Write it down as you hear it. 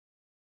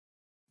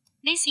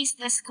This is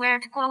the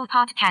Squared Quo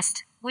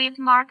podcast with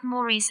Mark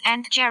Morris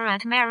and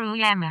Jared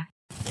Maruyama.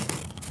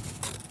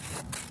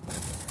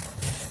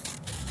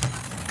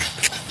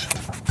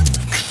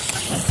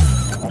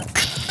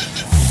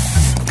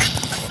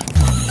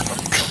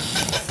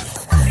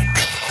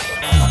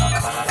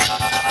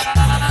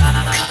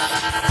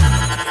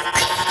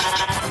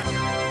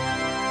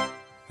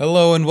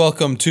 Hello and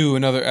welcome to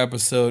another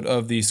episode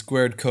of the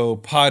Squared Co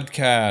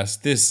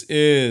podcast. This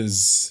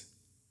is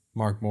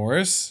Mark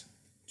Morris.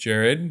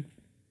 Jared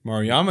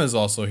Maruyama is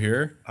also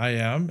here. I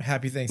am.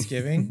 Happy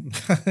Thanksgiving.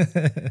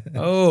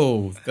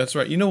 Oh, that's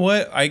right. You know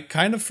what? I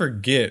kind of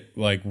forget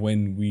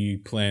when we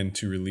plan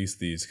to release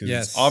these because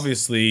Yes.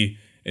 obviously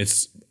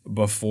it's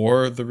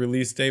before the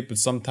release date, but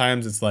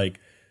sometimes it's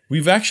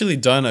we've actually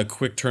done a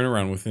quick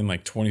turnaround within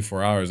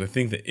 24 hours. I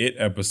think the It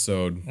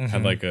episode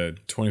had a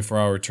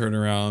 24-hour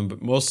turnaround,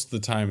 but most of the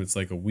time it's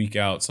a week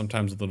out,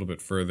 sometimes a little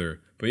bit further.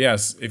 But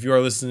yes, if you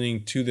are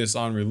listening to this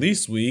on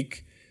release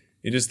week,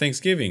 it is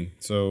Thanksgiving.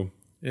 So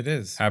It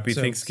is. happy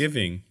So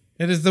Thanksgiving.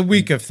 It is the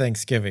week of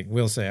Thanksgiving,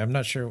 we'll say. I'm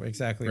not sure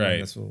exactly when Right.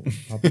 this will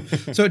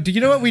happen. So do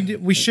you know what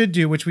we should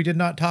do, which we did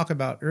not talk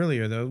about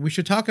earlier, though? We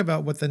should talk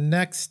about what the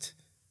next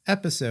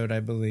episode,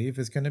 I believe,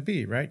 is going to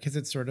be, right? Because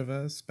it's sort of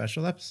a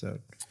special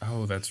episode.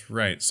 Oh, that's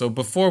right. So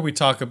before we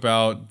talk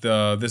about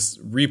this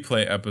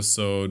replay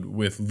episode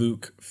with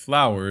Luke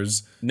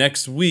Flowers,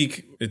 next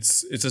week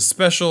it's a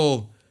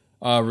special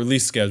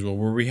release schedule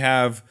where we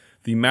have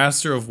the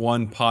Master of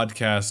One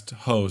podcast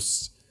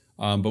hosts,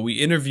 but we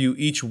interview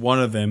each one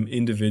of them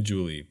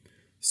individually.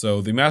 So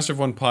the Master of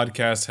One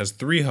podcast has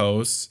 3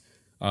 hosts,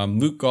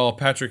 Luke Gall,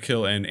 Patrick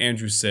Hill, and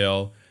Andrew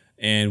Sale,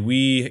 and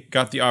we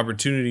got the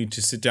opportunity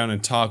to sit down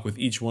and talk with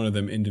each one of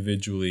them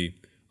individually.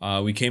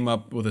 We came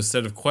up with a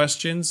set of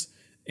questions,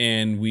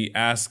 and we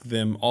asked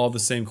them all the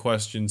same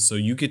questions, so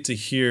you get to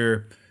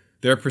hear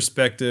their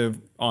perspective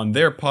on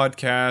their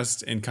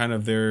podcast and kind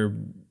of their,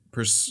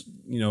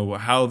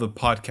 how the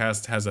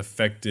podcast has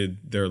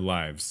affected their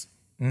lives.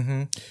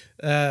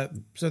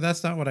 So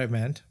that's not what I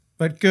meant,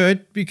 but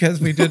good, because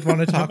we did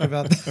want to talk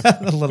about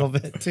that a little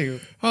bit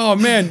too. Oh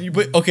man!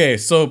 Okay,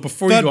 so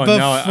before you go on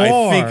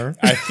now,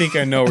 I think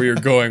I know where you're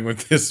going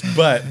with this,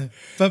 but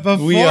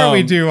before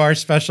we do our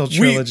special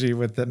trilogy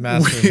with the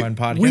Master of One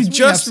podcast,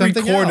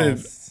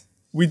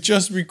 we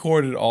just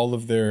recorded all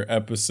of their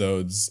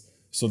episodes,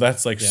 so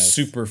that's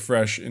super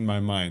fresh in my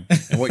mind.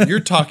 And what you're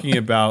talking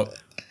about,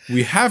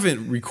 we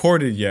haven't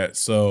recorded yet,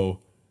 so.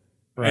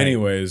 Right.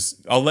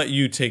 Anyways, I'll let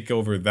you take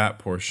over that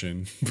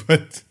portion,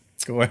 but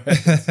go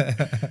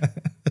ahead.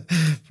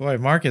 Boy,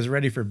 Mark is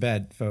ready for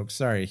bed, folks.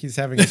 Sorry, he's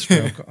having a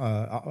stroke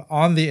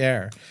on the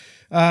air.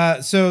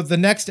 So the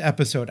next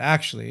episode,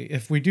 actually,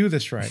 if we do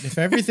this right, if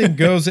everything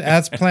goes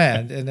as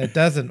planned, and it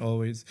doesn't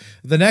always,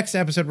 the next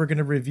episode we're going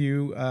to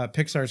review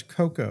Pixar's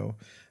Coco.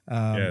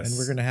 Yes. And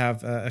we're going to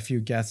have a few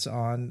guests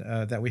on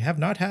that we have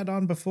not had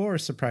on before,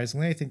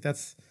 surprisingly. I think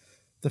that's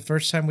the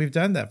first time we've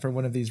done that for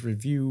one of these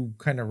review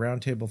kind of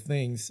roundtable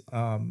things.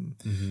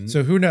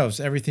 So who knows?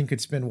 Everything could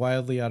spin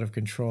wildly out of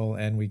control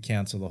and we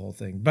cancel the whole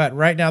thing. But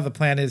right now the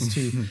plan is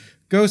to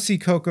go see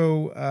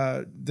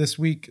Coco this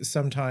week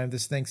sometime,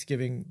 this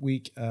Thanksgiving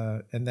week,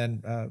 and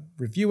then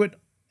review it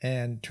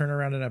and turn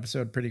around an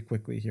episode pretty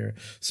quickly here.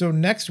 So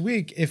next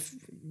week, if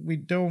we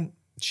don't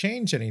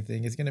change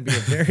anything, it's going to be a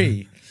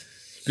very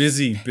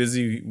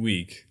busy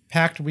week.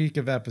 Packed week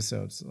of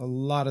episodes. A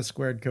lot of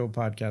Squared Co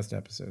podcast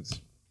episodes.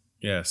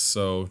 Yes,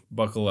 so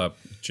buckle up,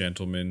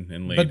 gentlemen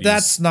and ladies. But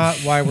that's not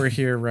why we're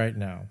here right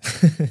now.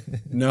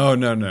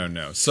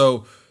 No.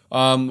 So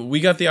we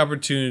got the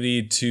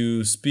opportunity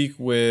to speak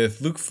with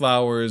Luke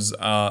Flowers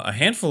a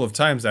handful of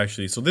times,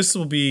 actually. So this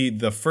will be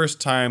the first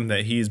time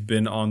that he's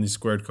been on the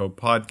Squared Co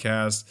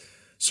podcast.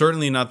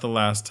 Certainly not the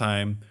last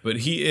time. But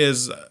he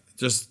is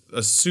just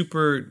a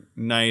super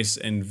nice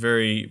and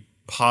very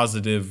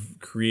positive,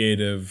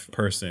 creative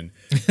person.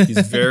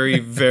 He's very,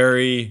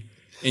 very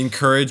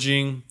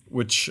encouraging,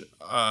 which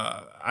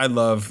I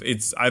love.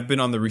 I've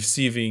been on the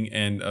receiving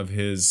end of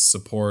his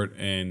support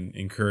and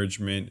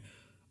encouragement.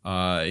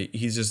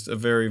 He's just a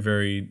very,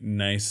 very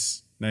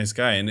nice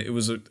guy, and it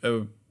was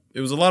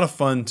a lot of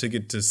fun to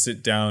get to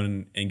sit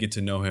down and get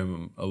to know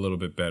him a little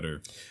bit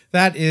better.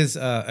 That is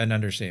an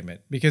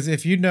understatement, because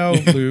if you know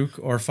Luke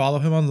or follow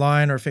him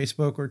online or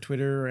Facebook or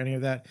Twitter or any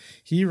of that,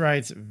 he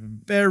writes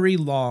very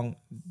long,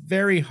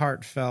 very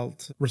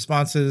heartfelt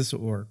responses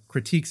or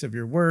critiques of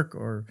your work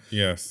or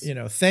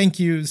thank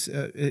yous.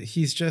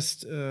 He's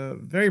just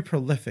very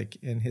prolific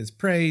in his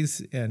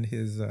praise and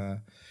his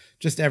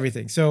just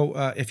everything.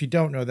 So if you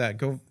don't know that,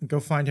 go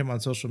find him on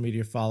social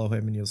media, follow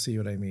him, and you'll see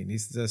what I mean.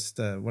 He's just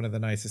one of the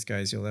nicest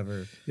guys you'll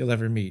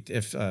ever meet,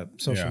 if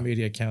social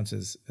media counts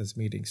as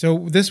meeting.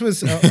 So this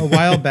was a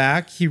while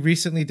back. He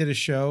recently did a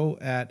show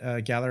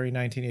at Gallery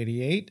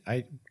 1988.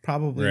 I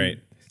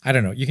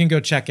don't know. You can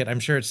go check it. I'm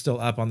sure it's still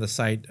up on the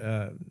site.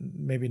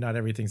 Maybe not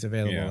everything's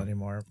available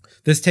anymore.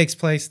 This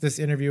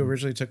interview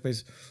originally took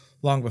place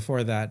long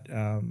before that.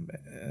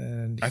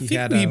 And I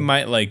think we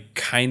might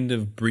kind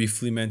of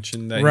briefly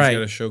mention that he's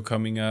got a show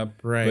coming up.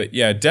 Right. But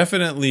yeah,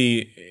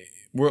 definitely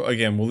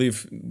we'll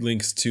leave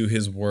links to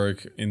his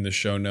work in the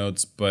show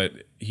notes, but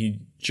he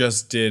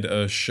just did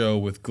a show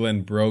with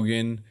Glenn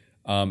Brogan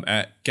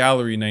at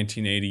Gallery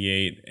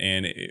 1988,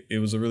 and it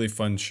was a really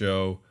fun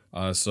show.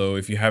 So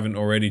if you haven't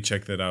already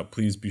checked that out,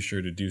 please be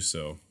sure to do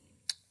so.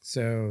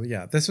 So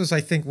yeah, this was,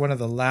 I think, one of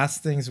the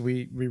last things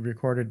we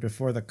recorded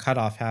before the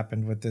cutoff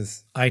happened with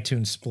this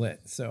iTunes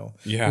split. So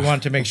yeah, we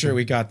wanted to make sure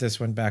we got this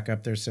one back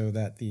up there so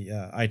that the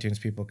iTunes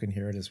people can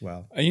hear it as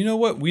well. And you know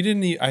what? We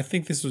didn't. I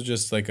think this was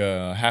just like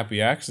a happy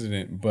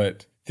accident,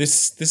 but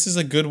this is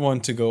a good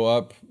one to go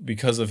up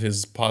because of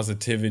his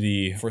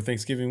positivity for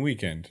Thanksgiving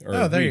weekend.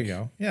 Oh, there you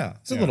go. Yeah,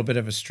 it's a little bit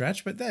of a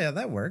stretch, but yeah,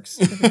 that works.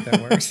 I think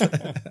that works.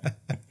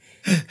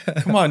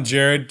 Come on,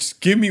 Jared,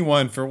 just give me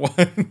one for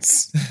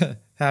once.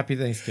 Happy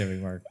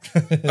Thanksgiving, Mark.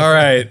 All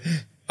right.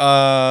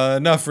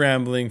 Enough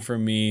rambling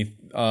from me.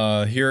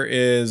 Here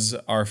is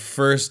our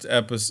first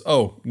episode.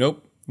 Oh,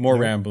 nope. More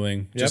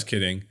rambling. Just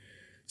kidding.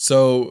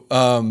 So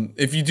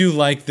if you do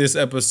like this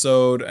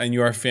episode and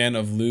you are a fan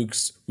of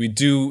Luke's,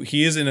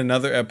 he is in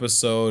another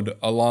episode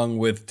along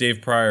with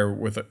Dave Pryor.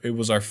 It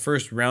was our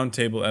first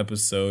roundtable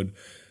episode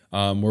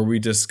where we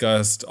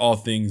discussed all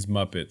things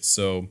Muppets.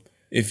 So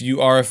if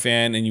you are a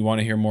fan and you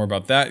want to hear more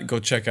about that, go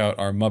check out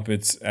our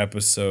Muppets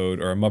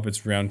episode or our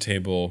Muppets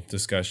Roundtable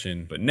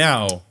discussion. But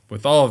now,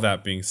 with all of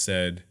that being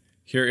said,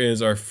 here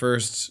is our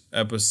first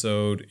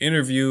episode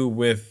interview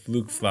with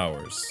Luke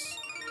Flowers.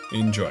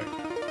 Enjoy.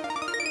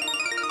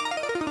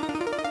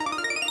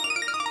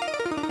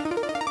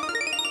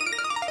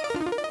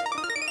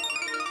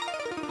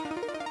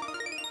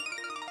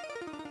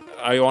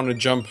 I want to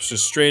jump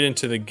just straight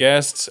into the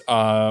guest.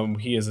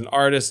 He is an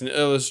artist and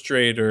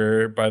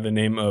illustrator by the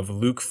name of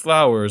Luke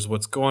Flowers.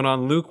 What's going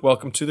on, Luke?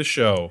 Welcome to the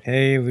show.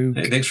 Hey, Luke.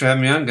 Hey, thanks for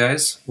having me on,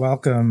 guys.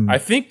 Welcome. I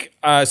think,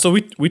 so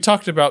we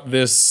talked about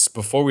this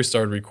before we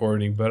started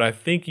recording, but I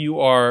think you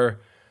are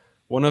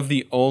one of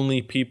the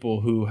only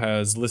people who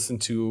has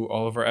listened to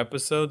all of our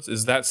episodes.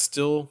 Is that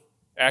still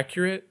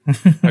accurate?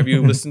 Have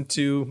you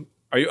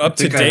are you up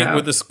to date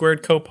with the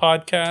Squared Co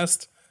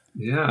podcast?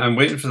 Yeah, I'm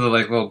waiting for the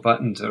little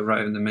button to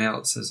arrive in the mail.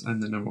 It says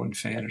I'm the #1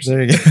 fan or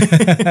something.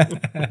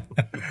 There you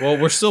go. Well,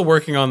 we're still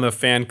working on the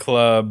fan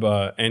club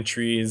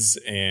entries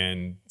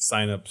and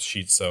sign-up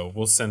sheets, so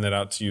we'll send that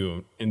out to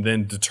you and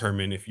then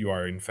determine if you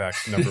are in fact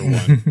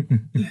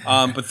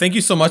 #1. But thank you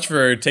so much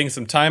for taking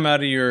some time out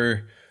of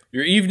your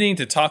evening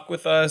to talk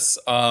with us.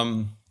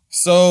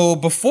 So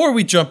before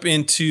we jump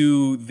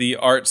into the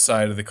art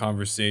side of the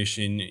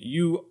conversation,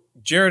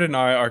 Jared and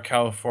I are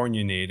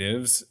California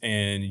natives,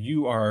 and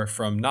you are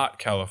from not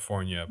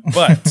California.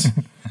 But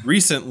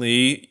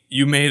recently,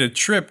 you made a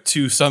trip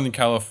to Southern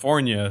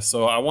California.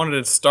 So I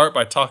wanted to start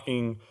by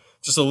talking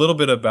just a little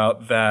bit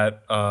about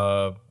that,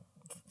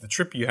 the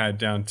trip you had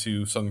down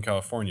to Southern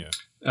California.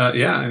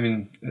 Yeah, I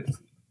mean,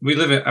 we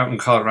live out in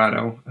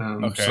Colorado.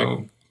 Okay.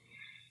 So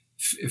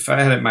if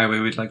I had it my way,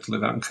 we'd like to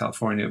live out in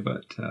California,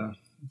 but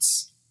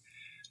it's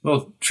a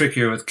little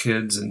trickier with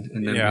kids and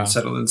then being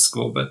settled in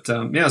school. But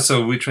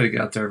so we try to get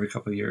out there every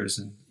couple of years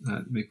and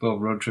make a little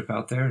road trip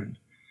out there. And,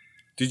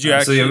 did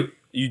you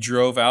you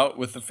drove out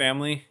with the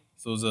family?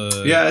 So it was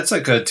it's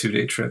like a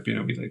 2-day trip. You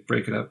know, we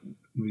break it up.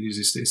 We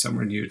usually stay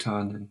somewhere in Utah,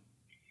 and then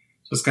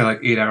so it's kind of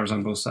like 8 hours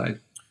on both sides.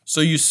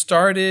 So you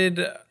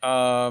started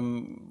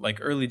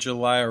early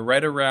July or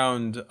right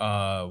around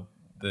the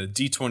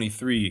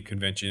D23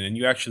 convention, and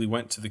you actually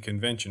went to the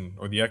convention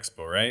or the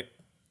expo, right?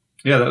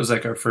 Yeah, that was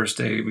like our first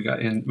day. We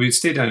got in. We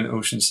stayed down in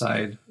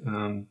Oceanside,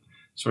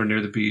 sort of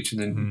near the beach, and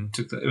then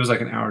it was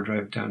like an hour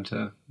drive down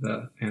to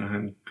the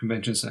Anaheim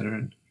Convention Center.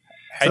 And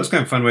so it was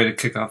kind of a fun way to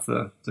kick off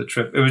the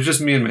trip. It was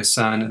just me and my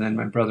son, and then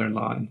my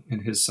brother-in-law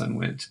and his son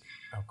went.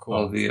 Oh, cool.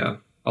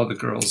 All the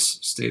girls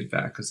stayed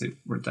back because they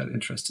weren't that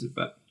interested.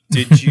 But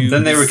did you?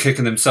 Then they were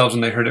kicking themselves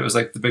when they heard it was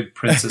like the big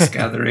princess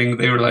gathering.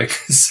 They were like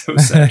so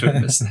sad to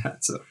have missed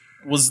that. So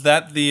was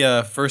that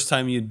the first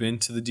time you'd been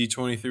to the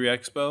D23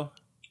 Expo?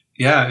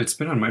 Yeah, it's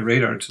been on my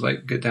radar to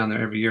get down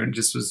there every year, and it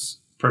just was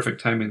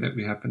perfect timing that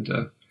we happened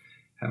to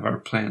have our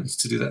plans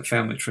to do that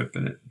family trip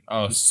in it.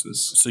 Oh,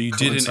 so you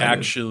didn't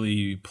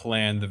actually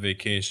plan the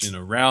vacation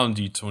around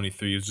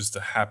D23. It was just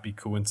a happy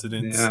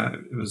coincidence. Yeah,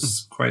 it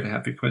was quite a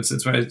happy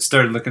coincidence. When I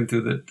started looking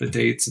through the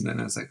dates, and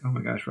then I was like, oh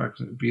my gosh, we're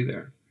actually going to be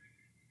there.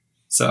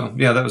 So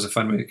yeah, that was a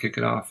fun way to kick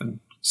it off and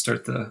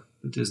start the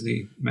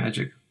Disney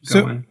magic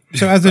going.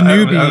 So as a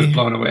newbie, I was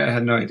blown away. I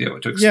had no idea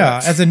what to expect.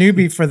 Yeah, as a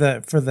newbie for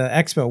the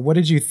expo, what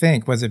did you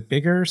think? Was it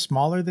bigger,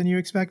 smaller than you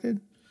expected?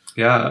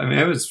 Yeah, I mean,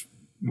 it was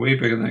way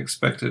bigger than I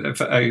expected. I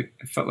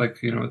felt like,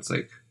 it's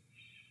like,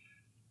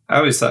 I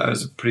always thought I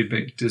was a pretty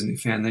big Disney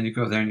fan. Then you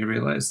go there and you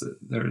realize that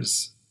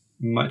there's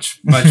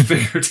much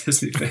bigger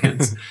Disney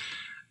fans.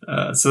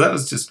 So that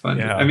was just fun.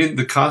 Yeah. I mean,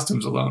 the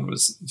costumes alone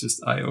was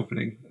just eye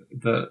opening.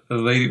 The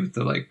lady with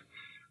the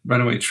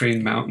runaway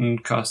train mountain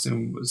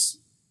costume was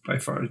by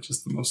far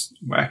just the most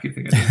wacky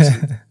thing I've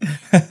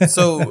ever seen.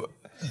 So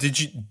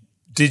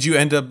did you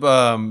end up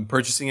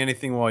purchasing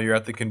anything while you're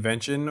at the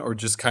convention, or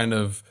just kind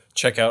of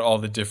check out all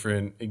the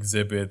different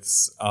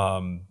exhibits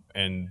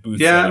and booth.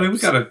 Yeah, setups. I mean, we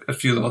got a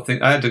few little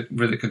things. I had to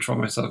really control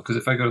myself because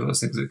if I go to those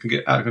things, it can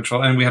get out of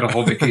control. And we had a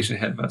whole vacation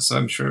ahead of us, so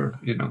I'm sure,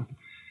 You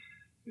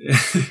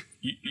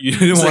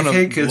didn't want to.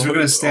 Hey kids, we're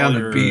going to stay on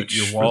the beach.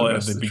 Your wallet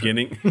at the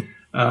beginning.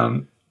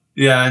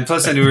 Yeah, and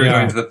plus I knew we were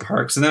going to the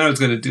parks, and then I was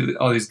going to do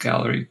all these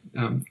gallery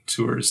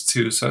tours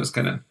too. So I was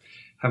kind of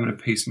having to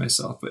pace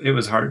myself, but it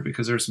was hard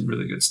because there's some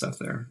really good stuff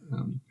there.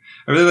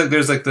 I really like.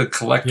 There's like the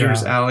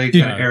collectors alley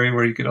kind of area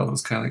where you get all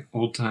those kind of like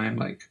old time.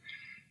 Like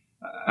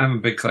I'm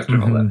a big collector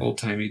of all that old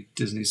timey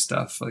Disney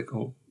stuff, like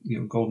old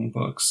golden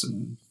books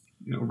and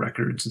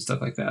records and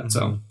stuff like that.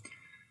 So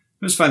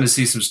it was fun to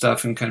see some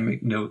stuff and kind of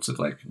make notes of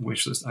like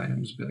wish list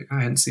items. Be like,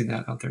 I hadn't seen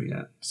that out there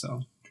yet.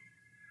 So.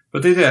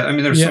 But they did. I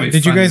mean, there's so many.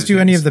 Did you guys do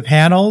any of the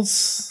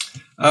panels?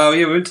 Oh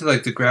yeah, we went to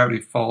like the Gravity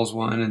Falls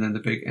one and then the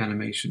big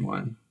animation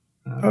one.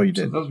 You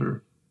did. So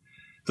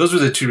those were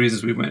the two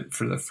reasons we went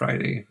for the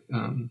Friday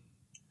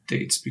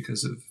dates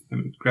because of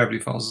Gravity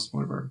Falls is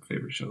one of our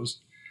favorite shows,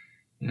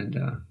 and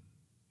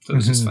so it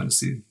was just fun to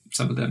see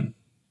some of them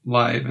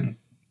live. And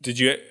did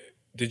you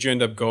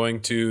end up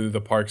going to the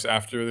parks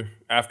after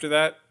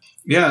that?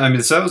 Yeah, I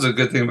mean, so that was a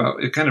good thing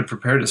about it. Kind of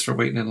prepared us for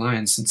waiting in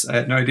line since I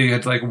had no idea you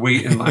had to like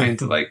wait in line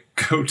to like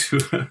go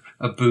to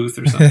a booth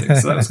or something.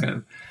 So that was kind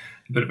of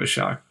a bit of a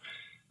shock.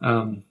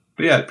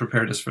 But yeah, it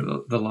prepared us for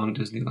the long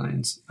Disney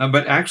lines.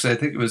 But actually, I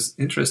think it was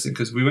interesting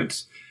because we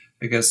went,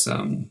 I guess,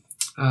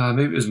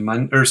 maybe it was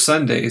Monday or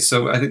Sunday.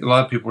 So I think a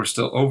lot of people were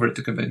still over at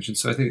the convention.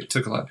 So I think it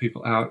took a lot of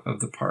people out of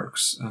the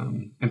parks.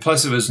 And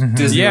plus, it was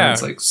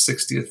Disneyland's like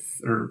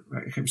 60th or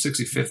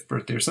 65th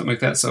birthday or something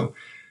like that. So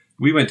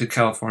we went to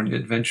California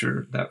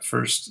Adventure that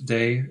first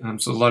day.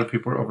 So a lot of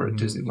people were over at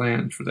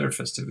Disneyland for their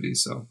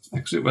festivities. So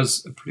actually, it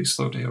was a pretty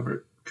slow day over at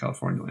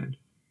California Land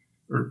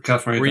or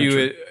California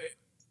Adventure.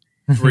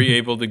 Were you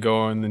able to go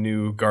on the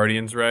new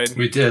Guardians ride?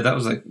 We did. That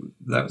was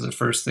the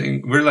first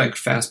thing. We're like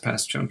fast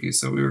pass junkies,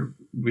 so we're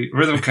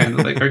the kind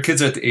of like our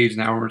kids are at the age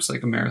now where it's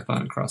like a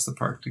marathon across the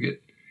park to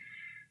get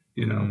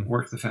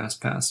work the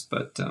fast pass.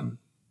 But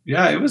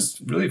yeah, it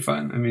was really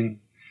fun. I mean,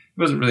 it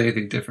wasn't really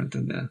anything different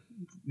than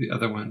the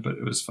other one, but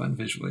it was fun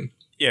visually.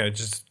 Yeah,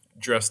 just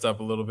dressed up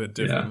a little bit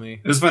differently. Yeah.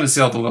 It was fun to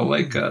see all the little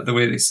like the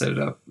way they set it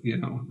up,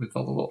 with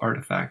all the little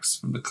artifacts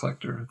from the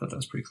collector. I thought that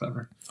was pretty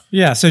clever.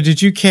 Yeah. So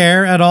did you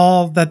care at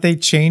all that they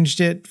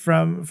changed it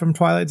from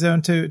Twilight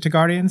Zone to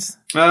Guardians?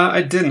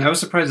 I didn't. I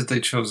was surprised that they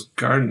chose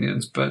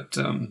Guardians, but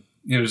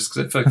just because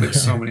I feel like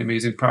there's so many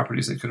amazing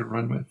properties they could have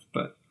run with.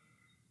 But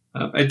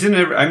I didn't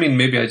ever. I mean,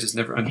 maybe I just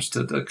never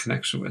understood the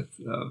connection with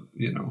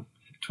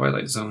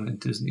Twilight Zone and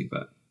Disney,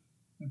 but.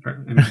 I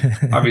mean,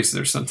 obviously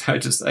there's something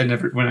I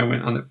never when I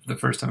went on the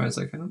first time I was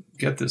like I don't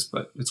get this,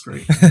 but it's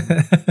great.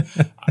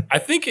 I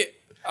think it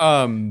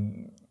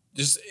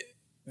just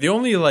the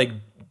only like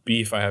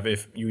beef I have,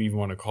 if you even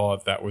want to call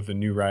it that, with the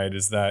new ride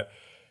is that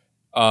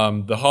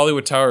the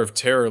Hollywood Tower of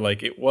Terror,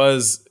 like it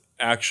was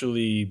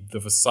actually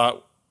the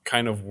facade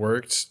kind of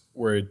worked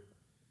where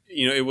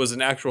it was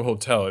an actual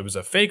hotel. It was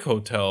a fake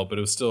hotel, but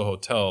it was still a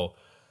hotel,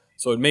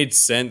 so it made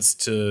sense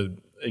to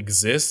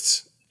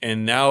exist.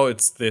 And now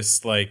it's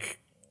this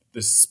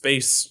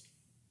space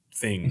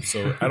thing.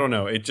 So I don't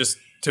know. It just,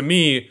 to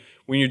me,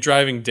 when you're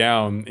driving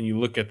down and you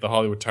look at the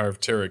Hollywood Tower of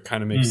Terror, it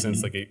kind of makes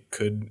sense. Like it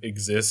could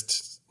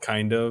exist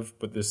kind of,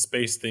 but this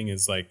space thing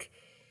is like,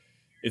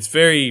 it's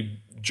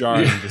very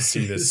jarring to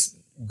see this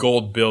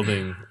gold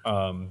building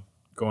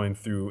going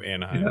through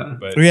Anaheim. Yeah.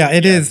 But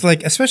it is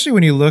like, especially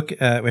when you look,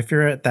 if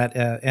you're at that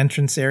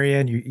entrance area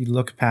and you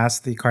look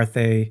past the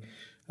Carthay,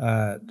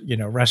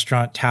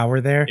 restaurant tower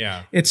there.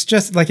 Yeah. It's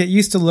just like, it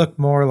used to look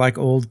more like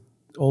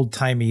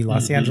old-timey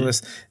Los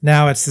Angeles.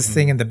 Now it's this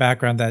thing in the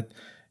background that,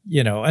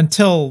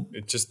 until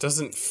it just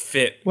doesn't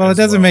fit. Well, it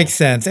doesn't make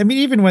sense. I mean,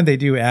 even when they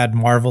do add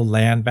Marvel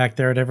Land back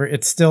there, or whatever,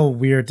 it's still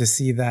weird to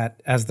see that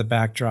as the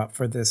backdrop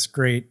for this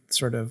great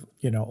sort of,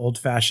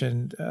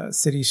 old-fashioned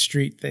city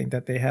street thing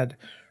that they had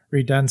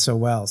redone so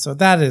well. So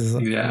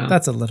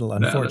that's a little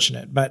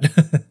unfortunate, but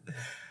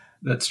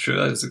that's true.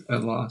 That is a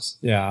loss.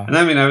 Yeah. And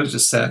I mean, I was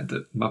just sad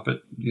that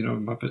Muppet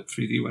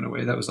 3D went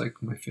away. That was like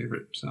my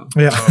favorite. So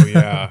yeah. Oh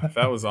yeah,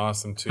 that was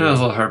awesome too. That was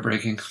a little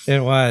heartbreaking.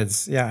 It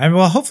was. Yeah. And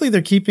well, hopefully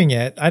they're keeping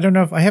it. I don't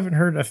know if I haven't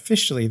heard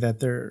officially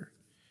that they're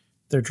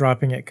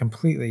dropping it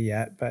completely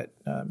yet, but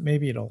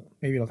maybe it'll.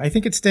 I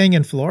think it's staying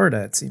in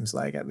Florida. It seems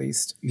like, at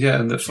least. Yeah,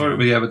 and the Florida.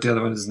 But the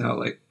other one is now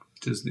like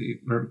Disney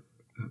or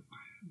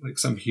like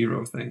some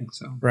hero thing.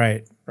 So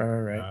right.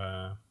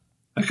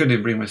 I couldn't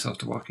even bring myself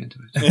to walk into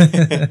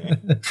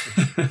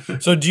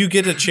it. So do you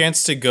get a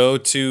chance to go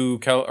to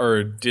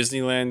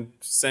Disneyland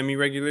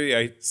semi-regularly?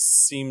 I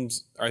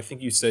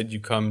think you said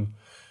you come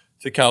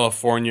to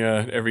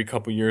California every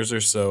couple years or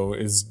so.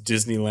 Is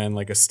Disneyland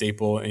like a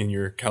staple in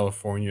your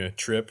California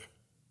trip?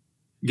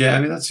 Yeah,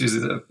 I mean, that's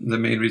usually the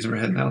main reason we're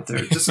heading out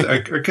there. Just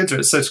our kids are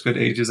at such good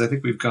ages. I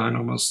think we've gone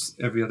almost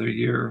every other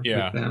year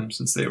with them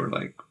since they were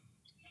like,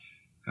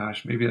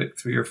 gosh, maybe like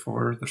 3 or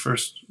 4. The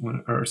first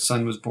when our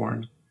son was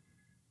born.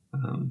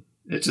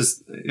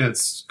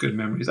 It's good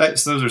memories.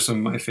 So those are some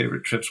of my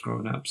favorite trips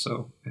growing up.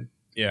 So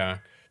yeah,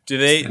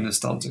 and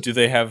nostalgic. Do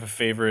they have a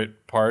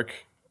favorite park?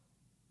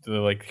 Do they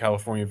like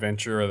California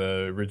Adventure or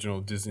the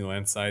original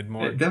Disneyland side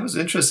more? That was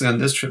interesting on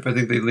this trip. I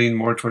think they lean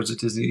more towards the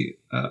Disney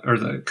or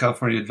the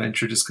California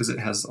Adventure just because it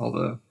has all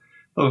the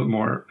a little bit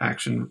more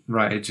action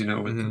rides,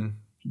 with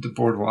the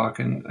boardwalk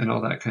and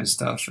all that kind of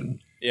stuff. And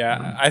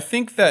yeah, I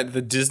think that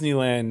the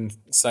Disneyland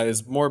side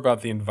is more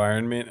about the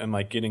environment and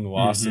like getting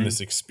lost in this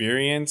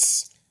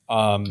experience.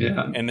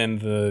 And then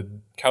the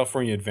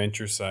California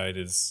Adventure side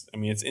is, I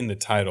mean, it's in the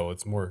title.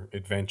 It's more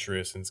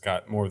adventurous and it's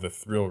got more of the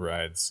thrill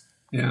rides.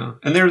 Yeah,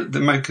 and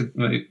my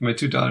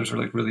two daughters are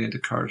like really into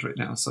cars right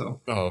now.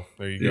 So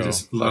there you go.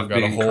 Just love got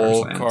a being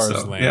whole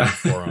Cars land yeah.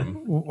 for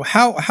them.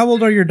 How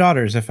old are your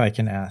daughters, if I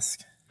can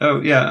ask?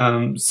 Oh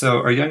yeah, so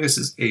our youngest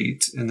is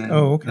 8, and then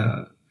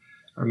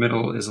our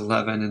middle is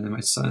 11, and then my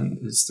son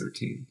is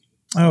 13.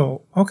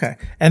 Oh, okay.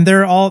 And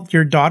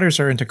your daughters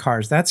are into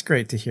cars. That's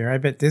great to hear. I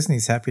bet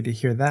Disney's happy to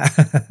hear that.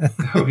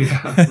 Oh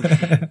yeah.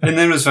 And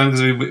then it was fun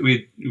because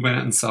we went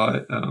out and saw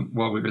it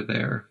while we were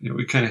there.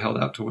 We kind of held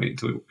out to wait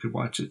until we could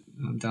watch it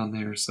down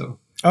there. So.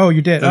 Oh,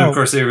 you did. And of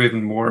course they were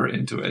even more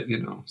into it.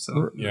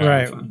 So yeah,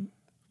 right. Fun.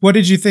 What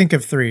did you think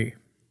of 3?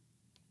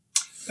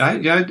 I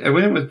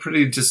went in with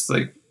pretty just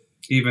like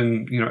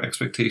even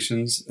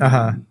expectations.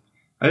 Uh-huh.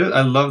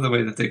 I love the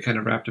way that they kind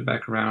of wrapped it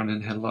back around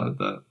and had a lot of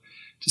the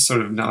just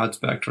sort of nods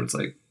back towards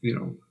like,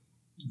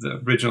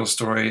 the original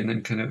story and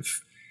then kind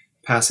of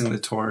passing the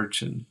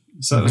torch. And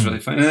so it was really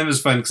fun. And it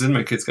was fun because then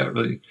my kids got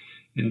really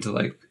into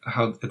like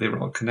how they were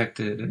all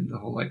connected and the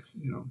whole like,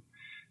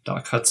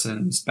 Doc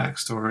Hudson's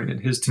backstory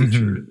and his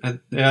teacher. I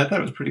thought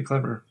it was pretty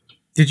clever.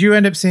 Did you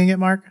end up seeing it,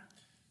 Mark?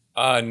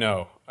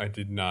 No, I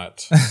did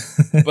not.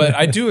 But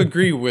I do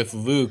agree with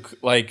Luke.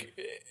 Like,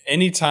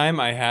 anytime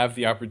I have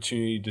the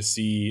opportunity to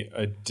see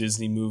a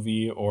Disney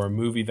movie or a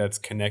movie that's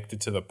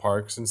connected to the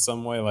parks in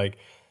some way, like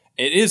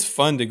it is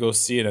fun to go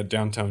see it at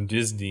Downtown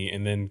Disney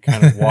and then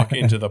kind of walk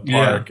into the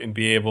park and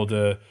be able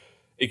to,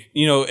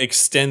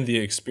 extend the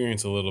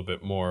experience a little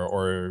bit more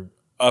or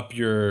up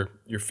your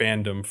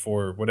fandom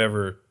for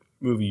whatever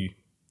movie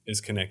is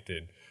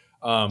connected.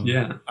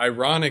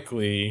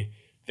 Ironically,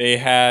 they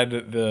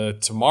had the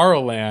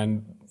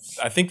Tomorrowland.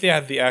 I think they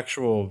had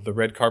the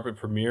red carpet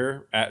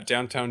premiere at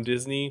Downtown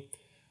Disney,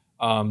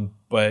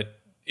 but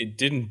it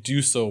didn't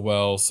do so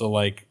well. So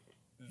like,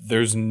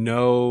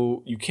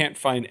 you can't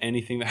find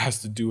anything that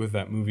has to do with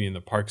that movie in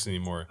the parks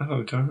anymore.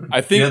 Oh, darn.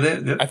 I think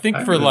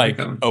for really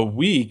like a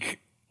week,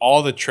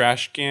 all the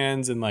trash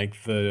cans and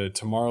like the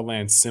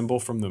Tomorrowland symbol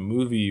from the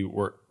movie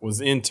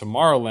was in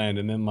Tomorrowland,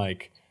 and then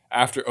like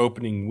after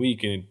opening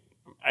week, and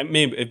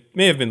it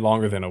may have been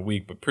longer than a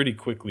week, but pretty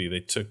quickly they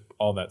took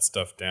all that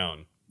stuff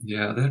down.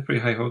 Yeah, they had pretty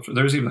high hopes.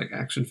 There was even like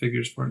action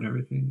figures for it and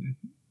everything.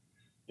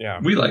 Yeah,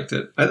 we liked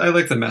it. I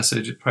liked the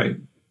message.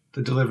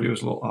 The delivery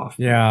was a little off.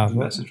 Yeah, the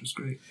message was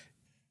great.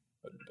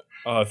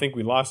 I think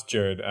we lost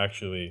Jared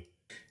actually.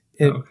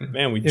 Okay.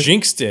 Man, we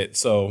jinxed it.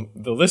 So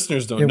the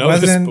listeners don't know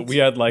this, but we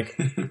had like,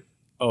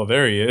 oh,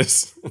 there he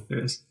is. There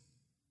he is.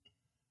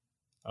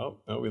 Oh,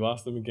 no, we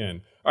lost him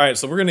again. All right,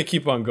 so we're gonna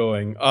keep on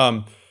going.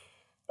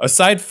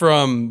 Aside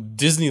from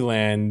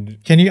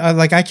Disneyland, can you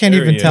I can't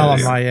even tell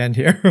on my end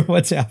here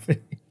what's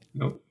happening.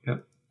 Nope.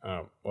 Yep.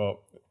 Oh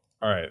well.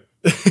 All right.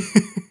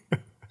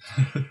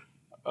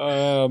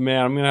 Oh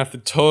man, I'm gonna have to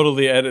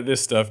totally edit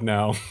this stuff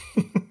now.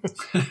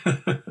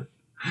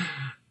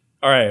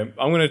 All right,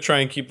 I'm gonna try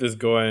and keep this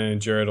going,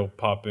 and Jared will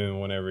pop in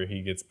whenever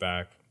he gets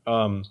back.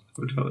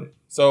 Totally.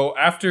 So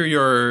after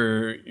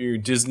your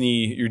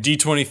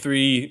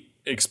D23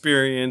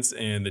 experience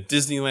and the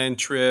Disneyland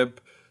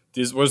trip,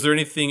 was there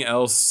anything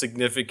else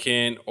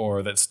significant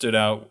or that stood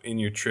out in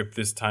your trip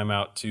this time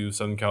out to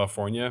Southern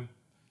California?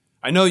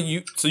 I know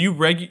you. So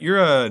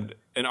you're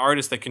an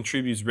artist that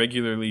contributes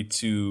regularly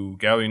to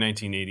Gallery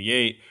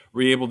 1988.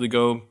 Were you able to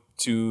go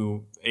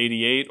to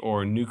 88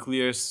 or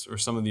Nucleus or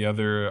some of the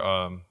other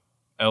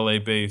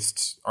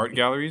LA-based art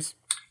galleries?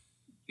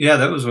 Yeah,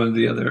 that was one of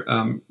the other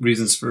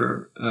reasons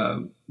for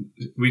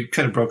we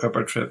kind of broke up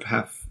our trip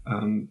half,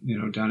 down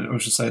in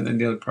Oceanside, and then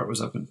the other part was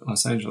up in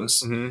Los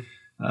Angeles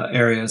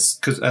areas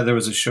because there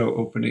was a show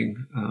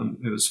opening.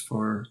 It was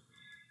for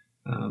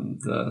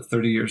the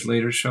 30 Years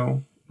Later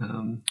show.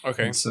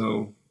 Okay.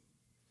 So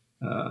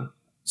it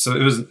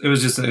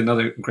was just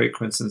another great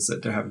coincidence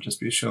that there happened to just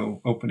be a show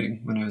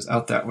opening when I was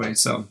out that way.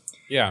 So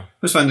yeah,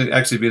 it was fun to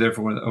actually be there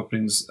for one of the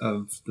openings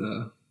of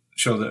the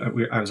show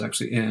that I was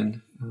actually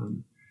in.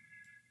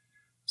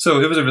 So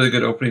it was a really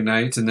good opening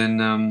night, and then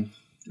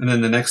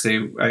the next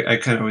day I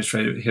kind of always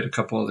try to hit a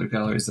couple other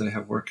galleries that I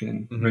have work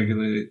in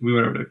regularly. We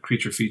went over to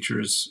Creature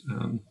Features,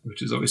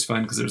 which is always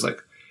fun because there's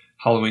like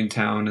Halloween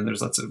Town, and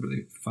there's lots of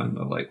really fun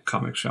like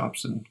comic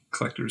shops and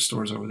collectors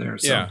stores over there.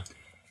 So, yeah.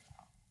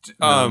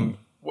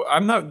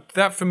 I'm not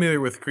that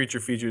familiar with Creature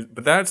Features,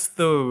 but that's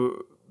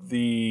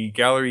the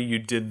gallery you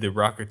did the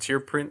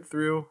Rocketeer print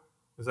through.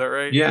 Is that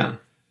right? Yeah.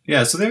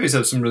 Yeah. So they always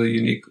have some really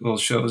unique little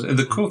shows. And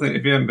the cool thing,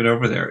 if you haven't been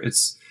over there,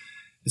 it's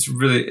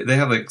really, they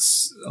have like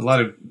a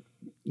lot of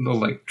little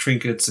like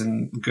trinkets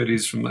and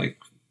goodies from like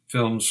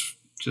films,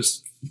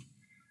 just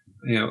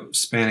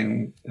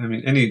spanning. I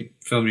mean, any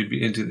film you'd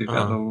be into, they've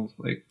got little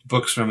like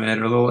books from it,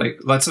 or little like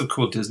lots of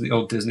cool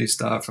old Disney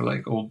stuff, or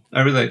like old.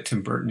 I really like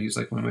Tim Burton. He's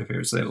like one of my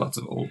favorites. They have lots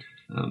of old,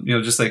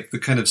 just like the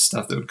kind of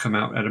stuff that would come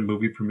out at a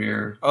movie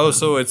premiere. Oh,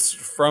 so it's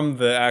from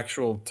the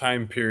actual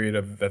time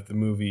period that the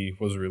movie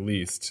was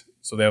released.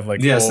 So they have like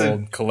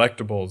old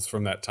collectibles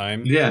from that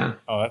time. Yeah.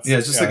 Oh, it's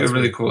just like a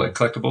really cool like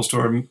collectible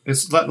store.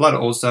 It's a lot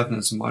of old stuff and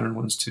then some modern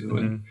ones too. Mm-hmm.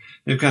 And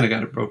they've kind of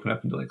got it broken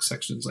up into like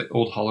sections, like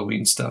old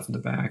Halloween stuff in the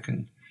back,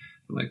 and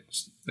like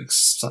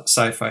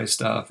sci-fi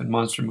stuff and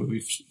monster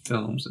movie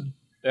films. And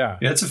yeah,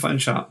 it's a fun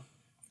shop.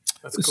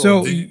 That's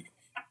cool.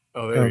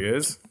 So, there he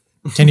is.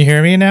 Can you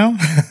hear me now?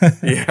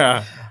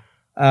 Yeah.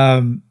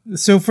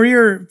 So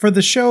for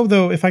the show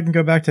though, if I can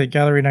go back to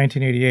Gallery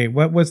 1988,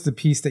 what was the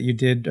piece that you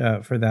did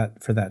for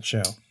that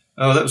show?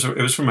 Oh,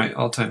 it was for my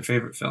all-time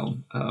favorite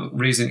film,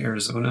 Raising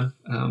Arizona.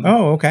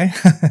 Okay.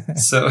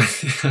 So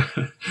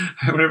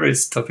whenever I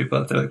tell people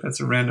out there like that's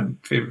a random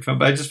favorite film,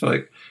 but I just feel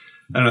like,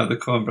 I don't know, the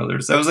Coen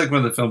brothers. That was like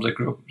one of the films I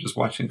grew up just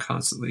watching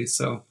constantly.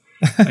 So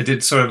I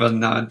did sort of a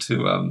nod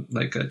to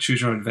like a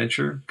Choose Your Own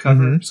Adventure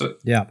cover. Mm-hmm. So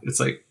yeah, it's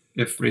like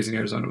if Raising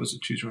Arizona was a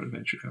Choose Your Own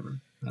Adventure cover.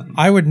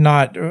 I would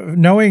not,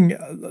 knowing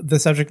the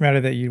subject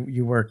matter that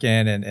you work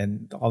in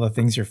and all the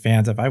things you're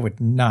fans of, I would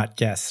not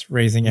guess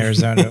Raising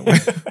Arizona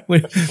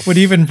would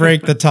even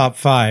break the top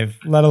 5,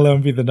 let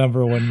alone be the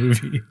number 1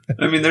 movie.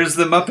 I mean, there's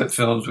the Muppet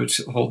films, which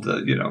hold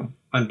the,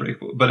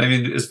 unbreakable. But I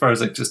mean, as far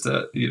as like just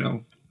a,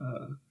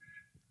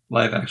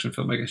 live action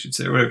film, I guess you'd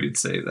say, or whatever you'd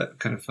say that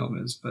kind of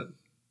film is. But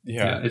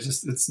yeah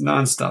it's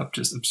nonstop,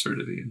 just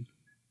absurdity.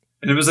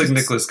 And it was like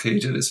Nicolas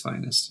Cage at his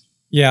finest.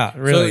 Yeah,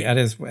 really, at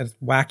his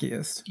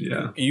wackiest.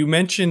 Yeah. You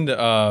mentioned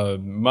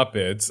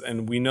Muppets,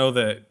 and we know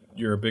that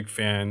you're a big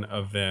fan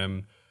of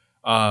them.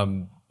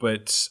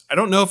 But I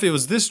don't know if it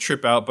was this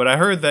trip out, but I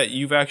heard that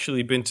you've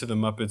actually been to the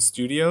Muppet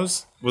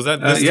Studios. Was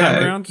that this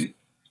time around?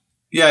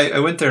 I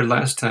went there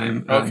last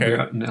time. We were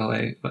out in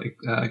LA, like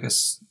I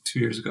guess 2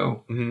 years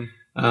ago.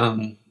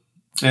 Mm-hmm.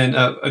 And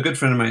a good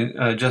friend of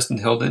mine, Justin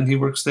Hilden, he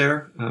works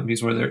there.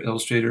 He's one of their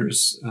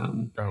illustrators.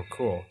 Oh,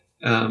 cool.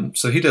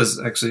 So he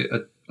does actually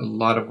a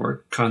lot of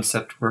work,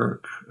 concept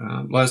work,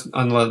 on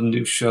a lot of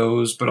new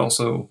shows, but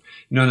also,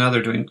 now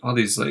they're doing all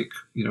these like,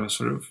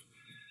 sort of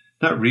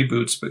not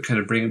reboots, but kind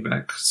of bringing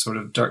back sort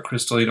of Dark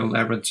Crystal.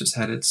 Labyrinth just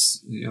had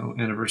its,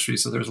 anniversary.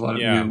 So there's a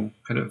lot of new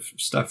kind of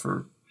stuff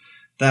for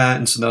that.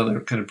 And so now they're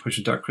kind of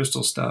pushing Dark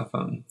Crystal stuff.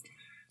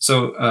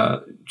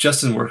 So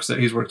Justin works there.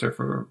 He's worked there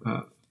for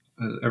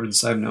ever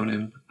since I've known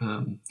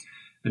him.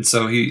 And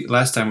so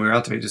last time we were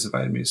out there, he just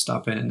invited me to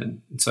stop in.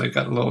 And so I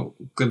got a little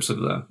glimpse of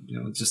the,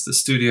 just the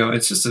studio.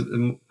 It's just, I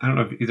don't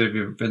know if either of you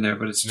have ever been there,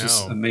 but it's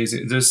just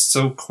amazing. They're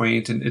so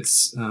quaint, and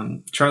it's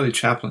Charlie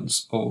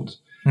Chaplin's old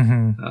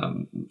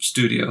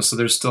studio. So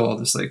there's still all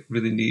this like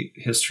really neat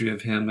history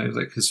of him. There's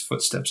like his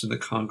footsteps in the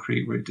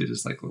concrete where he did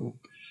his like little,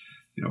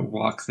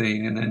 walk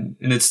thing. And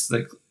it's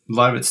like a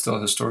lot of it's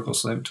still historical.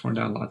 So they haven't torn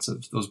down lots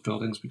of those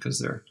buildings because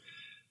they're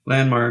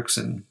landmarks.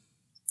 And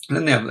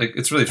then they have like,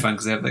 it's really fun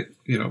because they have like,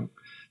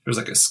 there's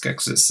like a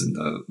Skeksis in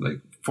the like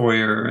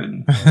foyer,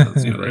 and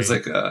there's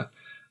like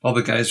all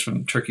the guys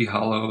from Turkey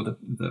Hollow,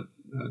 the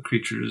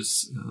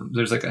creatures.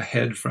 There's like a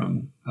head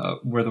from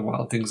Where the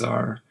Wild Things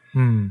Are.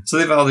 So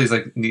they have all these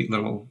like neat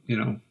little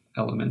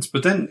elements.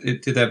 But then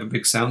it did have a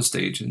big sound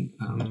stage, and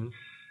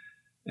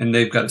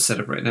they've got it set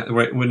up right now.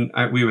 Right when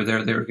we were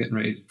there, they were getting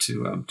ready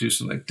to do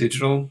some like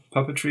digital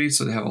puppetry.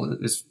 So they have all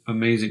this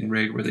amazing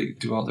rig where they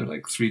do all their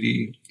like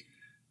 3D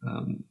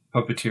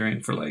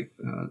puppeteering for like.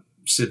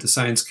 Sid the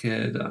Science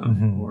Kid,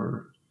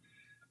 or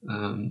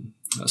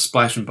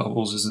Splash and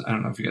Bubbles. I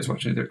don't know if you guys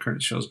watch any of their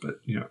current shows, but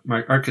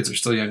our kids are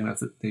still young enough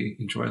that they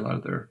enjoy a lot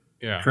of their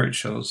current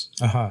shows.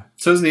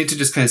 So it's neat to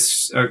just kind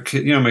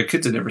of, my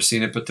kids had never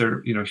seen it, but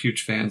they're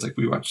huge fans. Like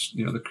we watched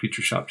the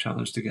Creature Shop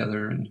Challenge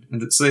together,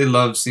 and so they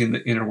love seeing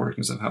the inner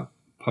workings of how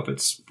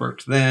puppets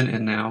worked then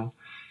and now,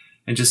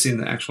 and just seeing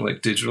the actual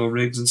like digital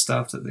rigs and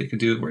stuff that they can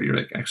do, where you're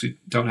like actually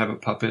don't have a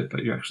puppet,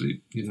 but you're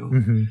actually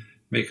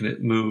making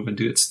it move and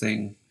do its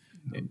thing.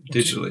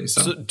 Digitally.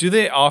 So do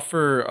they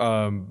offer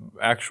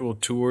actual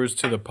tours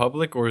to the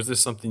public, or is this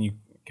something you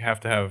have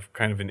to have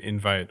kind of an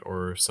invite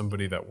or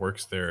somebody that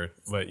works there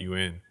let you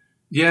in?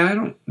 Yeah, I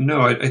don't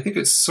know. I think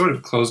it's sort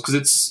of closed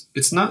because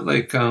it's not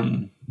like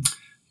a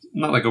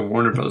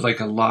Warner Bros. Like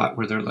a lot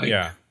where they're like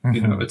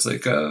it's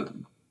like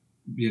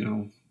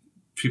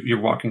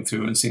you're walking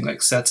through and seeing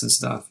like sets and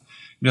stuff.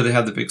 They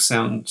have the big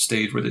sound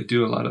stage where they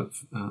do a lot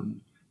of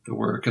the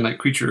work, and like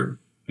Creature,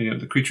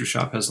 the Creature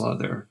Shop has a lot of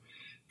their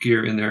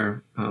gear in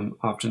there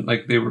often.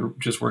 Like they were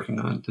just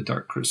working on the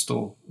Dark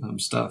Crystal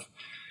stuff.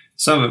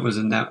 Some of it was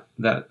in that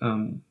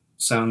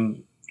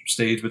sound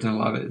stage, but then a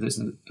lot of it is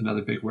in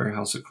another big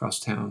warehouse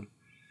across town.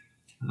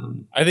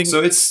 I think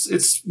so.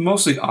 It's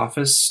mostly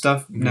office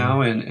stuff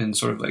now, and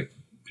sort of like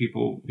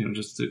people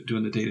just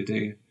doing the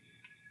day-to-day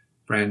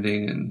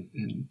branding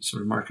and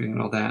sort of marketing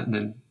and all that. And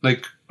then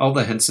like all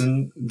the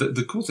Henson,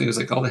 the cool thing is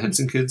like all the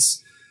Henson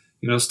kids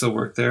still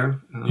work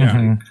there.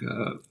 Like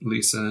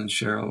Lisa and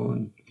Cheryl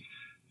and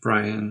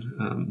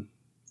Brian,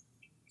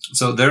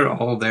 So they're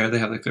all there. They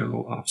have like their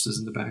little offices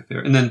in the back there.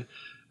 And then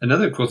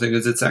another cool thing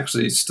is it's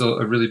actually still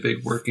a really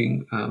big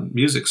working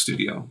music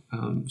studio.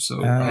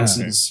 So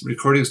Henson's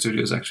recording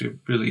studio is actually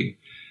really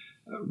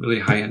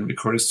high-end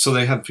recording. So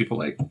they have people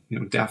like,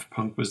 Daft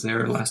Punk was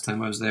there last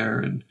time I was there,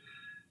 and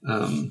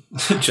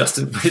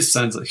Justin, my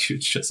son's a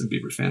huge Justin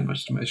Bieber fan,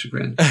 much to my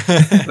chagrin.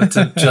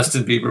 But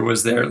Justin Bieber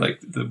was there like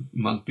the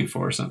month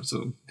before or something,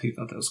 so he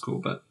thought that was cool.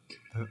 But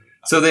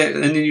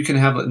and then you can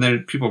have, and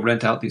then people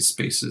rent out these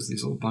spaces,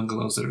 these little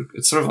bungalows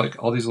it's sort of like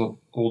all these little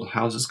old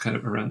houses kind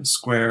of around the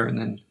square, and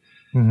then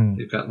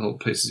they've got little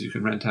places you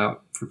can rent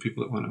out for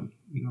people that want to,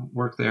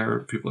 work there, or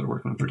people that are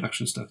working on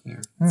production stuff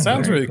there.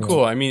 Sounds really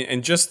cool. I mean,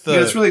 and just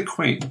it's really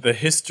quaint. The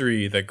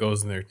history that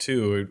goes in there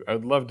too.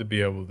 I'd love to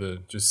be able to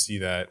just see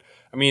that.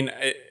 I mean,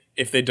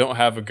 if they don't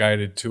have a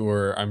guided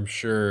tour, I'm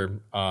sure,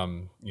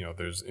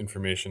 there's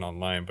information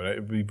online, but it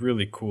would be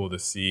really cool to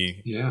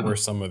see where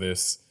some of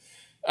this,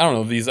 I don't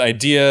know, these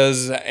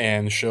ideas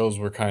and shows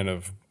were kind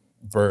of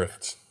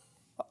birthed.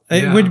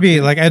 It would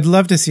be like, I'd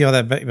love to see all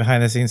that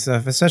behind the scenes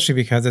stuff, especially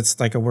because it's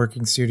like a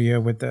working studio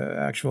with the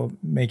actual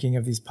making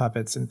of these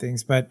puppets and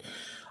things. But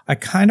I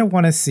kind of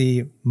want to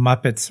see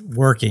Muppets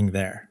working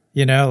there.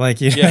 This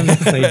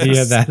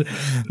idea that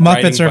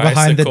Muppets are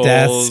behind the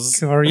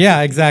desk, or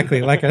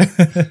exactly, like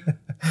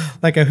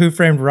a Who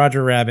Framed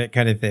Roger Rabbit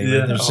kind of thing.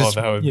 Yeah.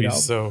 That would be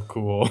so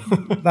cool.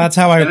 That's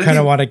how I kind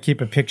of want to keep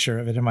a picture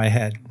of it in my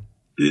head.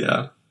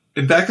 Yeah.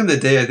 And back in the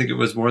day, I think it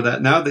was more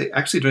that. Now they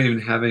actually don't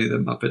even have any of the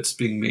Muppets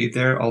being made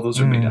there. All those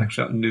are made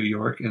actually out in New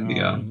York in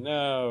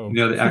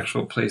the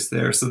actual place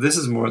there. So this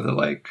is more the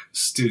like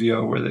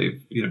studio where they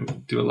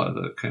do a lot of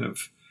the kind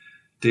of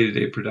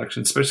day-to-day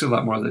production, especially a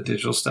lot more of the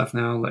digital stuff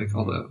now, like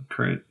all the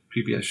current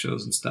PBS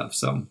shows and stuff.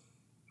 So,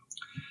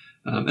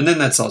 and then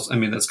that's also,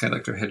 that's kind of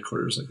like their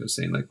headquarters, like I was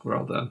saying, like where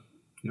all the,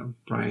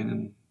 Brian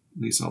and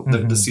Lisa, all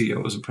the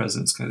CEOs and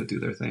presidents kind of do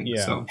their thing.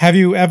 Yeah. So, have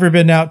you ever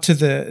been out to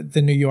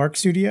the New York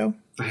studio?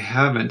 I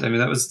haven't.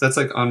 That's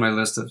like on my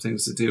list of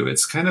things to do.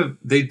 It's kind of,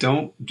 they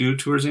don't do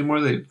tours anymore.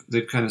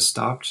 They've kind of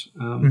stopped.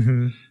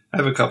 I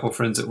have a couple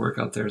friends that work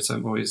out there, so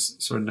I'm always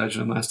sort of nudging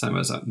them. Last time I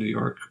was out in New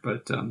York,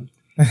 but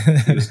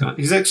he was gone.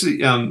 He's actually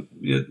they're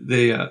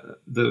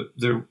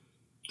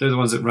the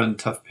ones that run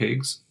Tough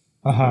Pigs.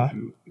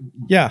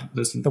 Yeah,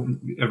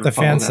 the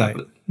fan site.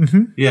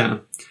 Yeah,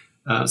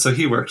 so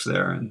he works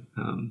there,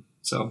 and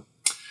so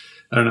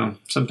I don't know.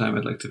 Sometime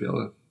I'd like to be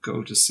able to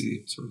go to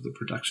see sort of the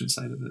production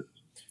side of it.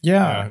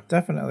 Yeah,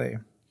 definitely.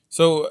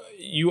 So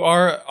you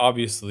are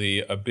obviously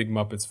a big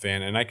Muppets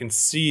fan, and I can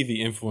see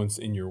the influence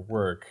in your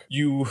work.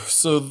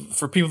 So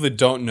for people that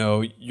don't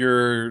know,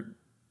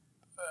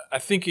 I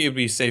think it would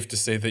be safe to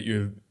say that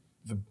you're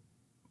the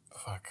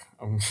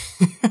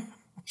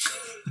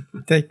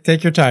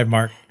Take your time,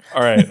 Mark.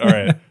 All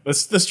right.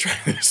 Let's try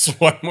this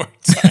one more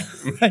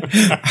time.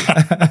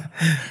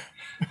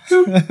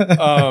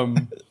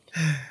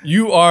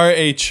 You are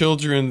a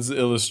children's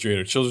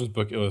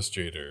book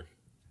illustrator,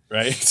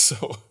 right?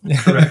 So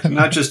correct.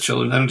 Not just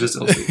children. I don't just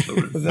illustrate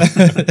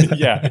children.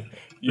 Yeah,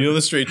 you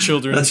illustrate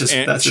children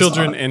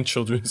and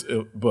children's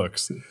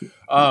books.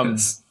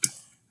 Yes.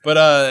 But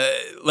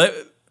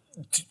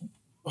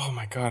oh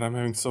my God, I'm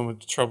having so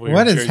much trouble here.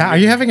 What is? Are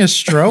you having a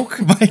stroke?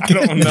 I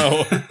don't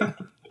know.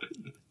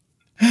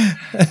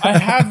 I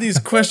have these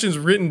questions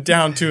written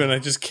down too, and I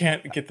just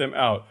can't get them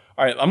out.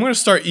 All right, I'm going to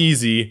start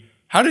easy.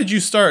 How did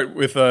you start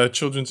with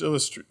children's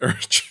illustrator?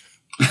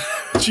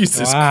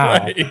 Jesus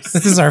Christ!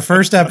 This is our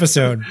first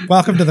episode.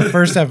 Welcome to the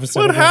first episode.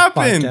 What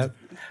happened?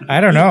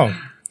 I don't know.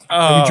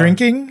 Are you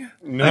drinking?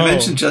 No. I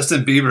mentioned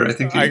Justin Bieber. I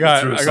think I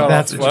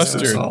got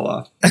flustered.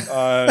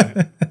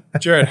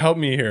 Jared, help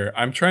me here.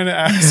 I'm trying to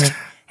ask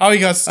how he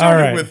got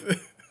started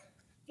with.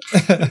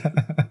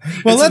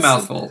 Well, it's a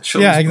mouthful.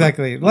 Yeah,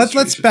 exactly.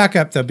 Let's back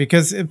up though,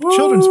 because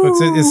children's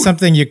books is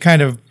something you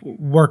kind of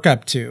work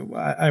up to,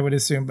 I would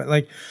assume. But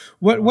like,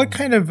 what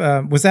kind of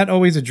was that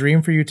always a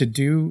dream for you to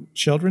do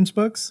children's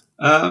books?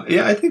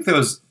 Yeah, I think that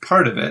was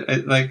part of it.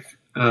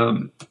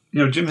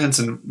 Jim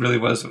Henson really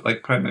was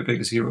like probably my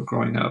biggest hero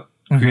growing up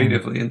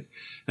creatively,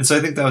 and so I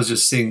think that was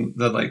just seeing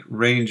the like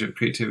range of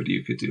creativity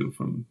you could do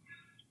from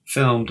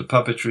film to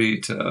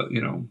puppetry to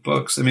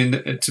books. I mean,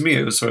 to me,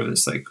 it was sort of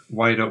this like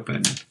wide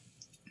open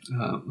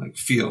like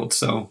field.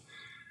 So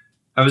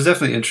I was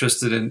definitely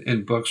interested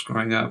in books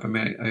growing up. I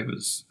mean, I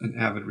was an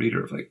avid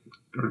reader of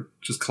or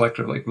just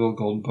collector of like little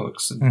golden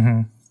books,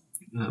 and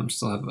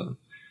still have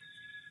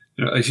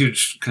a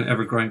huge kind of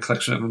ever growing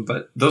collection of them.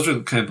 But those are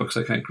the kind of books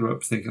I kind of grew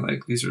up thinking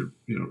like these are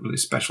really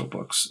special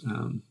books.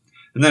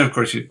 And then of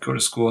course you go to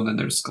school, and then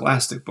there's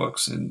Scholastic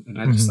books, and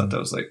I just thought that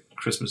was like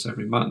Christmas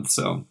every month.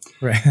 So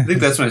I think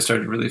that's when I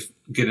started to really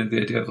get into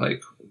the idea of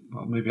like,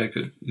 well, maybe I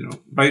could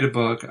write a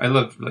book. I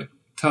loved like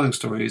telling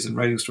stories and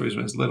writing stories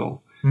when I was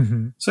little.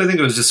 So I think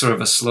it was just sort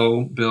of a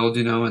slow build,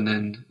 and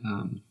then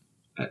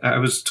I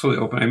was totally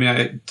open. I mean,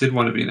 I did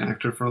want to be an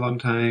actor for a long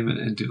time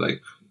and do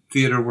like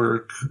theater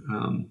work.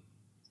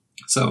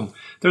 So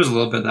there was a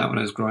little bit of that when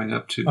I was growing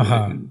up too,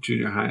 like in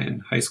junior high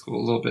and high school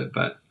a little bit,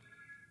 but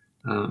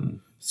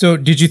So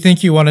did you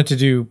think you wanted to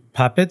do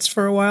puppets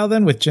for a while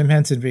then, with Jim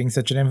Henson being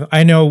such an influence?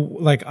 I know,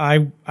 like,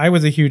 I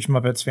was a huge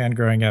Muppets fan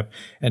growing up,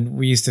 and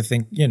we used to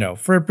think,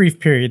 for a brief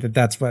period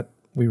that's what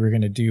we were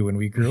going to do when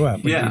we grew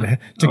up, to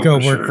go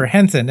work for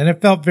Henson. And it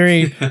felt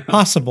very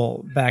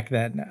possible back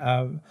then.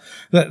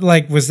 But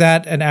like, was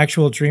that an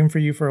actual dream for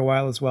you for a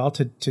while as well,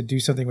 to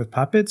do something with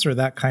puppets or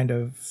that kind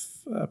of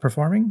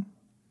performing?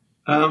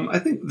 I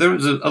think there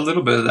was a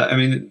little bit of that. I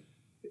mean,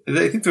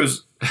 I think there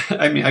was,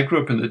 I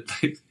grew up in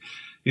the,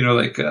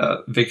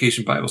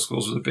 vacation Bible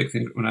schools was a big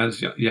thing when I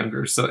was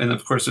younger. So, and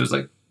of course there's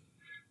like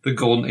the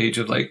golden age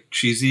of like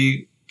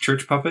cheesy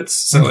church puppets.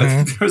 So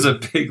there was a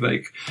big,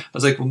 I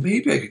was like, well,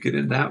 maybe I could get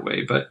in that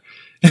way. But,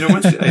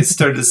 once I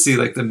started to see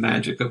like the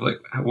magic of like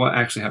what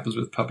actually happens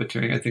with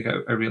puppeteering, I think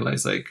I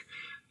realized like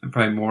I'm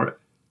probably more,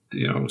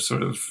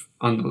 sort of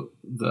on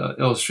the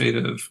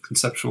illustrative,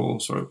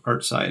 conceptual sort of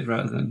art side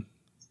rather than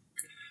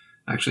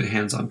actually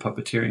hands-on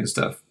puppeteering and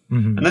stuff.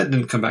 Mm-hmm. And that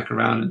didn't come back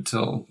around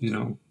until,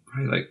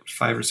 probably like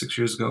 5 or 6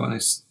 years ago. And I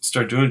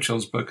started doing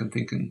children's book and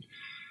thinking,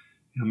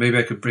 maybe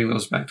I could bring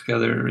those back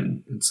together.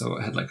 And so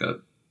I had like a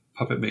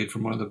puppet made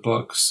from one of the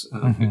books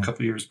a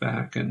couple years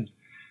back. And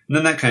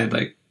then that kind of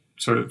like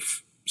sort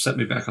of set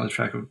me back on the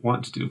track of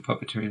wanting to do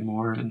puppeteering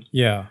more. And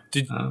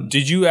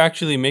did you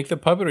actually make the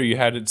puppet, or you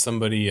had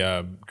somebody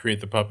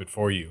create the puppet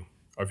for you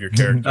of your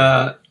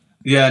character?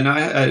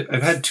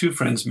 I've had 2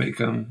 friends make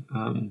them.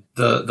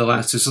 The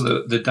last 2,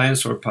 so the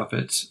dinosaur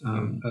puppet,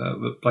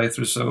 Blythe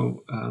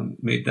Rousseau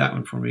made that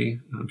one for me.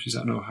 She's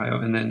out in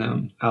Ohio. And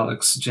then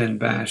Alex Jen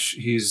Bash,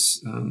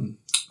 he's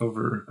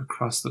over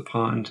across the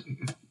pond.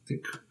 I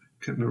think,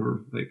 I can't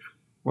remember like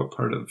what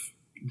part of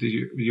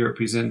the Europe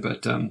he's in,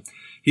 but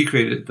he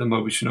created the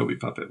Moby Shinobi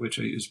puppet, which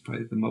I use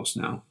probably the most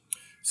now.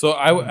 So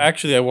I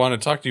want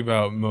to talk to you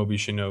about Moby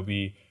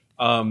Shinobi.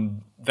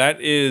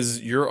 That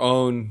is your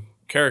own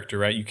character,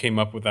 right? You came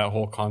up with that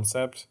whole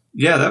concept.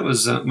 Yeah, that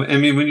was.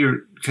 When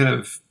you're kind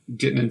of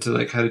getting into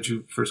like, how did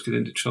you first get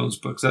into children's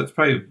books? That's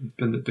probably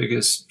been the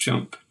biggest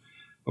jump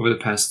over the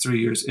past 3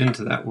 years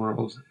into that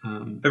world.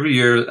 Every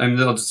year,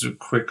 I'll just do a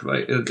quick,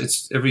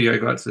 it's every year I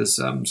go out to this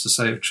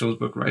Society of Children's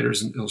Book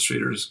Writers and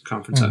Illustrators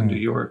conference out in New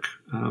York.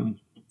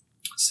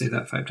 Say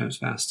that 5 times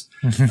fast.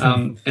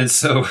 And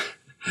so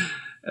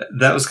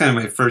that was kind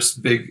of my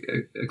first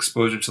big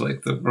exposure to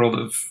like the world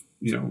of,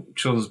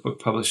 children's book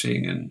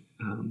publishing.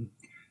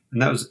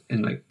 And that was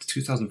in like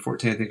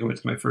 2014. I think I went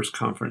to my first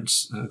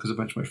conference because a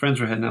bunch of my friends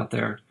were heading out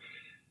there.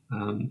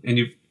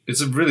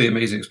 It's a really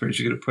amazing experience.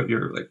 You get to put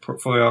your like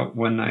portfolio out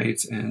one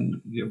night,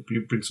 and you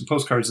bring some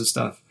postcards and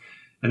stuff,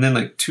 and then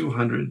like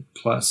 200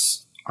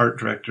 plus art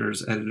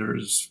directors,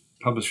 editors,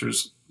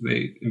 publishers.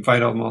 They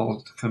invite them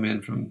all to come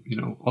in from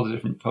all the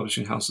different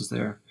publishing houses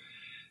there,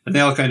 and they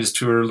all kind of just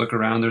tour, look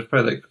around. There's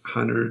probably like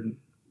 100,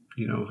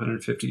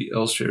 150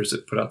 illustrators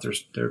that put out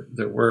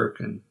their work,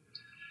 and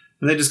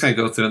they just kind of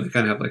go through and they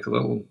kind of have like a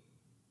little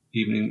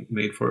evening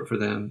made for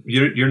them.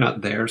 You're not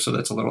there, so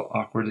that's a little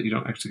awkward that you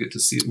don't actually get to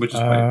see it, which is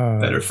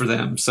probably better for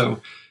them. So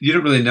you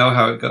don't really know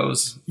how it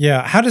goes.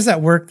 Yeah. How does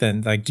that work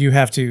then? Like, do you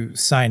have to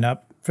sign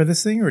up for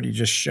this thing, or do you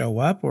just show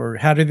up, or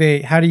how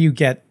do you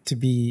get to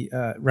be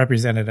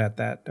represented at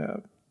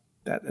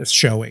that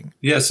showing?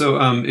 Yeah. So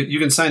you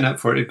can sign up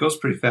for it. It goes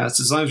pretty fast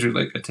as long as you're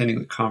like attending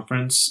the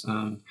conference.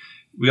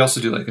 We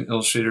also do like an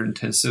illustrator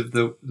intensive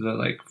the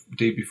like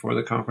day before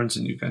the conference,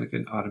 and you kind of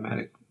get an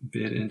automatic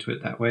bid into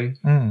it that way.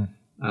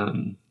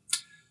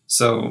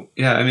 So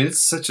yeah,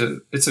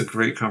 it's a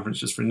great conference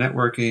just for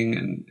networking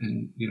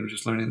and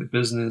just learning the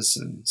business.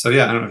 And so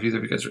yeah, I don't know if either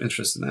of you guys are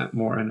interested in that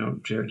more. I know,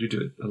 Jared, you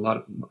do a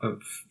lot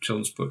of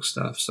children's book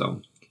stuff,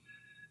 so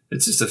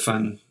it's just a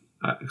fun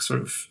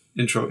sort of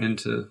intro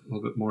into a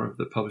little bit more of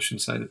the publishing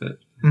side of it.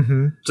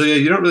 So yeah,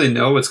 you don't really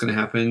know what's going to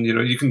happen.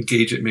 You can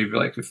gauge it maybe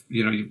like if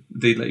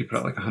they let you put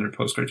out like 100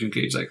 postcards, you can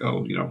gauge like, I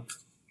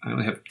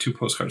only have 2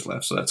 postcards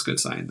left, so that's a good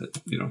sign that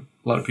a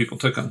lot of people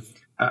took them.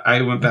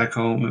 I went back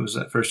home. It was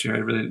that first year I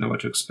really didn't know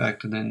what to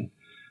expect, and then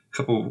a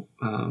couple,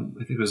 I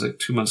think it was like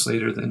 2 months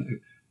later, then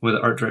one of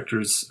the art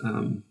directors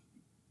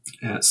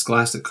at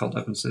Scholastic called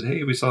up and said,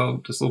 "Hey, we saw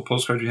this little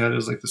postcard you had. It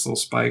was like this little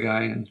spy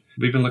guy, and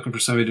we've been looking for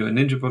somebody to do a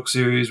ninja book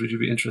series. Would you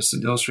be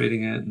interested in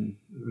illustrating it?" And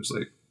it was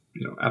like,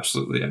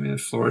 absolutely. I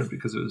floored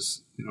because it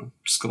was,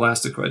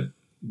 Scholastic, who I'd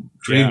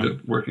dreamed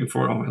of working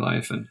for all my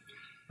life. And,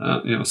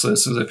 so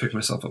as soon as I picked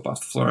myself up off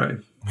the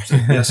floor, I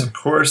said, yes, of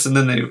course. And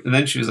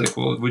then she was like,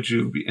 well, would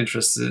you be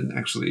interested in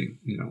actually,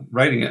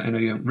 writing it? I know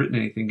you haven't written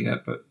anything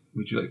yet, but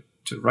would you like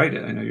to write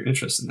it? I know you're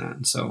interested in that.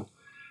 And so,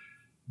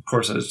 of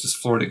course, I was just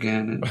floored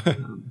again.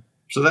 And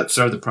so that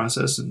started the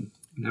process, and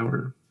now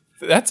we're...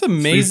 That's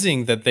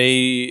amazing that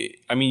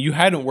you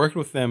hadn't worked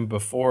with them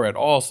before at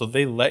all, so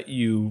they let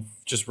you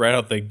just right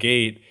out the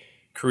gate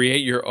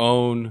create your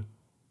own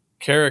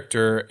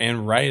character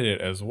and write it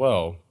as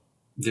well.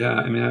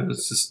 Yeah, I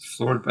was just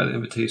floored by the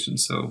invitation,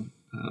 so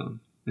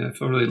I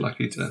feel really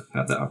lucky to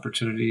have that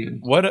opportunity.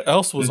 And what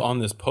else was on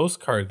this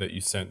postcard that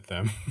you sent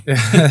them?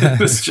 It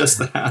was just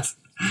that.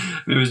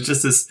 It was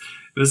just this.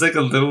 It was like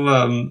a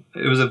little.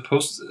 It was a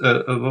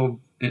little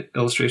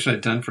illustration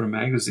I'd done for a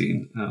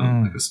magazine,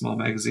 like a small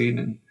magazine,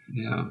 and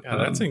Yeah,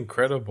 that's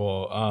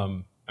incredible.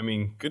 I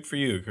mean, good for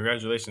you.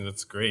 Congratulations.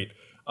 That's great.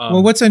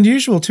 Well, what's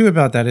unusual too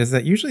about that is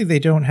that usually they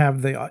don't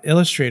have the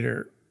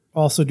illustrator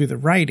also do the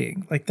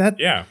writing like that.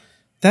 Yeah.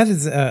 That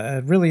is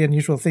a really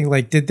unusual thing.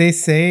 Like, did they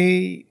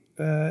say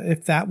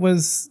if that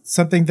was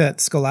something that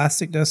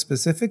Scholastic does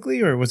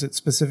specifically, or was it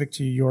specific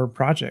to your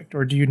project,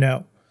 or do you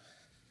know?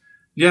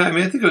 Yeah, I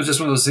mean, I think it was just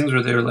one of those things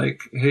where they were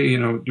like, hey, you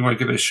know, you want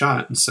to give it a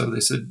shot? And so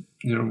they said,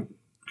 you know,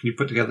 can you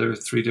put together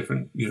 3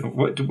 different, you know,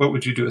 what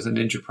would you do as a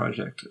ninja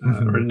project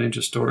or a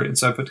ninja story? And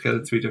so I put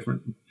together 3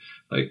 different,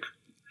 like,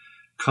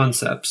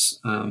 concepts.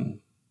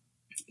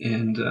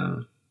 And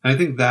I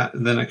think that,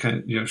 and then I kind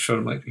of, you know, showed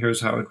them, like,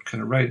 here's how I'd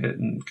kind of write it,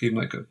 and gave them,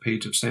 like, a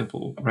page of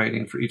sample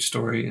writing for each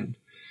story. And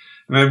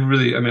I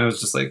mean, I was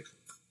just, like,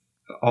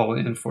 all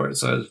in for it.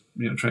 So I was,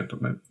 you know, trying to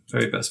put my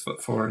very best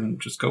foot forward and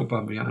just go above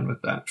and beyond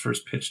with that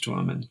first pitch to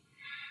them. And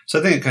so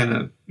I think it kind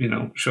of, you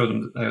know, showed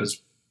them that I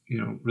was, you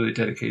know, really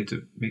dedicated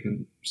to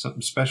making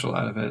something special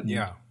out of it. And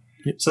yeah.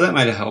 So that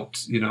might have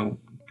helped, you know,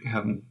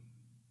 have them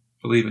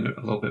believe in it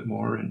a little bit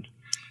more. And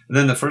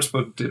then the first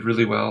book did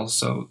really well.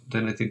 So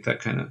then I think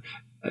that kind of,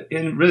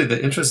 and really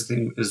the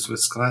interesting thing is with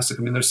Scholastic,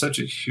 I mean, there's such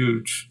a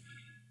huge,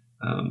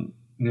 you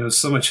know,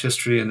 so much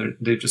history, and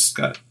they've just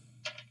got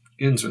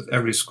ins with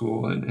every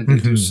school, and they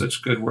do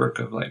such good work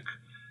of, like,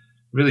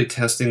 really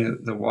testing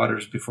the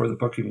waters before the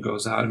book even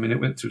goes out. I mean, it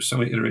went through so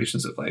many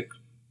iterations of, like,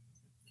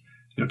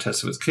 you know,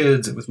 tested with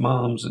kids and with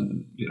moms,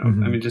 and, you know,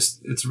 I mean,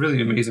 just, it's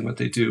really amazing what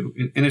they do.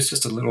 And it's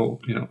just a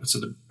little, you know, it's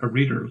a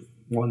reader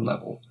 1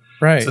 level.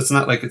 Right. So it's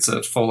not like it's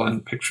a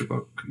full-on picture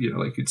book, you know,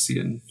 like you'd see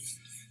in,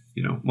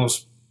 you know,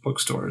 most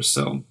bookstores.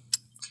 So,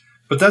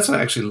 but that's what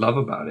I actually love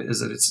about it, is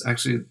that it's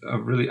actually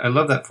I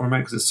love that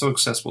format because it's so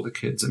accessible to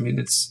kids. I mean,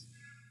 it's,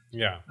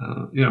 yeah,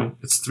 you know,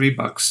 it's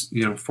 $3,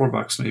 you know,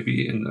 $4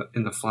 maybe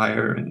in the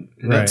flyer, and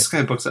that's the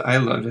kind of books that I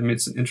love. I mean,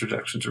 it's an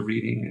introduction to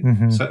reading,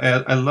 and so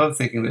I love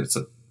thinking that it's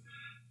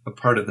a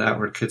part of that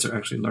where kids are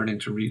actually learning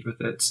to read with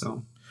it.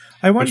 So,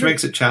 which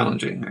makes it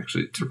challenging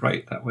actually to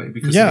write that way,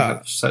 because they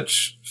have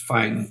such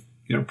fine,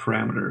 you know,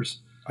 parameters.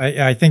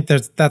 I think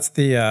that's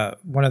the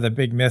one of the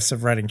big myths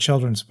of writing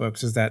children's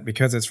books, is that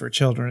because it's for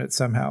children, it's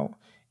somehow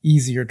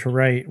easier to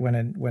write when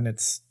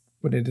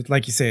it,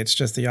 like you say, it's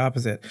just the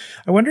opposite.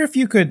 I wonder if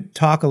you could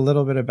talk a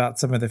little bit about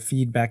some of the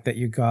feedback that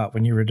you got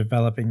when you were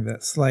developing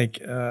this, like,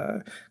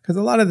 because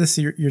a lot of this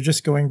you're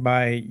just going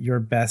by your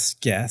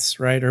best guess,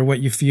 right, or what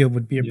you feel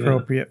would be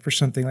appropriate for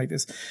something like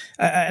this.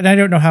 And I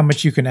don't know how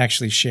much you can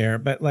actually share,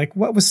 but, like,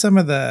 what was some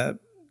of the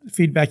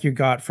feedback you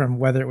got from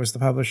whether it was the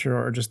publisher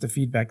or just the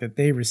feedback that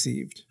they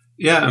received?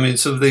 Yeah, I mean,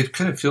 so they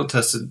kind of field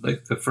tested,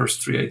 like, the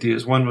first 3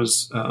 ideas. One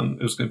was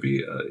it was going to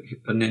be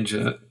a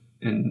ninja,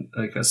 and,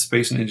 like, a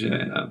space ninja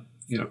and a,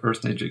 you know,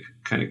 Earth ninja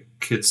kind of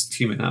kids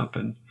teaming up,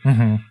 and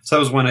so that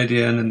was one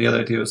idea. And then the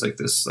other idea was, like,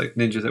 this, like,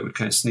 ninja that would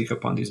kind of sneak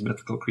up on these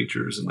mythical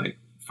creatures and, like,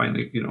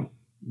 finally, you know,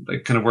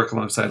 like, kind of work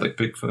alongside, like,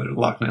 Bigfoot or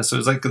Loch Ness. So it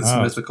was like this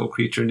mythical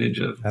creature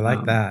ninja. I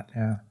like that.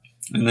 Yeah.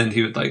 And then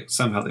he would, like,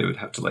 somehow they would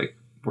have to, like,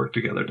 work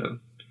together to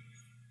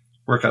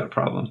work out a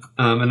problem.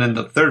 And then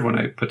the third one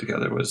I put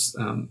together was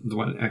the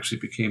one that actually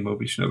became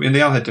Moby Shinobi. And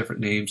they all had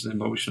different names, and then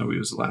Moby Shinobi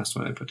was the last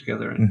one I put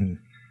together. And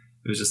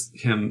it was just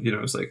him, you know,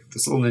 it was like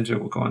this little ninja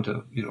will go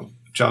onto, you know,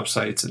 job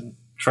sites and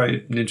try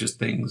ninja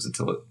things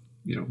until it,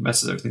 you know,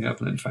 messes everything up,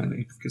 and then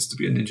finally gets to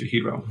be a ninja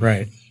hero.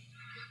 Right.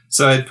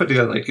 So I put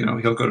together, like, you know,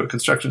 he'll go to a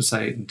construction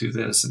site and do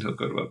this, and he'll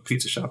go to a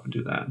pizza shop and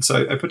do that. And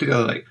so I put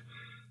together, like,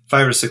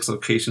 5 or 6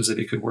 locations that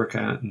he could work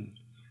at. And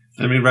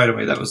I mean, right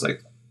away, that was,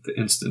 like, the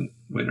instant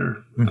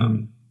winner.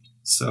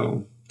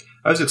 So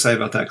I was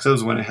excited about that, because that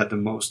was when I had the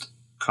most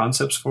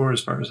concepts for,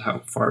 as far as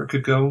how far it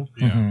could go.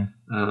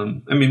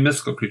 I mean,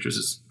 mythical creatures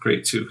is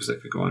great too, because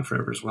that could go on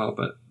forever as well.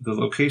 But the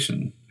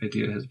location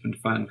idea has been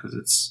fun because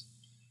it's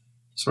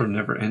sort of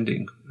never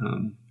ending.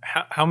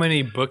 How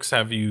many books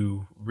have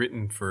you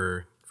written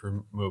for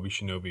Moby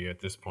Shinobi at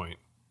this point?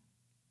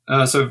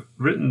 So I've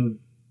written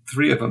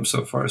 3 of them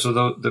so far. So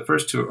the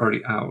first 2 are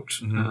already out,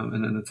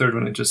 and then the third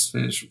one I just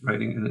finished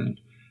writing and then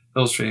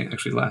illustrating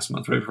actually last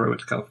month, right before I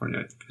went to California.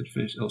 I had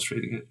finished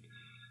illustrating it,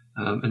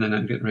 and then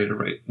I'm getting ready to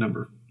write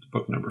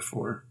book number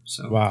 4.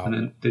 So wow. And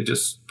then they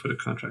just put a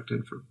contract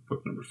in for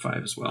book number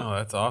 5 as well. Oh,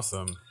 that's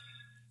awesome.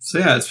 So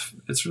yeah,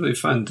 it's really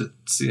fun to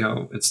see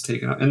how it's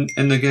taken off.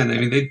 And again, I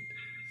mean, they,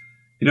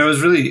 you know, it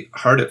was really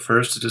hard at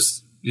first to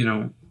just, you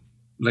know,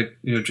 like,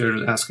 you know, Jared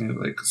was asking,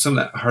 like, some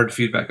of that hard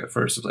feedback at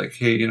first of, like,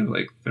 hey, you know,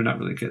 like, they're not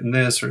really getting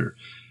this, or,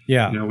 you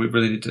know, we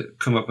really need to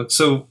come up with.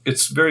 So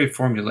it's very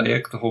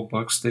formulaic. The whole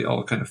books, they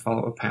all kind of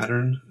follow a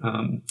pattern,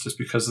 just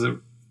because of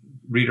the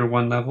reader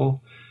 1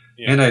 level.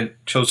 Yeah. And I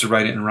chose to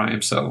write it in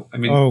rhyme. So, I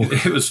mean,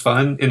 it was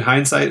fun. In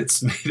hindsight,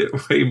 it's made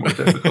it way more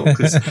difficult,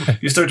 because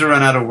you start to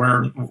run out of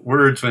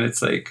words when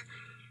it's like,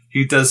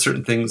 he does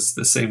certain things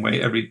the same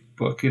way every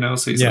book, you know?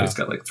 So he's always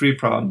got, like, 3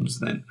 problems.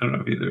 Then, I don't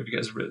know if either of you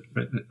guys have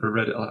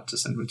read it. I'll have to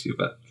send one to you.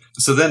 But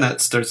so then that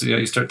starts, you know,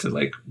 you start to,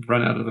 like,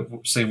 run out of the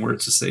same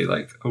words to say,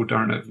 like, oh,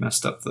 darn, I've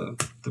messed up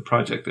the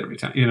project every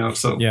time, you know?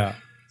 So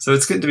So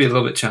it's getting to be a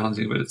little bit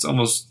challenging, but it's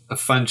almost a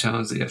fun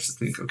challenge that you have to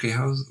think, okay,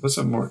 what's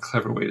a more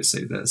clever way to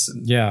say this?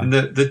 And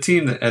the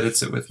team that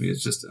edits it with me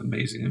is just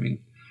amazing. I mean,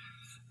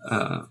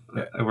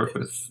 I work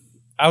with.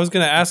 I was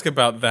going to ask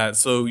about that.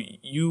 So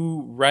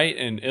you write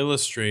and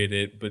illustrate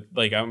it, but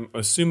like I'm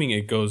assuming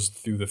it goes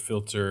through the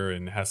filter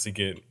and has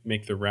to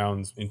make the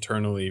rounds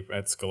internally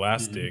at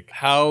Scholastic.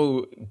 Mm-hmm.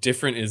 How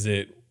different is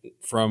it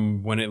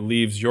from when it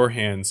leaves your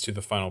hands to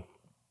the final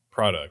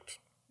product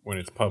when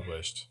it's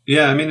published?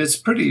 Yeah, I mean, it's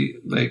pretty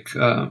like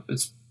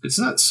it's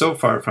not so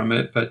far from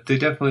it, but they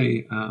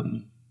definitely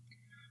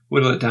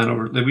whittle it down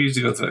over. Like, we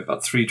usually go through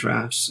about 3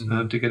 drafts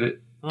to get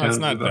it. Oh, it's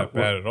not that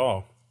bad at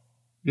all.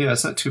 Yeah,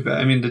 it's not too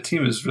bad. I mean, the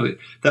team is really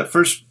that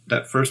first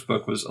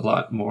book was a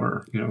lot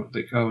more,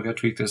 like, oh, we got to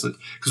tweak this,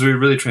 because we were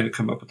really trying to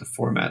come up with the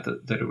format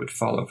that it would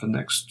follow for the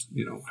next,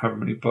 however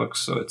many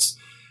books. So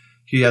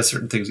he has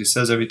certain things he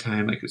says every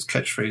time, like his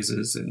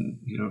catchphrases, and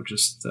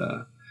just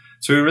so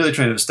we were really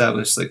trying to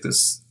establish like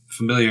this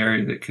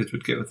familiarity that kids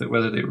would get with it,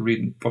 whether they were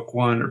reading book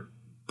 1 or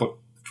book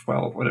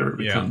 12, whatever it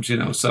becomes,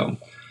 so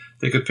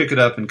they could pick it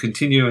up and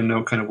continue and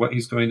know kind of what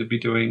he's going to be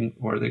doing,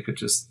 or they could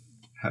just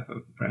have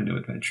a brand new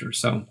adventure.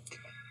 So.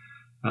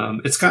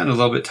 It's gotten a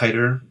little bit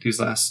tighter these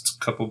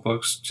last couple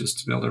books just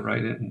to be able to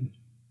write it. And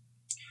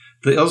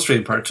the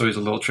illustrating part's always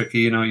a little tricky.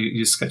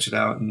 You sketch it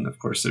out, and of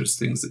course there's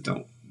things that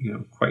don't,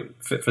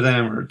 quite fit for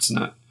them, or it's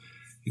not,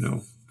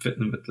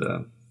 fitting with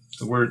the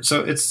word.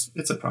 So it's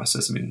a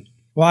process. I mean,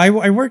 well,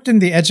 I worked in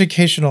the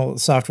educational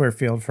software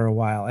field for a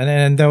while,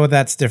 and though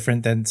that's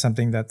different than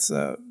something that's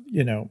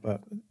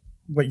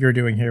what you're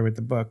doing here with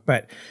the book,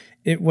 but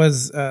it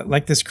was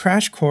like this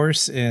crash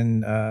course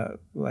in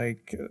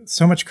like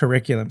so much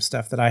curriculum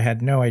stuff that I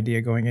had no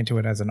idea going into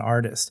it as an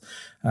artist.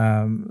 So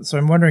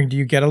I'm wondering, do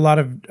you get a lot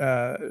of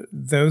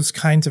those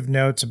kinds of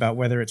notes about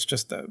whether it's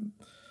just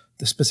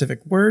the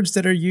specific words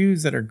that are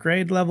used that are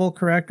grade level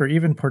correct, or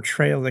even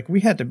portrayal? Like,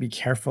 we had to be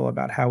careful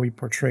about how we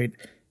portrayed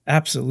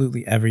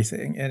absolutely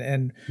everything,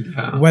 and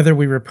whether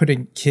we were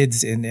putting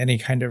kids in any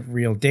kind of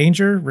real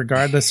danger,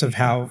 regardless of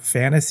how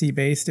fantasy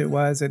based it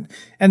was, and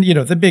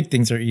the big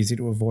things are easy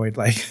to avoid,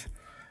 like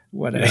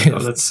what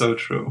that's so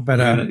true. But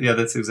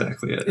that's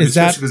exactly it. Is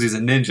that because he's a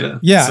ninja?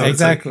 Yeah, so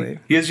exactly.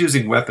 Like, he is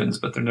using weapons,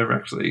 but they're never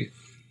actually.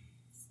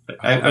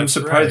 I'm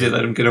surprised they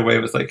let him get away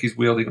with, like, he's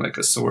wielding like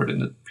a sword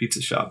in a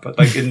pizza shop, but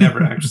like it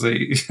never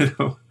actually,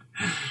 no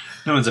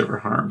one's ever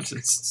harmed.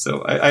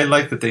 So I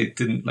like that they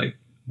didn't like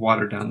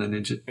water down the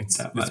ninja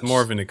that much. It's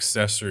more of an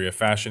accessory, a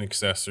fashion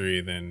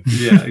accessory, than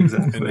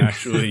exactly an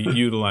actually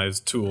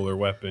utilized tool or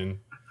weapon.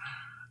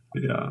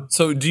 Yeah.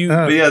 So do you?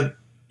 But yeah,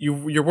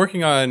 you're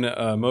working on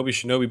Moby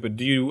Shinobi, but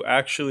do you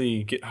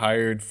actually get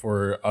hired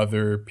for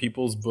other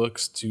people's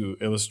books to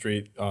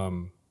illustrate?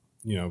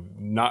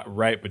 Not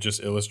write, but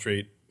just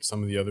illustrate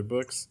some of the other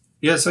books.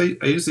 Yeah, so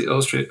I usually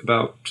illustrate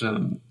about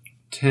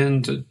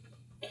 10 to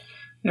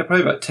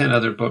probably about 10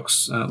 other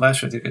books.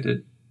 Last year, I think I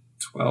did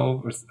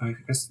 12 or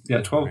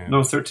 12. Oh,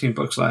 no, 13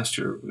 books last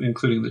year,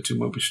 including the 2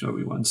 Moby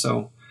Shinobi ones.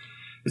 So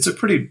it's a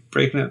pretty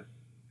breakneck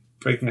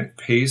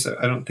pace.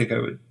 I don't think I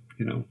would,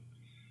 I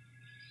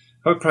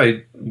would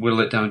probably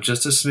whittle it down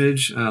just a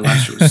smidge.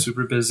 Last year was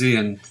super busy,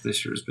 and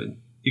this year has been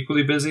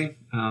equally busy.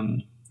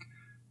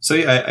 So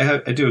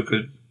yeah, I do a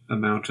good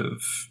amount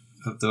of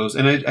those,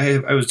 and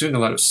I was doing a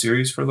lot of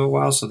series for a little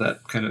while, so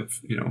that kind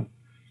of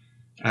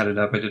added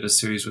up. I did a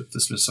series with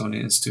the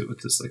Smithsonian Institute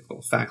with this like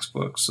little facts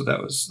book, so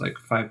that was like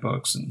 5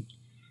 books, and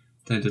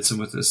then I did some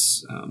with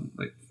this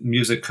like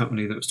music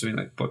company that was doing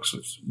like books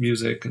with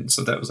music, and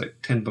so that was like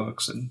 10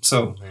 books, and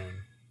so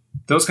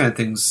those kind of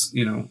things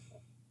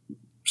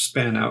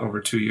span out over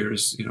 2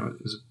 years. It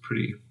was a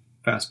pretty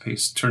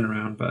fast-paced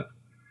turnaround, but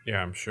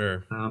yeah, I'm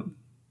sure.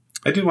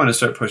 I do want to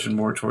start pushing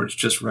more towards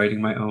just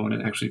writing my own,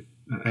 and actually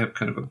I have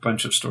kind of a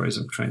bunch of stories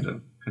I'm trying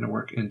to kind of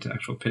work into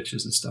actual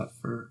pitches and stuff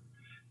for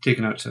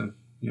taking out to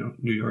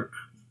New York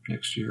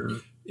next year.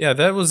 Yeah,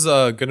 that was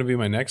going to be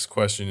my next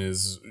question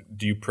is,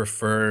 do you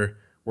prefer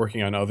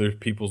working on other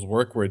people's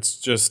work where it's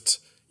just,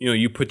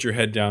 you put your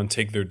head down,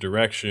 take their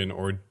direction,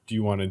 or do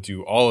you want to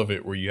do all of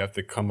it where you have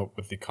to come up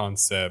with the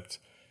concept,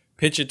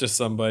 pitch it to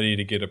somebody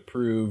to get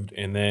approved,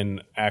 and then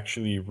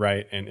actually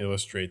write and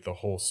illustrate the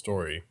whole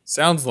story?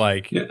 Sounds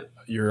like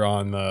you're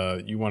on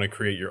you want to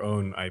create your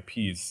own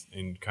IPs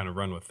and kind of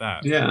run with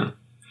that. Yeah.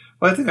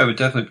 Well, I think I would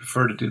definitely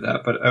prefer to do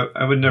that, but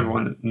I would never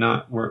want to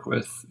not work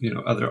with,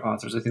 other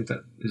authors. I think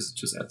that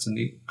just adds a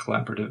neat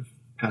collaborative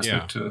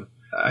aspect to it.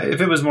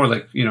 If it was more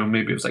like,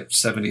 maybe it was like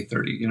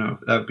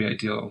 70-30, that would be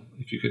ideal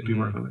if you could be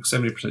working on like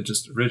 70%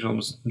 just original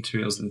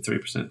materials and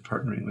 30%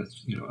 partnering with,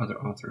 other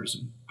authors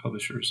and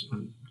publishers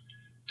on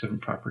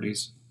different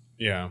properties.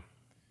 Yeah.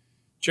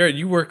 Jared,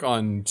 you work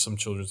on some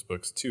children's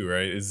books too,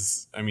 right?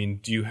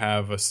 Do you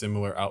have a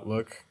similar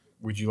outlook?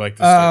 Would you like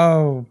to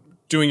start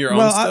doing your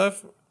own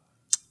stuff?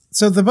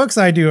 So the books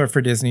I do are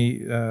for Disney.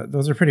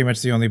 Those are pretty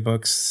much the only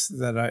books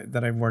that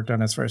I've worked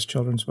on as far as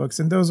children's books,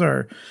 and those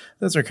are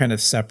kind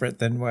of separate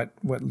than what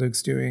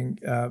Luke's doing,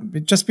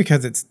 just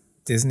because it's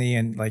Disney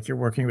and like you're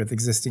working with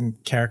existing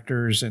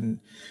characters and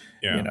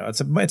Yeah. you know,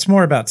 it's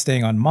more about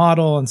staying on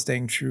model and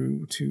staying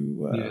true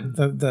to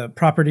the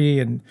property,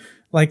 and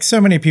like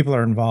so many people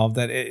are involved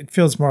that it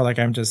feels more like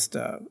I'm just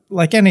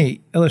like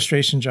any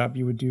illustration job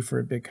you would do for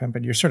a big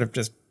company. You're sort of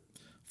just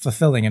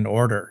fulfilling an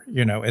order.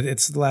 You know,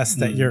 it's less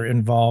that you're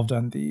involved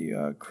on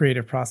the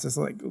creative process,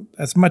 like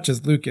as much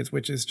as Luke is,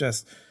 which is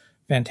just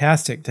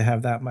fantastic to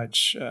have that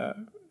much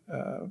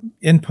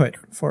input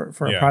for a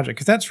project,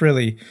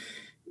 because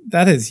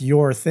that is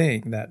your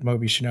thing, that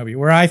Moby Shinobi,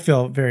 where I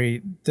feel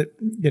very,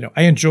 you know,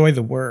 I enjoy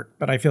the work,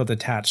 but I feel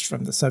detached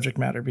from the subject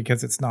matter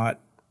because it's not,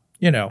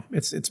 you know,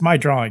 it's my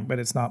drawing, but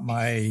it's not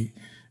my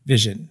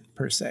vision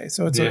per se.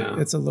 So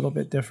it's a little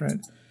bit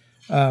different.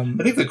 I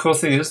think the cool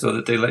thing is though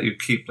that they let you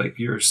keep like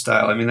your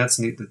style. I mean, that's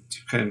neat that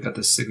you kind of got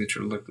this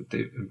signature look that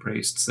they've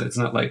embraced. So it's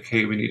not like,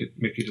 hey, we need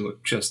Mickey to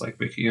look just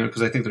like Mickey, you know,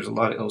 because I think there's a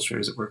lot of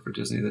illustrators that work for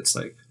Disney that's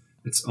like,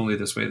 it's only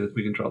this way that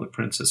we can draw the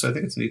princess. So I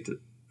think it's neat that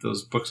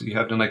those books that you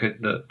have done, like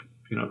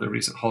the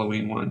recent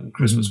Halloween one and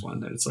Christmas one,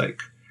 that it's like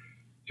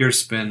your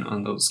spin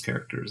on those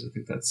characters. I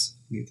think that's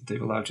neat that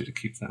they've allowed you to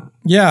keep that.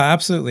 Yeah,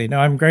 absolutely. No,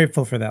 I'm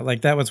grateful for that.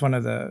 Like that was one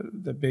of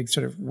the big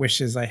sort of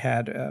wishes I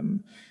had.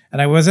 And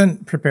I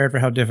wasn't prepared for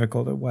how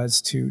difficult it was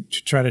to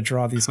try to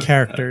draw these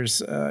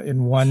characters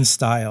in one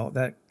style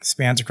that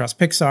spans across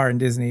Pixar and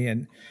Disney.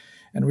 And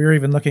we were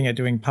even looking at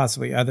doing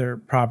possibly other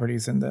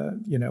properties in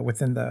the, you know,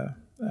 within the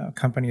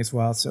company as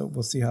well. So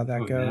we'll see how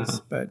that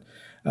goes. Yeah.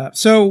 But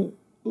so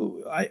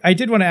I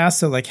did want to ask,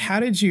 so like, how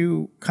did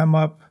you come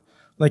up,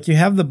 like you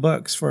have the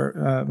books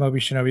for Moby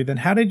Shinobi, then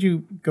how did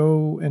you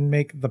go and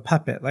make the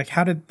puppet? Like,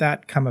 how did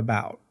that come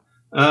about?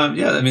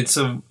 Yeah, I mean,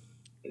 so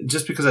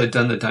just because I'd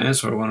done the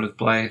dinosaur one with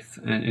Blythe,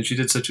 and she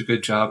did such a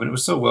good job, and it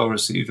was so well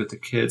received with the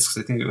kids,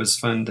 because I think it was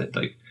fun that,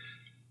 like,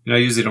 you know, I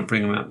usually don't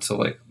bring them out until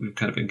like we've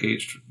kind of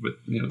engaged with,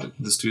 you know,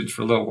 the students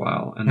for a little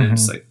while, and then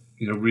it's like,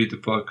 you know, read the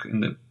book,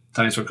 and the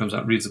dinosaur comes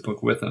out and reads the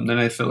book with them. Then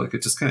I feel like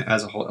it just kind of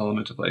adds a whole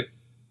element of like,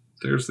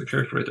 there's the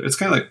character right there. It's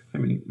kind of like, I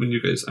mean, when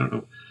you guys, I don't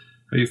know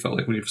how you felt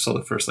like when you saw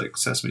the first like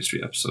Sesame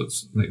Street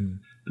episodes, like, and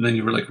then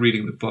you were like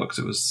reading the books.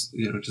 It was,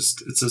 you know,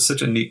 just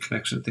such a neat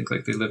connection to think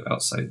like they live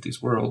outside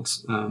these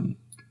worlds.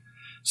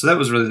 So that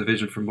was really the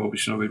vision for Moby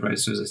Shinobi. Right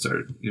as soon as I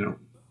started, you know,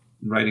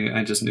 writing it,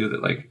 I just knew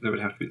that like there would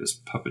have to be this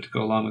puppet to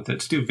go along with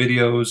it, to do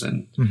videos,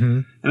 and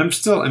I'm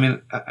still, I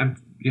mean,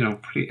 I'm you know,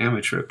 pretty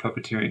amateur at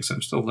puppeteering, so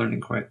I'm still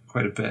learning quite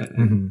a bit.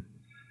 And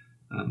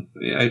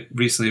I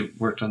recently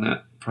worked on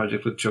that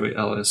project with Joey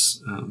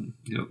Ellis,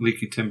 you know,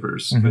 Leaky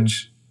Timbers,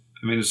 which,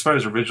 I mean, as far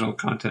as original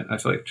content, I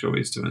feel like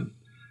Joey's doing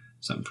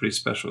something pretty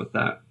special with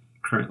that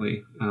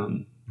currently.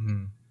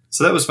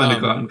 So that was fun to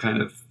go out and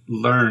kind of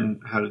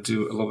learn how to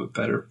do a little bit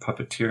better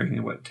puppeteering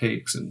and what it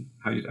takes, and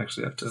how you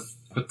actually have to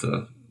put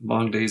the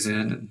long days in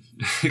and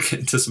get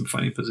into some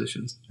funny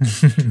positions.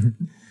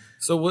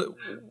 So what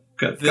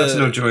got to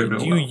know Joey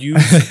real well.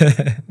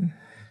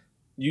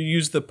 You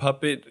use the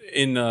puppet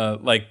in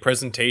like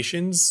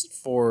presentations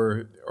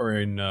or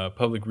in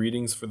public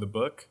readings for the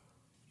book?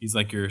 He's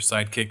like your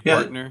sidekick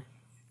partner?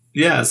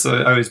 Yeah, so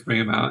I always bring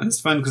him out. And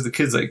it's fun because the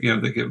kids, like, you know,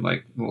 they give him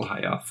like little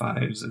high off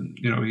fives, and,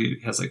 you know, he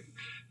has like,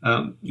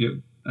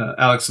 you know,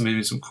 Alex made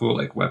me some cool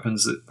like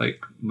weapons that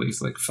like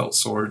these like felt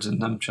swords and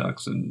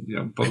nunchucks and, you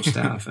know, bow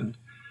staff, and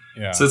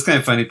so it's kind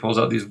of fun. He pulls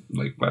out these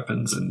like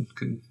weapons and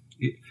can.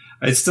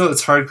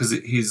 It's hard because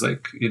he's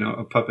like, you know,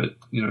 a puppet.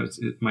 You know,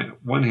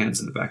 one hand's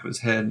in the back of his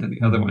head, and then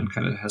the other one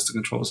kind of has to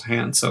control his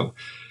hand. So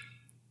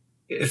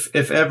if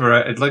ever,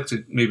 I'd like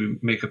to maybe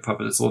make a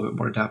puppet that's a little bit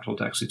more adaptable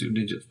to actually do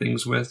ninja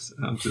things with.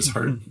 It's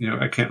hard, you know,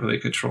 I can't really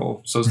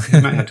control. So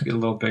he might have to get a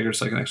little bigger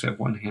so I can actually have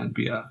one hand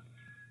be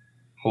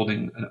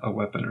holding a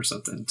weapon or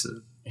something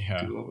to do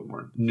a little bit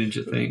more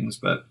ninja things.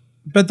 But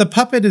the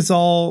puppet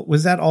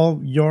was that all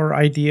your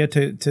idea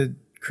to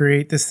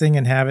create this thing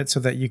and have it so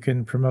that you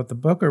can promote the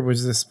book, or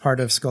was this part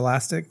of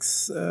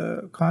Scholastic's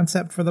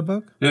concept for the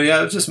book? No,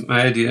 yeah, it was just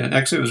my idea. And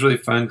actually it was really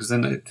fun because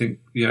then I think,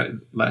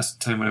 last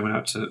time when I went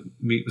out to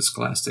meet with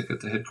Scholastic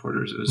at the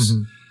headquarters, it was,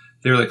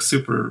 they were like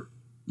super,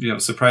 you know,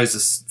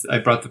 surprised I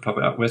brought the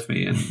puppet out with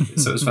me. And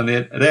so it was fun.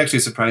 They actually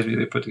surprised me.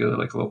 They put together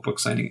like a little book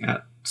signing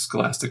at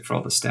Scholastic for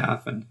all the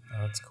staff. And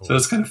that's cool. So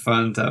it's kind of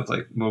fun to have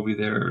like Moby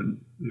there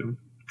and, you know,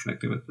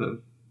 connecting with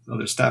the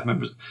other staff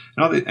members.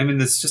 And I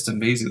mean, it's just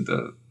amazing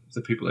the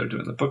people that are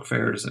doing the book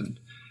fairs and,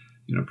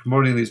 you know,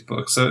 promoting these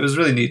books. So it was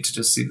really neat to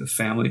just see the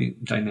family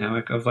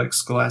dynamic of like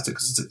Scholastic,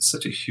 because it's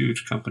such a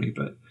huge company,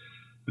 but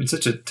I mean,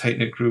 such a tight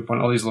knit group on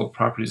all these little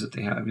properties that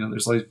they have. You know,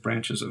 there's all these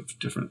branches of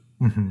different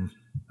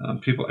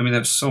people. I mean, they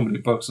have so many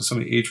books and so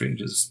many age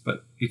ranges,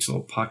 but each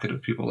little pocket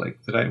of people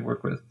like that I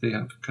work with, they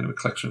have kind of a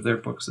collection of their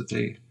books that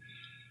they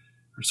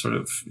are sort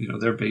of, you know,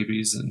 their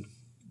babies. And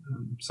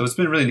so it's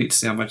been really neat to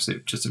see how much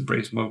they've just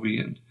embraced Moby.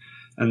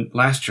 And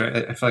last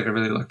year, I feel like I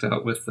really lucked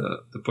out with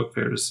the book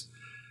fairs.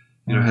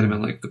 You know, I had him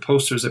in like the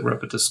posters that were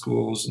up at the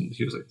schools, and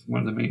he was like one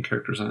of the main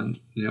characters on,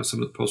 you know,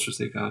 some of the posters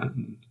they got.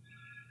 And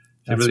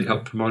they really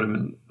helped promote him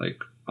in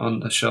like on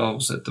the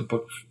shelves at the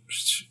book,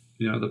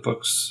 you know, the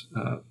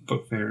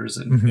book fairs.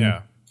 And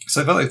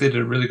So I felt like they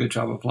did a really good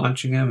job of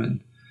launching him,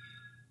 and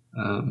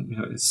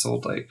it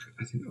sold I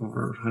think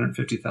over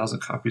 150,000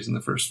 copies in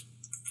the first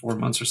 4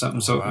 months or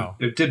something. So wow.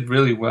 it did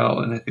really well,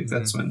 and I think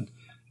that's when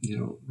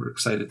we're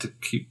excited to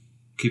keep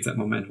that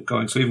momentum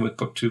going. So even with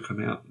book 2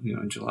 coming out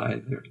in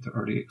July, they're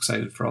already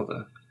excited for all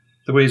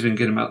the ways we can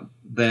get them out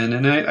then.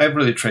 And I've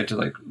really tried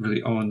to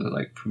really own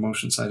the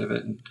promotion side of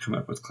it and come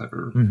up with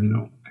clever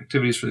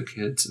activities for the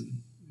kids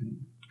and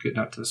getting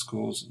out to the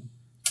schools. And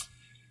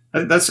I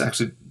think that's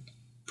actually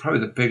probably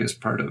the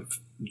biggest part of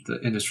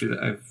the industry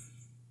that I've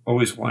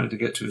always wanted to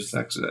get to, is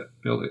actually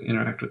be able to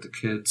interact with the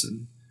kids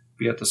and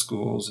be at the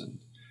schools. And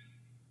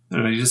I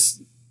don't know, you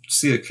just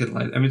see a kid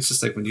light. I mean, it's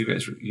just like when you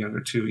guys were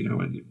younger too,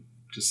 when you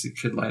just see a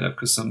kid light up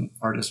because some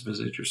artist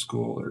visited your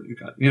school, or you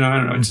got, I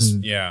don't know, it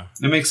just,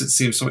 it makes it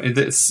seem so,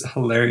 it's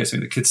hilarious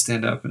when the kids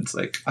stand up and it's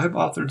like, I've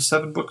authored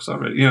 7 books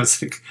already.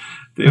 It's like,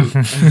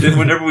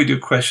 whenever we do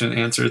question and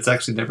answer, it's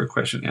actually never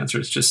question and answer.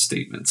 It's just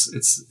statements.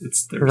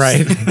 It's theirs.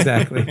 Right.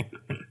 Exactly.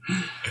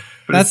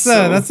 That's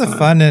a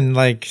fun and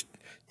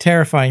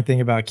terrifying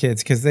thing about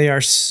kids, because they are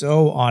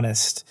so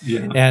honest,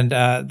 and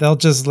they'll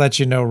just let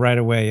you know right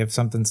away if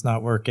something's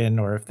not working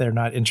or if they're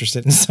not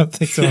interested in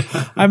something. So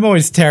I'm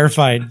always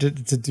terrified to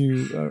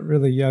do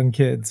really young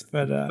kids,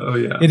 but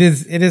it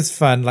is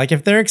fun. Like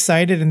if they're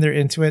excited and they're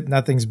into it,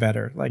 nothing's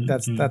better. Like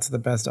that's the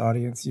best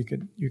audience you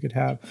could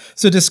have.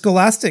 So does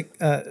Scholastic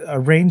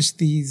arrange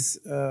these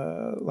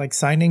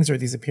signings or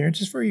these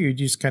appearances for you? You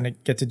just kind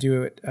of get to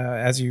do it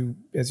as you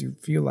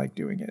feel like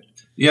doing it.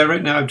 Yeah,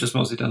 right now I've just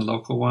mostly done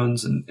local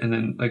ones, and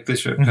then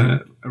this year I've kind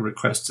of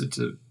requested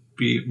to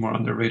be more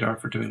on their radar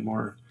for doing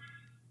more,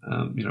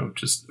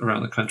 just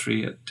around the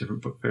country at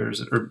different book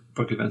fairs or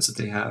book events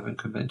that they have and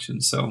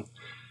conventions. So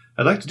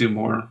I'd like to do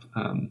more.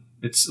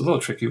 It's a little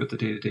tricky with the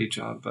day-to-day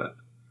job, but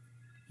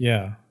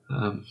yeah.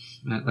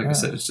 I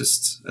said, it's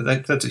just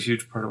that's a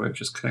huge part of it.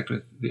 Just connecting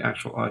with the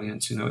actual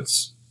audience.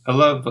 I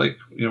love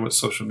what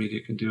social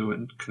media can do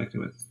and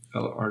connecting with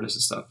fellow artists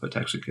and stuff, but to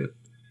actually get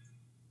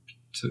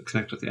to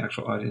connect with the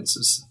actual audience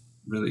is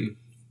really,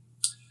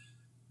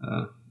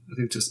 I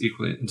think, just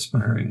equally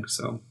inspiring.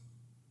 So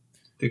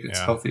I think it's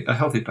a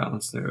healthy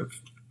balance there of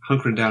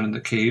hunkering down in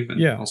the cave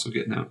and also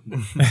getting out.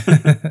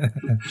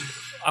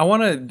 I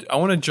want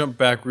to jump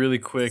back really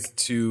quick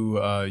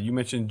to you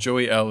mentioned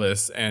Joey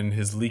Ellis and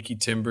his Leaky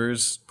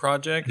Timbers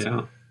project.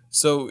 Yeah.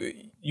 So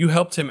you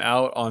helped him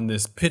out on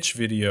this pitch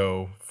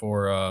video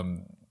for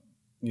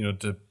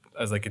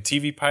as a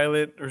TV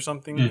pilot or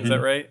something. Is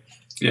that right?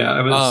 Yeah,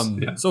 I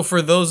was. So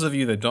for those of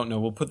you that don't know,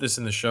 we'll put this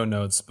in the show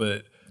notes,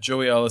 but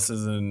Joey Ellis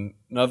is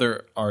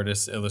another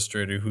artist,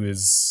 illustrator who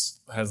has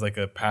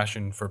a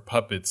passion for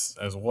puppets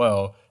as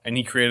well. And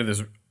he created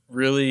this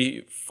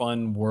really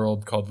fun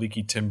world called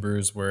Leaky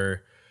Timbers,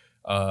 where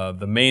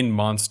the main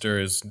monster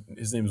his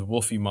name is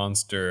Wolfie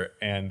Monster.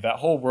 And that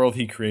whole world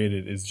he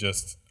created is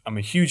just, I'm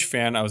a huge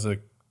fan. I was a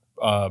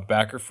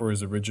backer for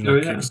his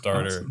original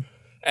Kickstarter. Awesome.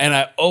 And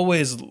I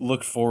always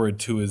look forward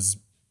to his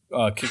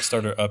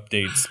Kickstarter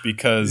updates,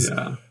 because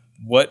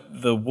what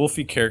the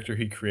Wolfie character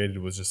he created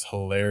was just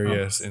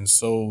hilarious and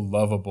so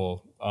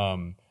lovable.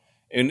 And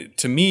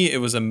to me, it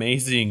was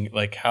amazing,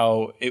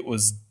 how it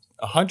was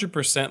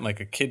 100%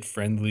 a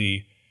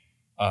kid-friendly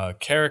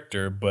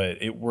character,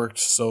 but it worked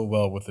so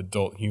well with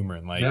adult humor.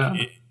 And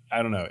I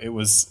don't know,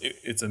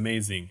 it's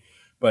amazing.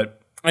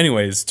 But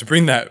anyways, to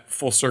bring that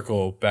full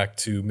circle back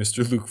to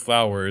Mr. Luke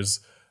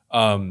Flowers,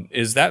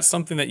 is that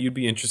something that you'd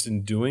be interested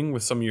in doing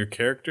with some of your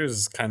characters?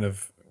 Is kind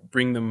of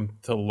bring them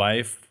to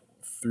life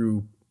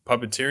through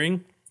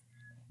puppeteering?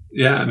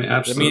 Yeah, I mean,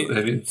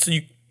 absolutely. So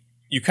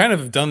you kind of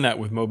have done that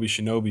with Moby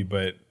Shinobi,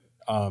 but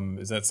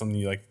is that something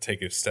you like to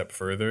take a step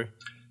further?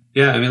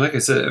 Yeah, I mean, like I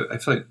said, I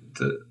feel like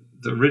the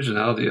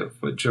originality of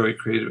what Joey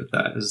created with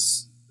that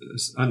is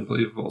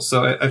unbelievable.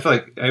 So I feel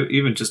like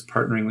even just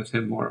partnering with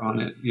him more on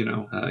it,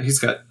 he's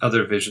got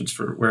other visions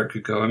for where it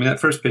could go. I mean,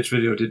 that first pitch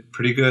video did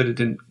pretty good. It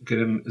didn't get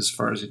him as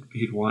far as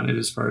he'd wanted,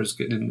 as far as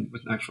getting in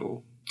with an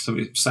actual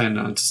somebody signing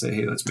on to say,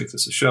 hey, let's make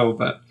this a show.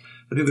 But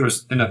I think there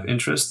was enough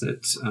interest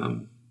that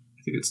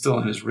I think it's still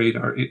on his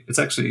radar. It's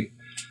actually,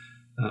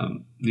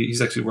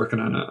 he's actually working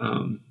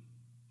on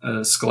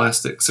a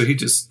Scholastic. So he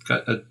just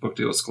got a book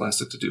deal with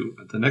Scholastic to do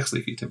the next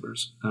Leaky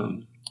Timbers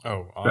awesome.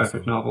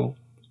 graphic novel.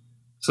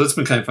 So it's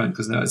been kind of fun,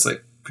 because now it's kind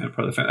of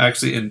part of the family.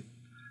 Actually, in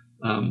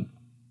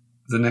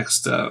the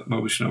next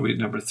Moby Shinobi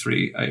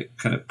 #3, I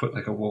kind of put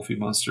a Wolfie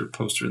Monster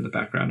poster in the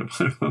background of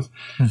one of them.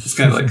 It's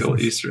kind of like a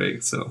little Easter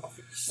egg. So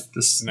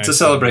just nice to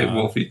celebrate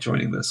Wolfie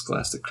joining the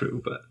Scholastic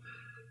crew. But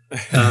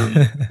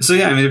so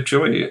yeah, I mean, if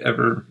Joey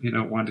ever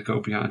wanted to go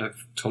beyond,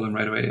 I've told him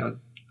right away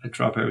I'd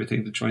drop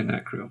everything to join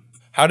that crew.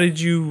 How did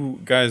you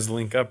guys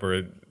link up,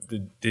 or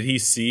did he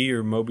see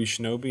your Moby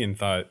Shinobi and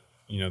thought,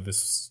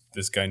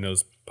 this guy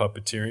knows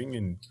puppeteering?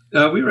 And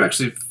we were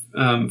actually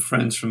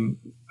friends from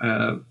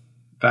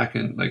back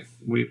in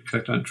we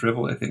connected on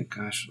Dribbble, I think,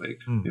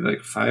 maybe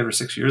 5 or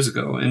 6 years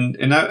ago.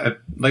 And I,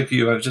 like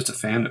you, I was just a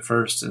fan at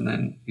first, and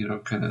then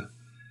kind of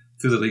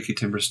through the Leaky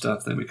Timber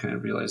stuff, then we kind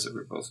of realized that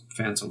we're both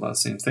fans of a lot of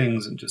the same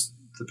things, and just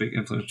the big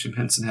influence Jim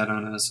Henson had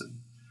on us. And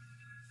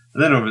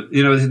And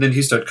then then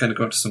he started kind of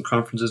going to some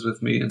conferences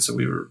with me, and so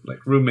we were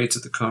like roommates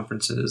at the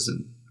conferences,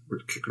 and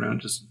we'd kick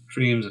around just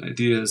dreams and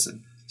ideas.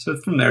 And so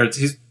from there,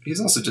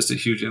 he's also just a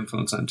huge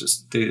influence on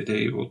just day to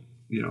day. We'll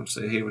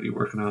say, hey, what are you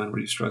working on? What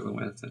are you struggling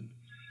with? And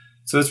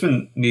so it's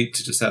been neat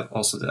to just have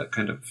also that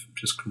kind of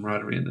just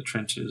camaraderie in the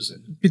trenches.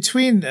 And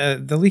between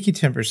the Leaky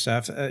Timber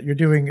stuff, you're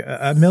doing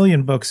a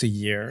million books a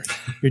year.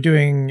 You're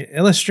doing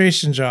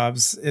illustration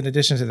jobs in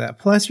addition to that.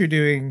 Plus, you're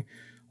doing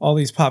all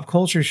these pop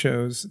culture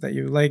shows that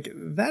you like.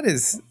 That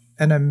is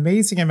an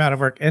amazing amount of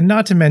work. And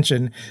not to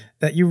mention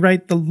that you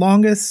write the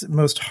longest,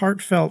 most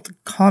heartfelt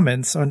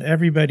comments on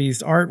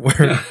everybody's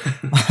artwork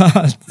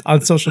on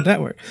social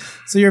network.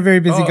 So you're a very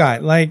busy guy.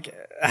 Like,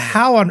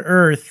 how on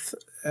earth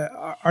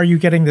are you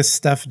getting this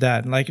stuff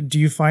done? Like, do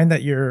you find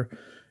that you're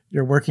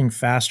working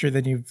faster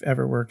than you've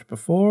ever worked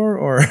before?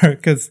 Or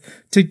because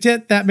to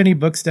get that many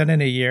books done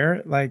in a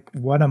year, like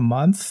one a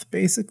month,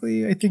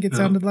 basically, I think it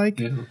sounded like.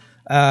 Yeah.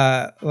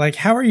 Like,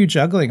 how are you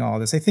juggling all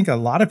this? I think a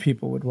lot of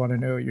people would want to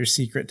know your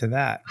secret to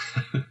that.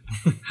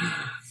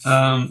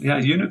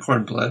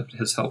 Unicorn Blood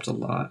has helped a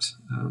lot.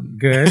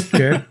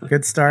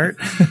 Good start.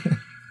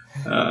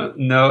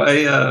 No,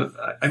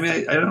 I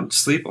don't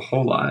sleep a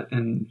whole lot,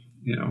 and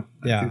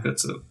I think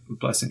that's a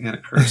blessing and a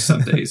curse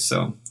some days.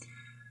 So,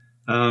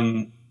 I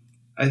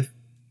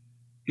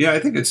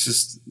think it's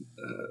just.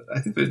 I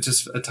think there's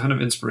just a ton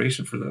of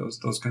inspiration for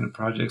those kind of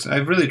projects.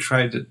 I've really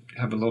tried to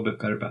have a little bit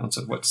better balance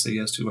of what to say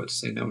yes to, what to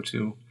say no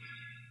to.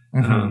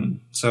 Mm-hmm.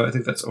 So I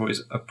think that's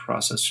always a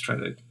process to try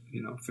to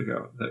figure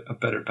out a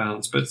better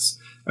balance. But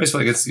I always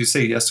feel like you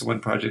say yes to one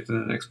project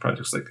and the next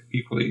project's like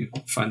equally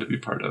fun to be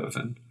part of.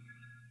 And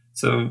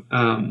so,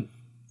 I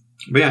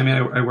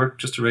work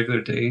just a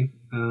regular day,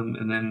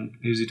 and then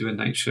I usually do a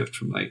night shift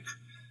from like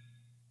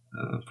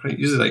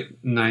usually like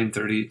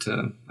 9:30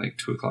 to like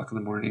 2:00 in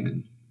the morning,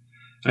 and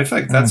I feel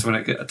like that's when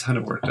I get a ton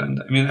of work done.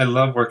 I mean, I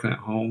love working at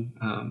home,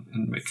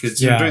 and my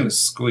kids. During the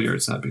school year,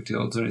 it's not a big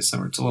deal. During the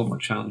summer, it's a little more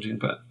challenging,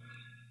 but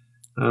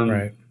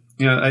right.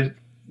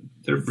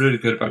 They're really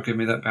good about giving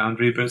me that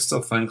boundary, but it's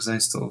still fun because I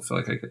still feel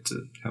like I get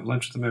to have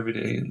lunch with them every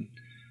day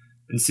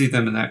and see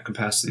them in that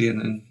capacity. And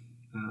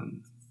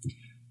then,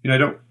 I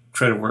don't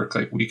try to work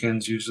like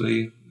weekends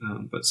usually,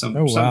 but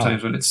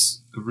sometimes when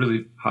it's a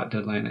really hot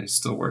deadline, I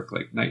still work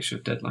like night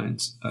shift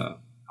deadlines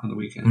on the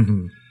weekend.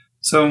 Mm-hmm.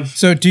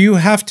 So do you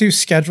have to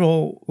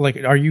schedule,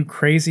 like, are you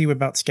crazy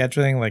about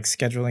scheduling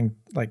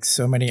like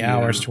so many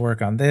hours to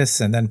work on this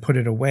and then put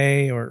it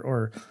away,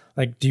 or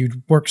like, do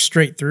you work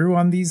straight through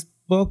on these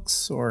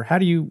books, or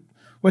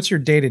what's your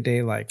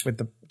day-to-day like with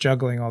the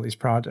juggling all these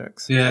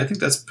projects? Yeah, I think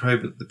that's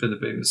probably been the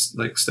biggest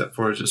like step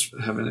forward, just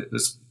having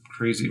this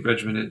crazy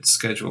regimented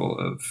schedule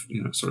of,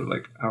 sort of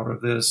like hour of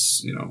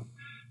this,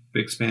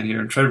 big span here,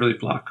 and try to really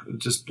block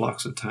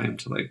blocks of time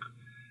to like,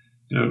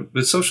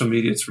 with social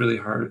media, it's really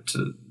hard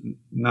to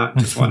not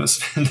just want to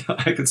spend.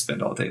 I could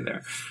spend all day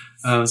there.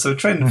 So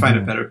trying to find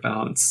a better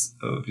balance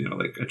of,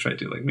 like I try to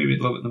do like maybe a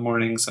little bit in the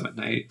morning, some at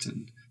night.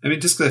 And I mean,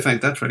 just because I find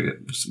that's where I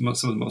get some of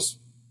the most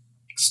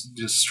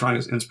just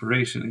strongest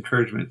inspiration,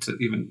 encouragement to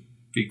even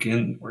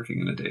begin working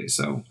in a day.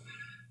 So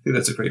I think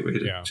that's a great way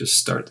to just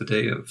start the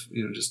day of,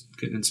 just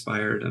getting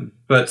inspired.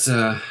 But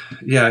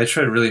I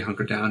try to really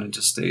hunker down and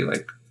just stay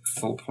like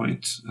full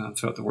point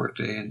throughout the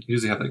workday, and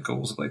usually have like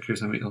goals of like,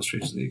 here's how many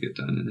illustrations that you get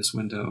done in this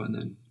window, and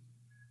then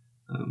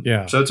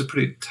so it's a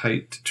pretty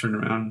tight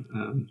turnaround.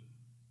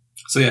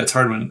 It's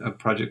hard when a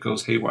project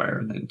goes haywire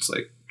and then it's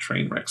like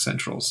train wreck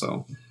central.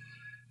 So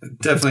I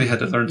definitely had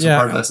to learn some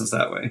hard lessons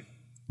that way.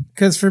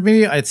 Because for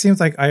me, it seems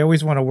like I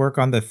always want to work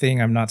on the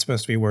thing I'm not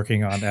supposed to be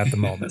working on at the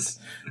moment.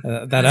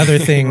 That other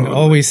thing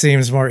always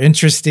seems more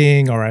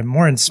interesting, or I'm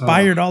more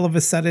inspired all of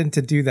a sudden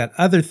to do that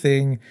other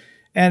thing.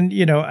 And,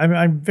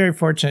 I'm very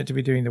fortunate to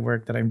be doing the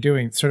work that I'm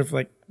doing, sort of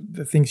like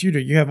the things you do.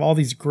 You have all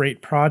these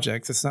great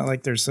projects. It's not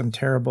like there's some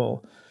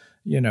terrible,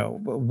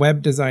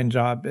 web design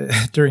job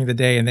during the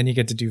day, and then you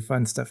get to do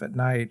fun stuff at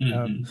night.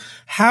 Mm-hmm.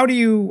 How do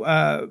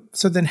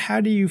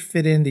you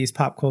fit in these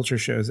pop culture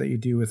shows that you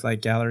do with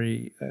like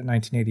Gallery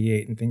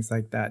 1988 and things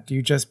like that? Do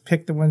you just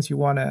pick the ones you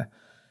want to,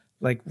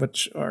 like,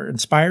 which are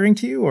inspiring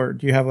to you, or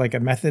do you have like a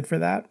method for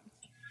that?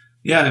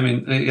 Yeah, I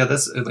mean,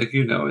 that's like,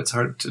 it's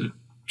hard to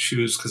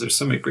choose because there's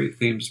so many great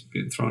themes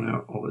being thrown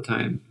out all the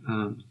time.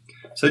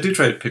 So I do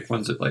try to pick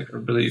ones that like are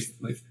really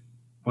like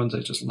ones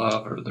I just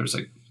love, or there's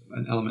like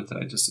an element that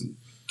I just am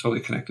totally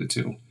connected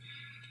to.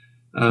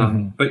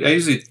 But I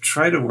usually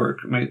try to work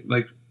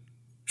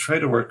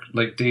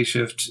like day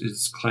shift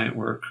is client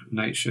work,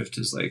 night shift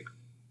is like,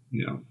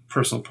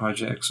 personal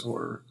projects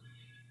or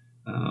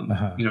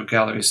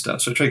gallery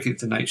stuff. So I try to keep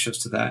the night shifts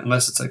to that,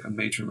 unless it's like a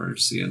major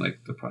emergency and like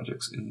the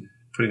project's in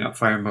putting out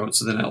fire mode,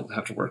 so then I'll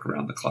have to work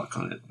around the clock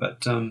on it.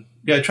 But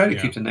I try to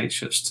keep the night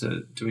shifts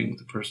to doing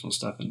the personal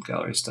stuff and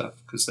gallery stuff,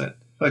 because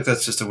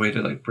that's just a way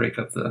to like break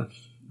up the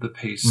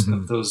pace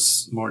of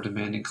those more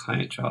demanding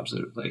client jobs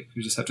that like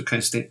you just have to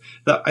kind of stay.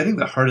 I think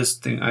the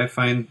hardest thing I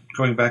find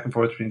going back and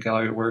forth between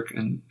gallery work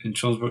and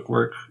children's book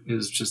work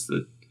is just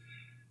the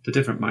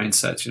different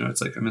mindsets.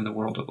 It's like I'm in the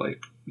world of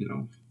like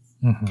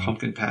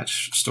pumpkin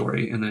patch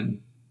story, and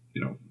then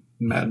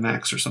Mad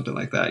Max or something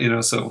like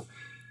that. So.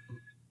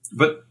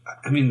 But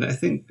I mean, I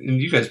think,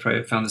 and you guys probably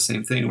have found the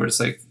same thing, where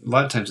it's like a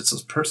lot of times it's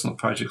those personal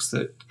projects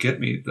that get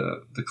me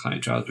the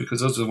client jobs,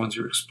 because those are the ones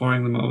you're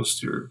exploring the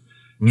most. You're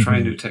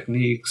trying new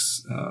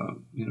techniques,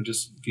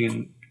 just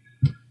being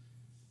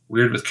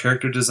weird with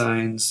character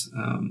designs.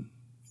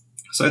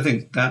 So I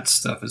think that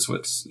stuff is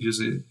what's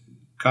usually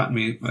gotten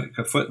me like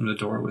a foot in the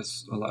door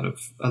with a lot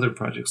of other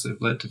projects that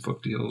have led to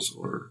book deals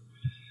or,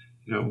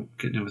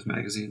 getting in with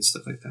magazines,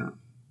 stuff like that.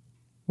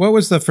 What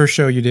was the first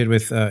show you did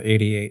with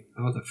 88?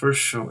 Oh, the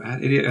first show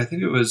at 88, I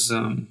think it was, I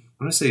want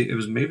to say it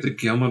was maybe the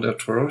Guillermo del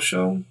Toro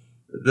show.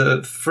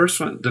 The first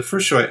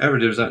show I ever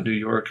did was out in New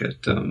York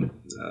at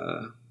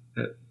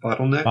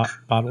Bottleneck.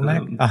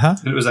 Bottleneck?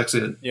 And it was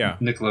actually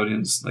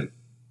Nickelodeon's like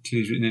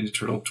Teenage Mutant Ninja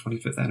Turtle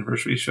 25th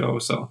anniversary show.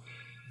 So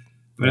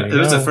it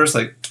was the first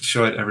like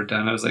show I'd ever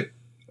done. I was like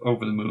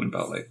over the moon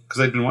about because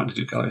I'd been wanting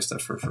to do gallery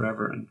stuff for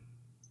forever. And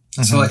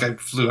so I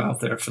flew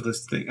out there for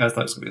this thing. I thought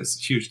it was going to be this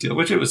huge deal,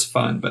 which it was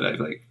fun, but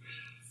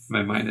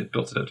my mind had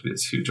built it up to be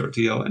this huge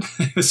ordeal. And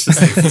it was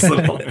just like this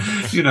little,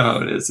 you know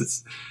how it is.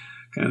 It's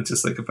kind of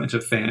just like a bunch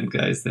of fan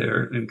guys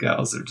there and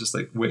gals that are just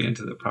like way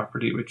into the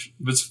property, which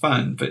was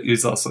fun, but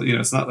it's also,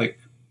 it's not like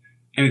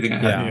anything I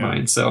had in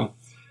mind. So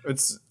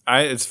it's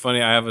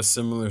funny. I have a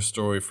similar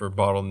story for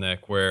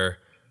Bottleneck where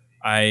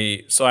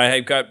I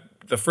got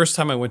the first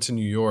time I went to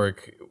New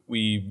York,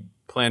 we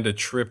planned a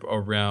trip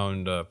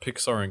around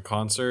Pixar in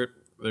concert.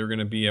 They were going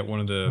to be at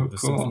one of the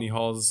symphony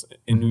halls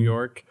in New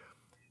York.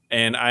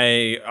 And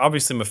I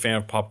obviously am a fan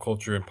of pop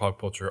culture and pop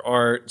culture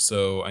art,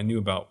 so I knew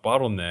about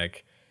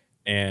Bottleneck.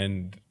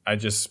 And I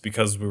just,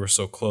 because we were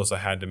so close, I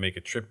had to make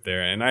a trip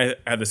there. And I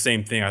had the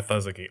same thing. I thought it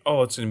was like,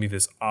 oh, it's going to be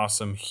this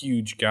awesome,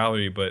 huge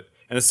gallery.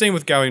 And the same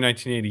with Gallery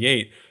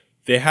 1988.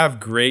 They have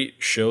great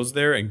shows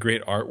there and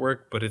great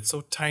artwork, but it's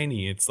so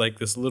tiny. It's like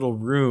this little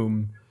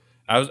room.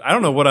 I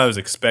don't know what I was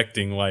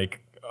expecting,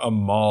 like a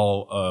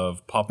mall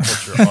of pop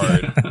culture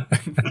art.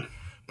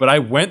 But I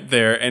went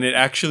there and it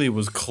actually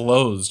was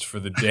closed for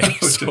the day.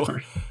 So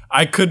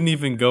I couldn't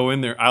even go in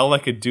there. All I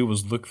could do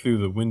was look through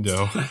the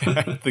window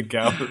at the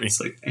gallery.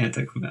 It's like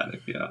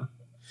anticlimactic, yeah.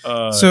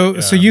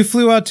 So you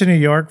flew out to New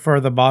York for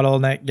the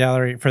Bottleneck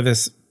Gallery for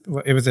this.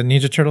 It was a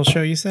Ninja Turtle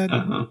show, you said?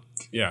 Uh-huh.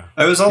 Yeah.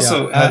 I was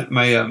also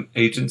my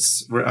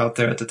agents were out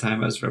there at the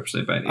time. I was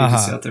represented by an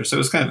agency out there. So it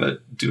was kind of a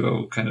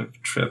duo kind of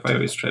trip. I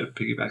always try to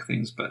piggyback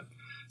things,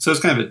 so it was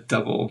kind of a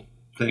double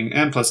thing.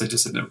 And plus I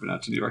just had never been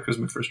out to New York. It was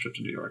my first trip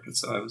to New York. And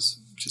so I was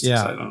just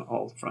excited on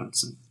all the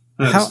fronts. And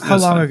how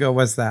long ago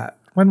was that?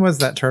 When was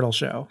that turtle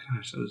show?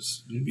 Gosh, it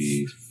was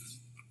maybe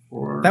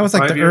 4 That was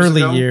like the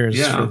early years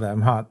yeah. for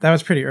them, huh? That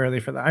was pretty early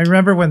for them. I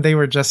remember when they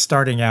were just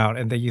starting out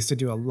and they used to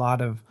do a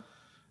lot of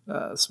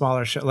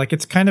smaller shows. Like,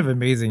 it's kind of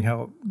amazing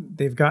how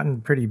they've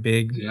gotten pretty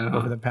big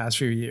over the past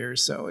few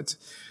years. So it's,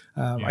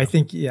 I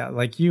think,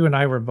 like you and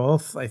I were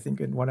both, I think,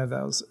 in one of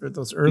those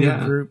early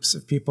groups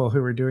of people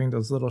who were doing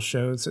those little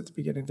shows at the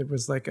beginning. There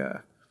was like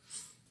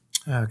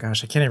oh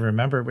gosh, I can't even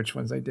remember which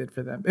ones I did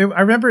for them.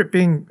 I remember it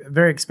being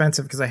very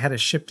expensive because I had to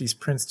ship these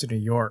prints to New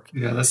York.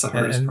 Yeah, that's the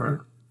hardest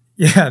part.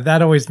 Yeah,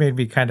 that always made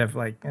me kind of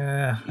like,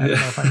 I don't know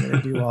if I'm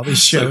going to do all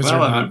these shows. Like,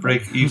 well, I'm on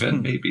break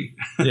even, maybe.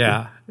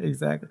 Yeah,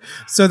 exactly.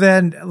 So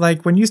then,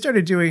 like, when you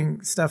started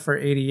doing stuff for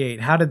 88,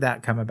 how did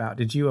that come about?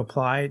 Did you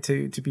apply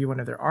to be one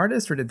of their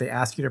artists, or did they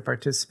ask you to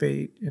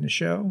participate in a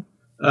show?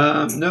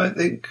 No, I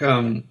think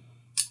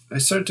I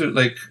started to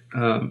like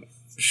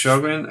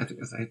Shogun. I think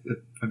if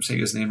I'm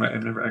saying his name right.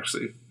 I've never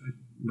actually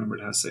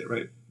remembered how to say it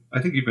right.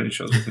 I think you've been in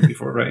shows with him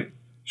before, right?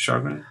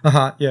 Shogun.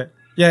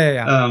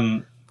 Yeah.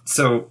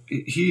 So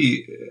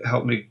he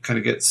helped me kind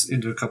of get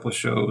into a couple of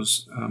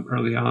shows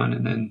early on,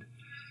 and then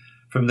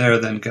from there,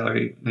 then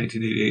Gallery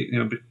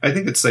 1988. I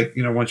think it's like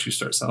once you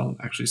start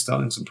actually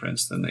selling some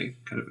prints, then they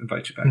kind of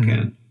invite you back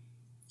in,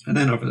 and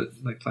then over the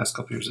last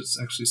couple of years, it's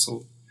actually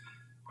sold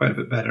quite a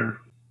bit better.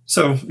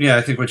 So yeah,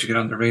 I think once you get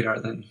on the radar,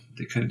 then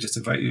they kind of just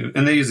invite you,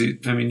 and they usually,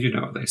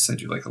 they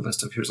send you like a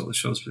list of here's all the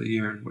shows for the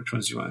year and which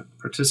ones you want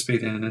to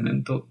participate in, and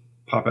then they'll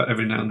pop out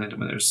every now and then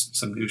when there's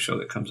some new show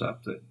that comes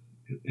up that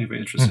anybody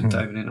interested in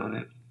diving in on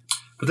it.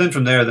 But then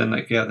from there,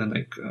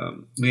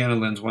 Leanna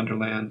Lynn's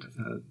Wonderland,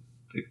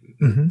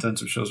 they've done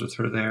some shows with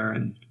her there,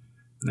 and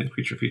then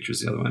Creature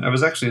Features the other one. I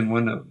was actually in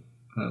one of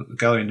the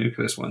Gallery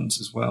Nucleus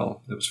ones as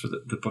well. It was for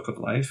the Book of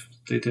Life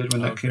they did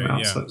when that came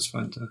out, so that was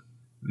fun to,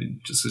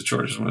 just because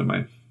George is one of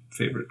my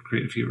favorite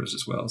creative heroes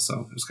as well,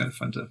 so it was kind of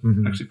fun to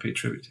actually pay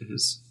tribute to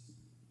his,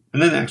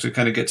 and then actually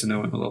kind of get to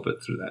know him a little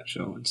bit through that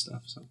show and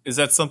stuff. So, is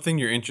that something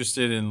you're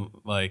interested in,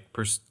 like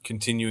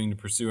continuing to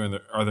pursue?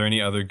 Are there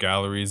any other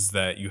galleries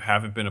that you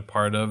haven't been a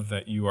part of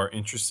that you are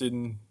interested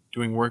in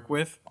doing work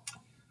with?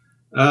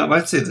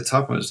 I'd say the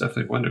top one is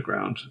definitely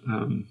Wonderground.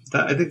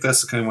 I think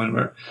that's the kind of one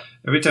where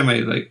every time I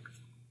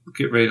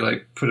get ready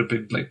to put a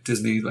big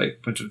Disney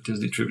bunch of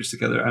Disney tributes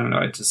together, I don't know.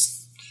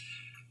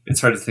 It's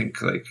hard to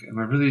think am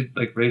I really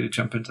ready to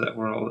jump into that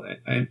world?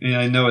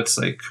 I know it's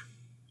I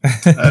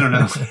don't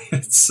know.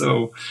 It's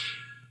so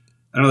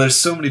I don't know. There's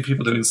so many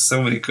people doing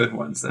so many good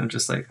ones that I'm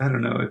just like, I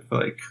don't know. I feel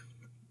like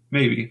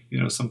maybe,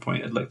 at some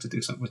point I'd like to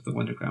do something with the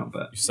Wonderground,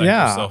 but You psych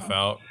yourself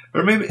out.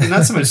 or maybe, and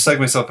not so much psych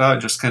myself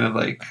out, just kind of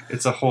like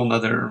it's a whole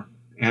nother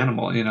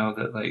animal,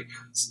 that like,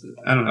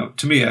 I don't know.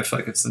 To me, I feel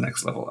like it's the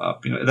next level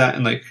up, that,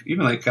 and like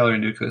even like Gallery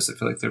Nucleus, I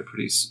feel like they're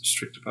pretty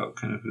strict about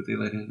kind of who they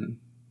let in, and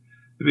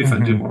it'd be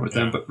fun to do more with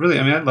them. But really,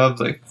 I mean, I love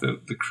like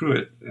the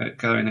crew at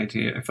Gallery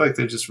 98. I feel like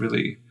they're just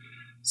really,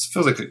 it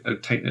feels like a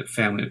tight knit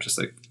family of just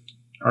like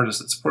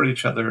artists that support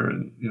each other,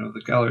 and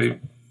the gallery,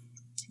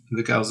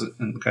 the gals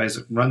and the guys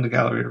that run the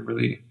gallery are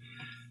really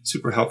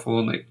super helpful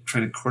and like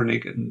trying to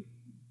coordinate getting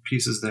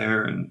pieces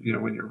there, and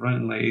when you're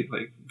running late,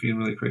 like being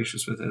really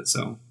gracious with it.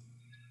 So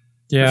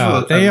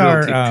yeah, they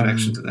are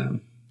connection to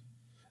them.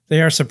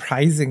 They are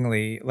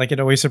surprisingly, like, it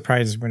always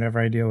surprises me whenever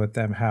I deal with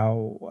them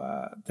how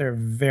they're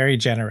very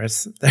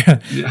generous.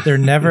 They're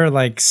never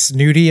like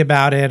snooty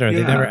about it, or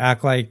they never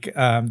act like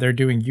they're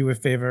doing you a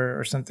favor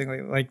or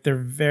something like they're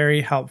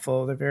very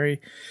helpful. They're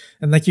very,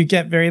 and like you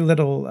get very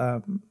little,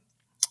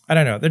 I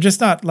don't know. They're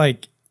just not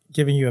like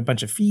giving you a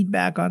bunch of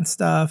feedback on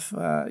stuff.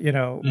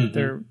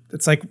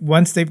 It's like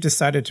once they've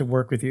decided to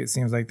work with you, it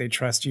seems like they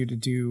trust you to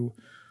do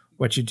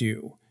what you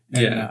do.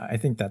 And, I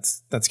think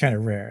that's kind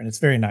of rare, and it's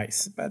very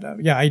nice. But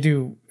I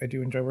do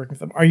enjoy working with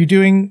them. Are you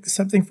doing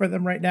something for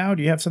them right now?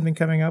 Do you have something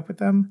coming up with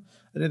them?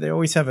 They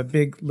always have a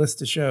big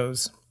list of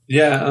shows.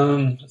 Yeah.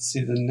 Let's see.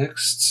 The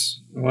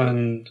next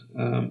one,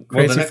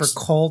 Crazy for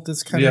Cult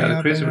is coming up.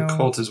 Yeah, Crazy for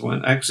Cult is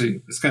one.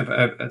 Actually, it's kind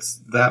of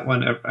it's that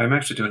one. I'm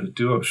actually doing a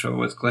duo show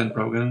with Glenn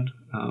Brogan.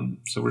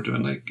 So we're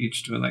doing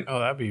each doing oh,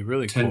 that'd be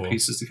really 10 cool.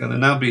 pieces together,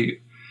 and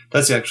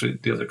that's actually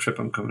the other trip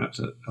I'm coming up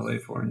to LA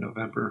for in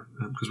November,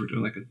 because we're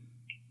doing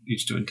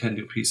each doing 10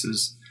 new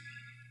pieces.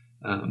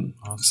 Awesome.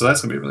 So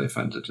that's gonna be really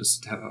fun to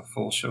just have a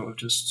full show of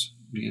just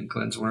me and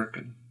Glenn's work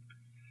and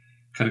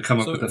kind of come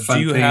up with a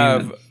fun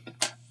theme.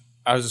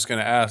 I was just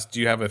gonna ask,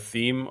 do you have a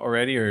theme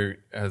already,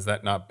 or has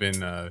that not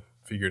been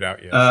figured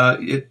out yet?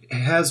 It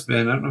has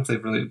been. I don't know if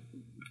they've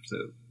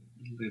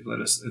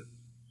let us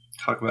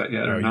talk about it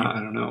yet or not.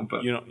 I don't know,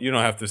 but you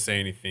don't have to say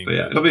anything. But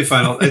yeah, it'll be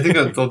fun. I think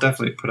they'll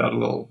definitely put out a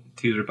little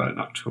teaser about it in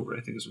October.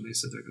 I think is when they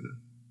said they're going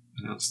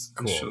to announce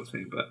the show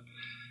thing. But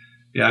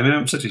yeah, I mean,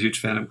 I'm such a huge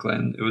fan of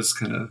Glenn. It was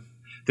kind of,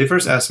 they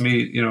first asked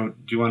me, do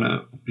you want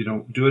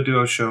to, do a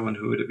duo show, and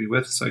who would it be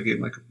with? So I gave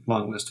them a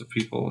long list of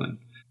people, and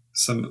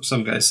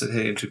some guys said,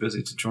 hey, I'm too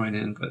busy to join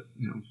in, but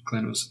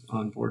Glenn was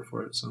on board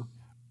for it. So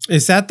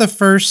is that the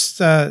first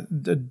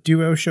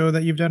duo show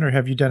that you've done, or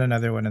have you done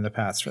another one in the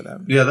past for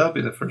them? Yeah, that'll be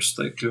the first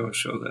duo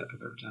show that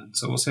I've ever done.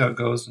 So we'll see how it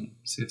goes and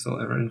see if they'll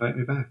ever invite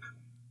me back.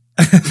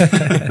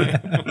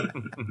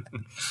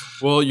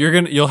 Well,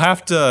 you'll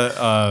have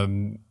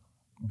to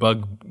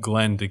bug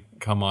Glenn to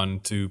come on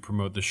to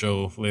promote the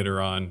show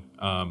later on.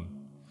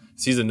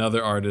 He's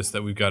another artist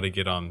that we've got to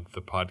get on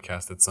the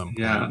podcast at some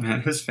point. Yeah,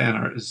 man, his fan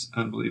art is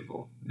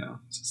unbelievable. Yeah,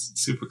 it's just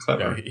super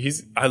clever. Yeah,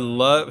 I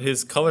love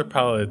his color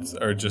palettes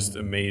are just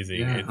amazing.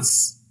 Yeah.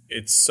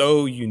 It's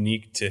so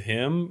unique to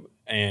him,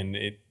 and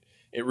it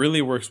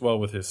really works well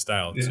with his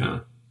style too. Yeah.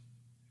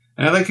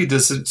 And I like he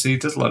does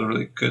a lot of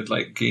really good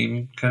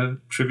game kind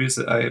of tributes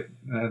that I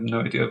have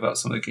no idea about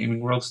some of the gaming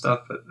world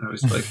stuff, but I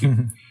always like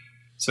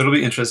so it'll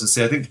be interesting to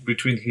see. I think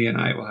between he and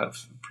I will have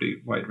a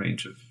pretty wide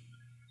range of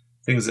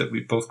things that we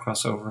both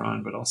cross over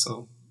on, but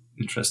also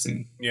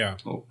interesting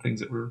little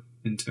things that we're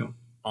into.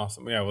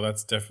 Awesome. Yeah, well,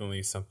 that's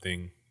definitely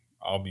something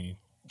I'll be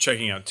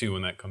checking out too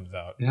when that comes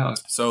out. Yeah.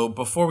 So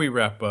before we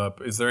wrap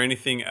up, is there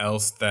anything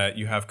else that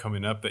you have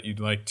coming up that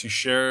you'd like to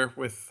share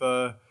with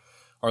our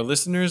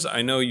listeners?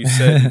 I know you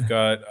said you've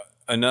got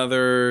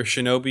another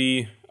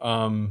Shinobi,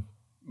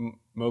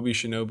 Moby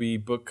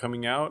Shinobi book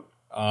coming out.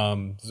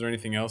 Is there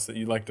anything else that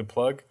you'd like to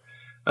plug?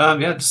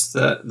 Just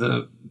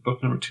the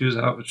book number 2 is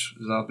out, which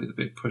that'll be the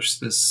big push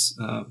this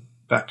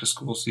back to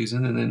school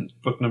season, and then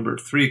book number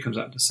 3 comes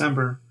out in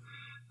December.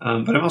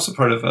 But I'm also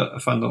part of a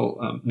fun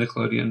little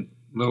Nickelodeon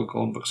Little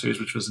Golden book series,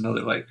 which was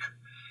another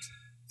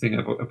thing,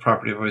 a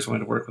property I've always wanted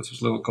to work with,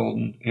 was Little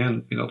Golden,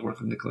 and to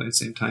work with Nickelodeon at the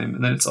same time.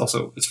 And then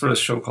it's for a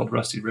show called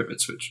Rusty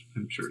Rivets, which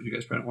I'm sure you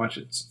guys probably watch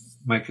it.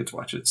 My kids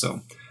watch it, so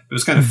it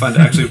was kind of fun to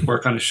actually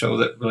work on a show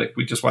that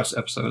we just watched the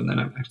episode, and then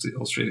I'm actually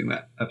illustrating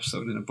that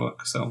episode in a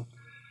book. So.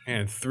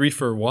 And 3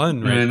 for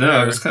 1, right? I know,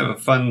 there. it was kind of a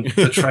fun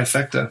the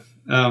trifecta.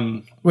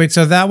 Wait,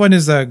 so that one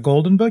is a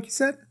golden book, you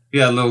said?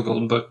 Yeah, Little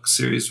Golden Book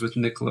series with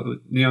Nickelodeon.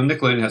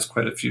 Nickelodeon has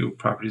quite a few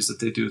properties that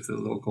they do with the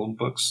Little Golden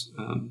Books.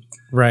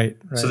 Right.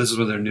 So this is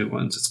one of their new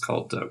ones. It's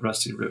called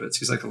Rusty Rivets.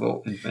 He's like a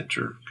little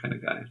inventor kind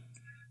of guy.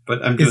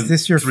 But I'm doing Is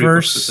this your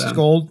first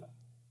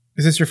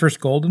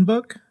golden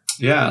book?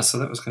 Yeah, so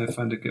that was kind of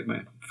fun to get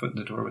my foot in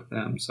the door with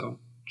them. So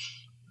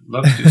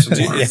love to do some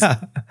more.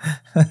 Yeah.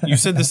 You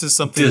said this is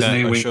something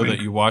Disney, a show wink.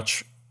 that you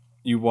watch,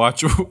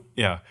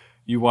 yeah,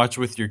 you watch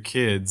with your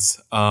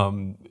kids.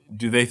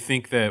 Do they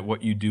think that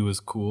what you do is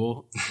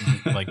cool?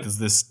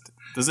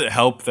 Does it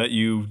help that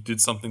you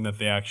did something that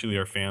they actually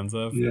are fans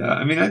of? Yeah,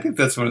 I mean, I think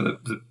that's one of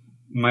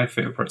my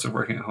favorite parts of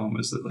working at home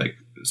is that,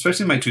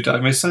 especially my 2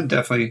 daughters. My son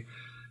definitely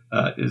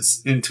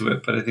is into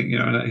it, but I think,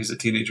 he's a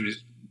teenager.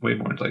 He's way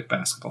more into like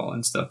basketball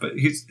and stuff, but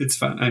it's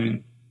fun. I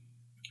mean,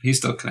 he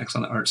still connects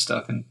on the art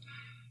stuff, and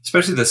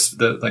especially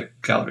the like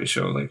gallery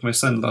show. Like my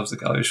son loves the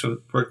gallery show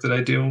work that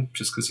I do,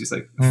 just because he's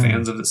like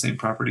fans of the same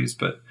properties.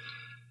 But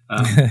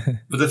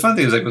but the fun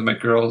thing is, like with my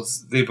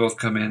girls, they both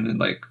come in and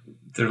like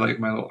they're like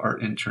my little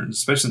art interns,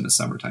 especially in the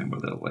summertime,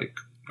 where they'll like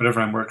whatever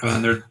I'm working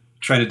on, they're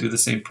trying to do the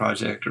same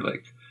project, or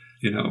like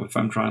if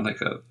I'm drawing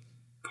like a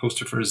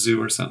poster for a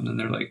zoo or something, and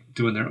they're like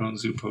doing their own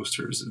zoo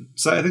posters. And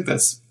so I think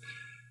that's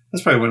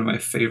probably one of my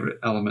favorite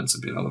elements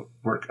of being able to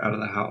work out of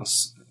the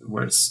house,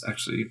 where it's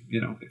actually,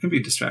 it can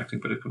be distracting,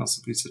 but it can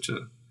also be such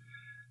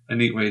a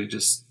neat way to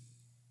just,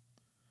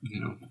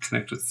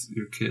 connect with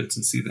your kids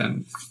and see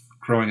them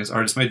growing as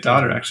artists. My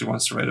daughter actually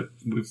wants to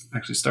we've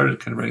actually started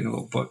kind of writing a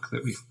little book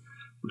that we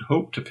would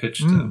hope to pitch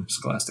to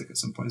Scholastic at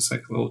some point. It's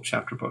like a little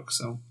chapter book.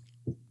 So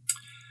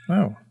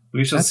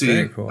we shall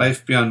see. Cool.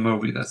 Life Beyond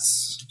Moby,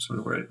 that's sort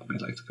of where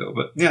I'd like to go.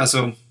 But yeah,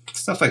 so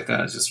stuff like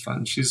that is just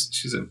fun.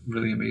 She's a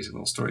really amazing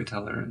little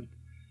storyteller, and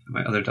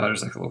my other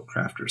daughter's like a little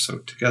crafter. So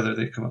together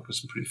they come up with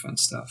some pretty fun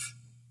stuff.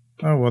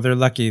 Oh, well, they're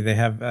lucky. They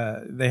have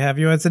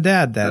you as a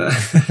dad then.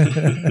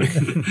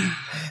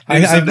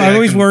 I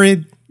always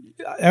worried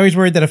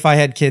that if I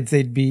had kids,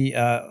 they'd be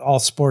all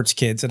sports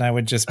kids, and I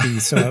would just be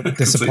so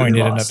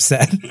disappointed and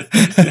upset.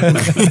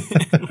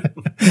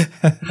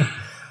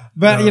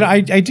 But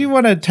I do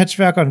want to touch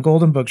back on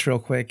Golden Books real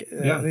quick,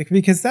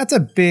 because that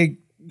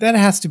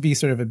has to be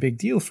sort of a big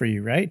deal for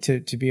you, right?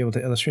 To be able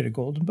to illustrate a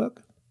Golden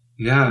Book.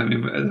 Yeah, I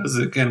mean, it was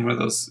again one of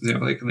those,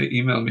 like they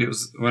emailed me. It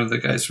was one of the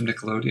guys from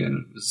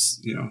Nickelodeon. It was,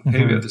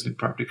 hey, we have this new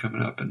property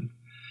coming up, and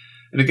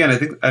again, I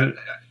think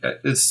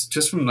it's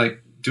just from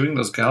like doing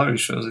those gallery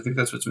shows. I think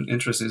that's what's been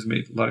interesting, is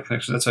made a lot of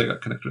connections. That's how I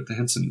got connected with the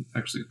Henson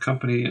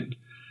company, and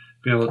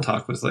being able to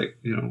talk with like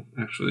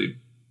actually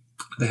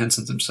the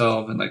Hensons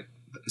themselves, and like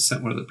I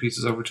sent one of the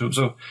pieces over to them.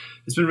 So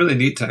it's been really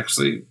neat to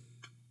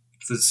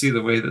see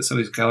the way that some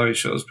of these gallery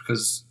shows,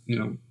 because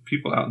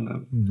people out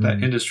in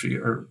that industry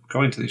are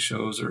going to these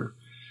shows or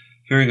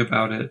hearing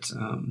about it.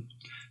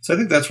 So I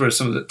think that's where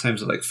some of the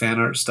times of like fan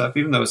art stuff,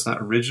 even though it's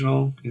not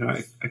original,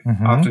 I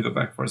often go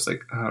back for it's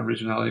like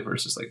originality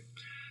versus like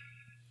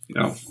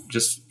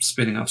just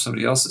spinning off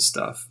somebody else's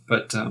stuff.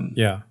 But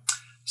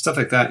stuff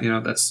like that,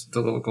 that's the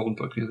little Golden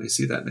Book. They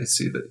see that, and they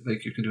see that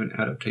like you can do an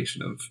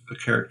adaptation of a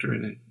character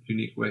in a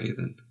unique way.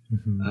 Then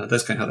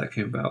that's kind of how that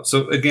came about.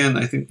 So again,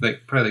 I think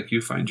like probably like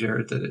you find,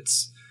 Jared, that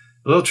it's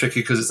a little tricky,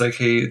 because it's like,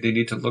 hey, they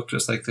need to look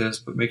just like this,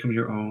 but make them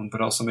your own,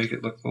 but also make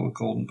it look like a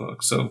Golden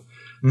Book. So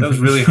that was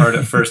really hard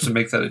at first to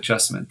make that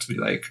adjustment, to be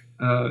like,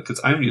 because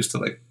I'm used to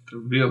like the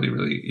really,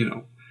 really,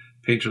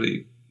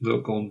 painterly little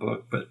Golden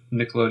Book, but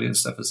Nickelodeon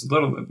stuff is a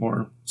little bit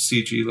more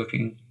CG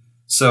looking.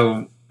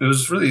 So it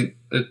was really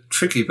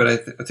tricky, but I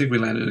think we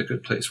landed in a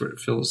good place where it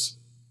feels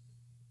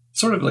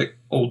sort of like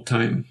old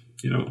time,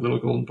 little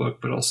Golden Book,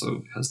 but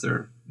also has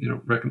their,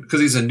 because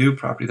he's a new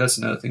property. That's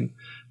another thing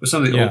with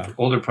some of the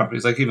older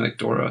properties, like even like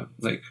Dora,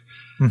 like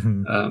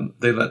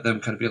they let them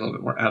kind of be a little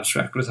bit more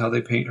abstract with how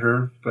they paint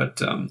her.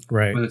 But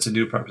when it's a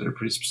new property, they're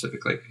pretty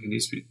specific. Like he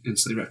needs to be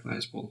instantly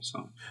recognizable.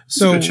 So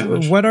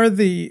what are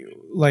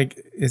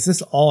is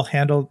this all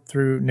handled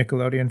through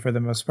Nickelodeon for the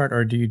most part,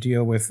 or do you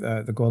deal with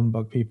the Golden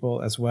Book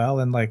people as well?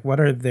 And like, what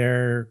are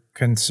their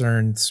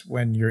concerns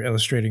when you're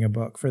illustrating a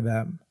book for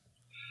them?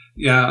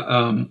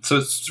 Yeah, so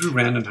it's through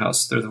Random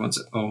House. They're the ones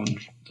that own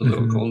the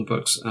little Golden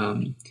Books.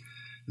 And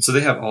so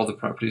they have all the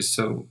properties.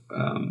 So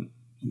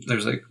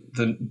there's like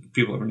the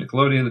people over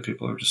Nickelodeon, the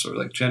people over just sort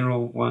of like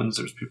general ones.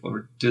 There's people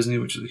over Disney,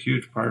 which is a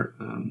huge part.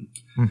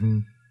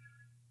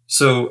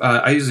 So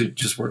I usually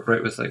just work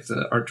right with like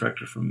the art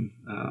director from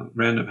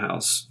Random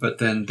House, but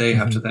then they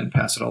have to then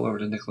pass it all over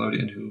to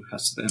Nickelodeon, who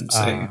has to then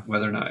say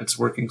whether or not it's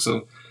working.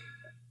 So,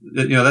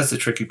 that's the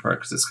tricky part,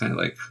 because it's kind of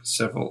like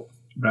several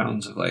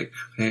rounds of like,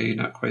 hey,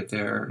 not quite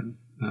there.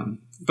 And,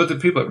 but the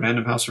people at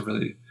Random House are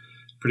really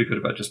pretty good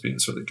about just being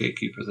sort of the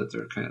gatekeeper, that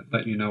they're kind of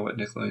letting you know what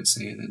Nickelodeon's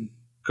saying and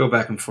go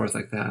back and forth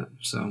like that.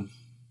 So,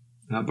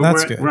 but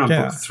we're on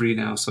book 3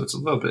 now, so it's a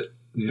little bit,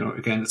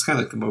 again, it's kind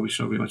of like the Moby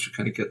Shinobi once you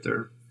kind of get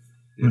their,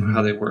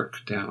 how they work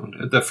down.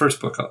 The first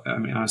book, I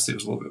mean, honestly, it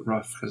was a little bit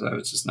rough, because I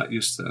was just not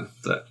used to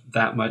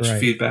that much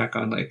feedback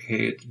on like,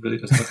 hey, it really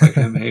doesn't look like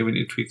him. Hey, we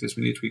need to tweak this.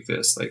 We need to tweak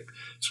this. Like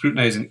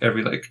scrutinizing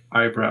every like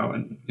eyebrow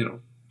and,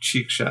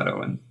 cheek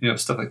shadow and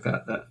stuff like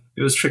that. That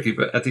it was tricky,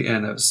 but at the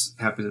end I was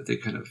happy that they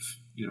kind of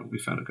we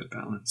found a good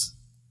balance.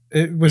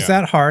 It was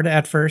that hard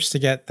at first to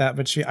get that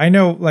much. I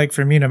know, like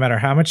for me, no matter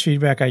how much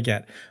feedback I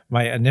get,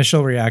 my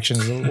initial reaction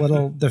is a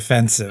little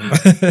defensive.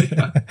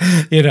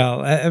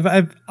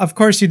 Of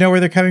course, where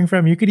they're coming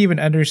from. You could even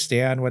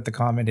understand what the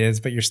comment is,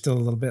 but you're still a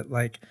little bit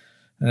like,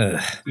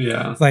 ugh.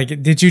 Yeah.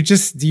 Like, do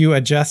you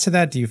adjust to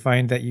that? Do you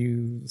find that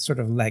you sort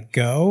of let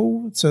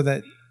go so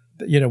that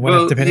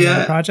depending on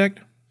the project?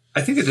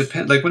 I think it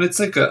depends. Like when it's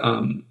like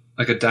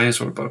a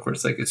dinosaur book, where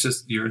it's like it's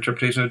just your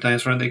interpretation of a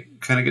dinosaur, and they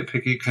kind of get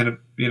picky. Kind of,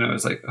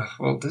 it's like, oh,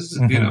 well, this is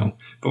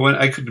But when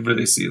I could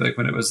really see, like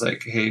when it was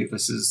like, hey,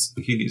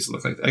 he needs to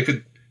look like that. I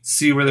could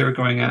see where they were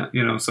going at.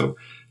 So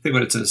think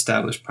when it's an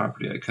established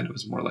property, I kind of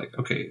was more like,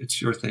 okay,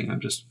 it's your thing. I'm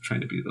just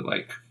trying to be the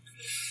like,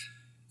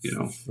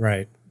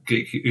 right.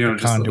 Gatekeeper,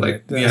 just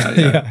conduit.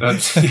 yeah.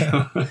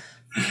 But,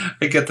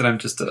 I get that I'm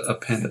just a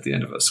pen at the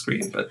end of a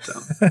screen, but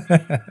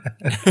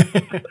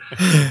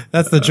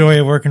that's the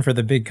joy of working for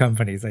the big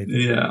companies, I think.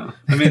 Yeah,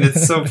 I mean,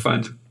 it's so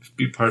fun to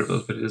be part of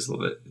those, but it is a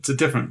little bit. It's a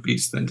different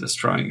beast than just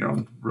drawing your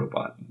own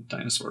robot and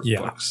dinosaur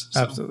books.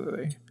 So.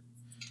 Absolutely.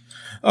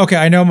 Okay,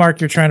 I know, Mark,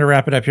 you're trying to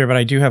wrap it up here, but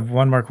I do have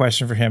one more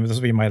question for him. This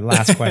will be my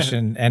last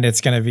question, and it's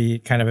going to be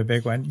kind of a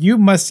big one. You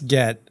must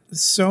get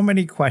so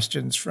many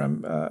questions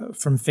from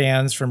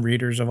fans, from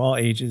readers of all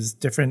ages,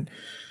 different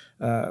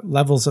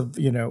levels of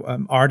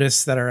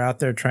artists that are out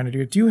there trying to do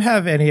it. Do you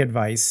have any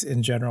advice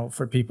in general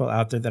for people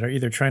out there that are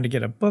either trying to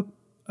get a book,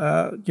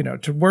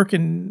 to work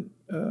in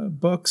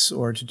books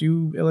or to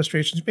do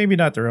illustrations? Maybe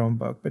not their own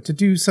book, but to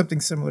do something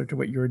similar to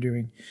what you're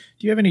doing.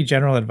 Do you have any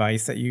general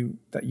advice that you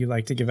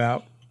like to give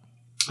out?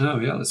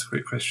 Oh yeah, that's a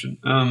great question.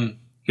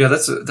 Yeah,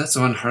 that's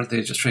the one hard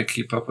thing. Just trying to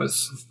keep up with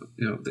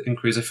the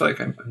inquiries. I feel like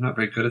I'm not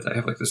very good at that. I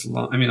have like this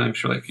long. I mean, I'm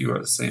sure like you are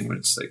the same. Where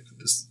it's like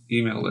this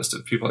email list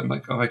of people. I'm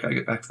like, oh, I gotta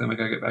get back to them. I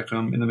gotta get back to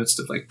them in the midst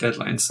of like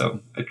deadlines.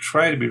 So I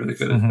try to be really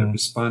good at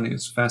responding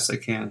as fast as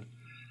I can.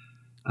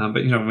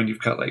 But when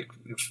you've got like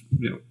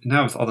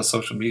now with all the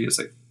social media, it's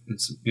like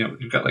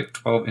you've got like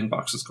 12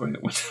 inboxes going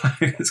at one time.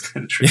 It's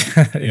kind of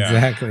tricky.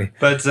 Exactly.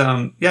 But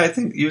I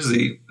think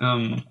usually.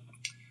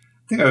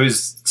 I think I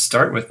always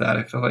start with that.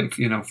 I feel like,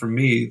 for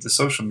me, the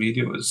social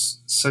media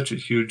was such a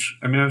huge,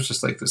 I was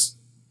just like this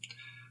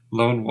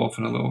lone wolf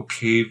in a little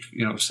cave,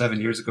 7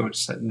 years ago,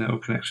 just had no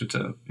connection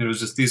to, it was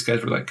just, these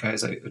guys were like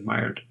guys I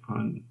admired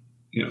on,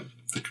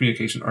 the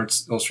communication,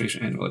 arts,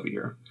 illustration annual every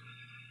year.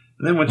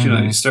 And then once,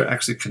 you start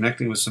actually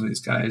connecting with some of these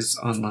guys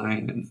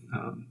online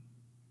and,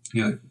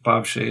 like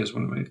Bob Shea is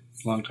one of my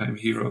longtime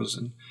heroes.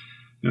 And,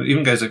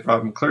 even guys like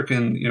Robin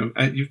Clerkin,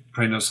 you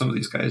probably know some of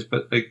these guys,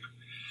 but like,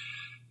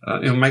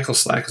 Michael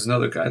Slack is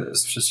another guy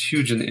that's just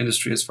huge in the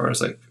industry as far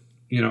as like,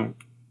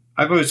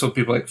 I've always told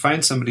people like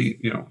find somebody,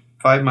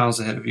 5 miles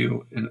ahead of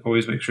you and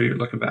always make sure you're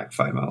looking back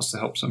 5 miles to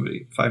help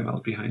somebody 5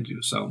 miles behind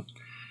you. So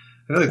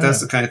I feel like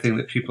that's the kind of thing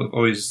that people have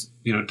always,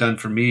 done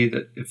for me,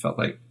 that it felt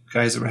like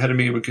guys that were ahead of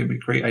me would give me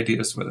great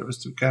ideas, whether it was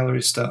through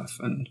gallery stuff.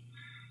 And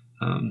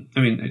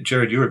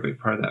Jared, you were a big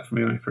part of that for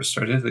me when I first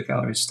started into the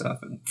gallery stuff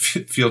and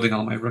fielding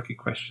all my rookie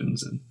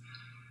questions. And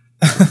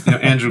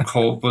Andrew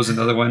Kolb was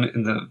another one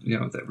in the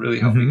that really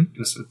helped me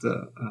just with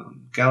the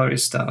gallery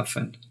stuff.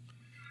 And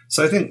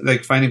so I think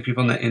like finding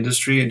people in that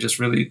industry and just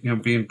really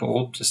being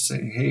bold, just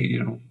saying, hey,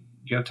 you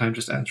have time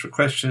just to answer a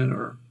question,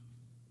 or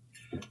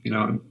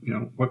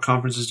what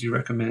conferences do you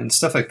recommend,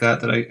 stuff like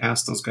that I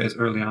asked those guys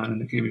early on,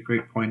 and they gave me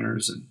great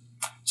pointers. And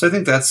so I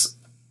think that's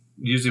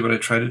usually what I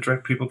try to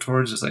direct people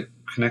towards, is like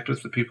connect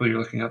with the people you're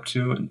looking up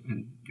to,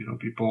 and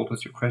be bold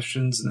with your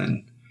questions. And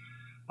then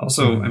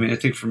also, I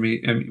think for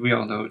me, we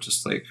all know,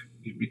 just like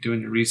you be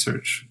doing your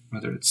research,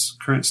 whether it's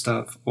current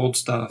stuff, old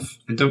stuff,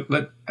 and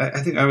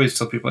I think I always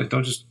tell people, like,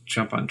 don't just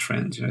jump on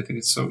trends. I think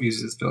it's so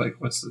easy to be like,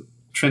 what's the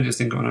trendiest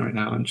thing going on right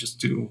now, and just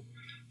do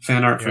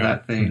fan art for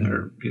that thing,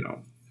 or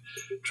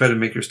try to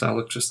make your style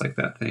look just like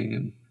that thing.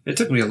 And it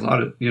took me a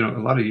lot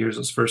of years,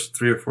 those first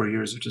 3 or 4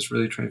 years, of just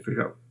really trying to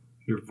figure out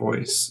your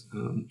voice.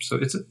 So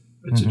it's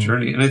a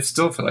journey, and I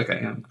still feel like I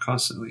am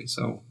constantly.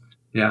 So.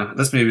 Yeah,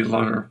 that's maybe a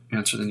longer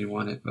answer than you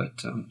wanted,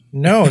 but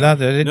no,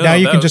 now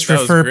you can just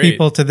refer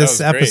people to this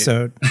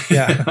episode.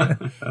 Yeah,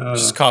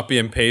 just copy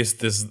and paste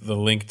the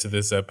link to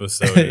this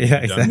episode.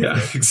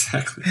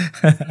 exactly.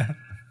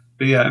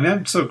 But yeah,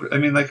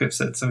 like I've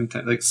said so many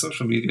times, like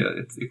social media,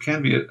 it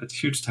can be a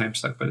huge time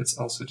suck, but it's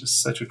also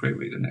just such a great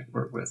way to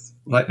network with.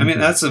 Like,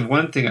 that's the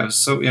one thing I was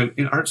so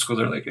in art school.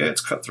 They're like, it's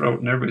cutthroat,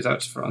 and everybody's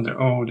out for on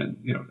their own, and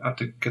out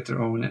to get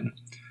their own. And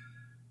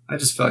I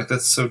just feel like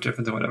that's so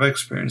different than what I've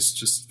experienced.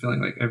 Just feeling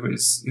like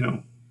everybody's,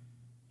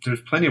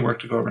 there's plenty of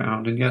work to go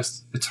around. And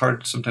yes, it's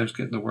hard to sometimes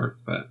get in the work,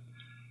 but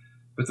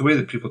the way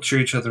that people cheer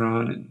each other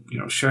on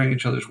and, sharing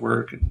each other's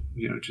work, and,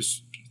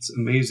 just, it's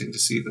amazing to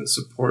see the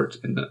support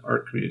in the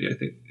art community, I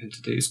think, in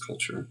today's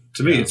culture.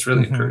 To me, it's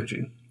really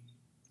encouraging.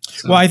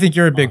 So, well, I think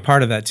you're a big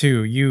part of that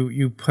too.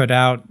 You put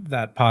out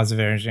that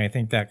positive energy, and I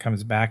think that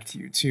comes back to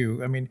you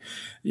too.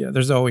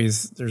 There's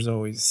always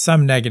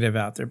some negative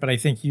out there, but I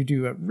think you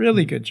do a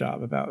really good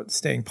job about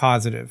staying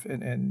positive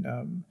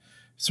and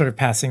sort of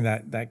passing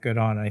that good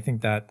on. And I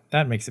think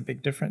that makes a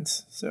big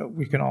difference. So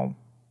we can all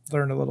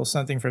learn a little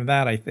something from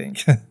that, I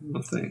think.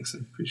 Well, thanks.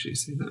 I appreciate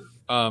seeing that.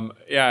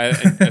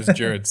 As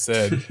Jared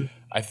said,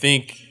 I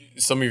think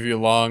some of your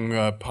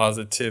long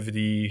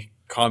positivity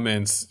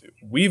comments,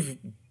 we've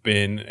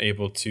been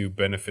able to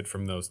benefit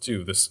from those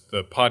too.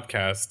 The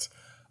podcast,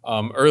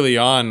 early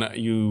on,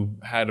 you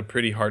had a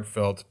pretty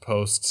heartfelt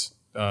post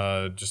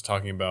just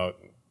talking about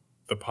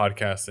the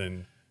podcast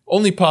and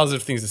only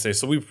positive things to say.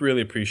 So we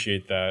really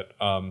appreciate that.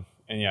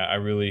 And yeah, I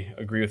really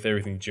agree with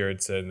everything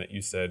Jared said and that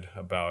you said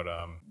about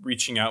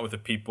reaching out with the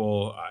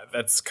people.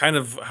 That's kind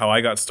of how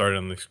I got started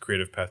on this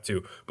creative path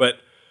too. But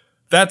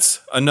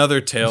that's another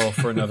tale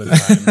for another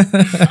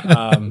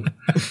time.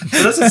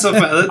 So that's what's so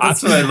fun.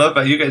 That's what I love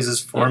about you guys'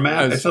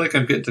 format. I feel like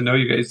I'm getting to know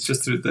you guys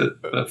just through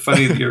the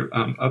funny of your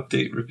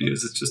update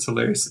reviews. It's just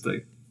hilarious.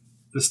 Like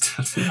this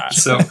stuff.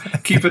 So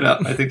keep it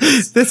up. I think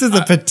this is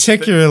a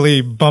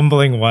particularly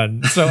bumbling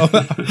one. So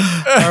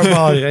our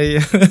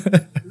apologies.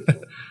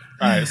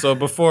 All right. So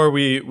before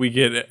we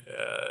get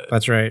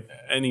that's right,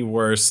 any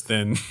worse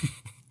than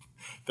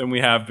we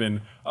have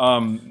been,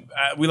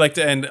 we like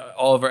to end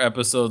all of our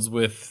episodes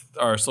with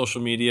our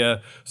social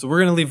media. So we're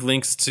gonna leave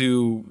links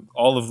to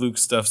all of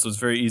Luke's stuff, so it's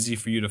very easy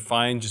for you to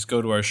find. Just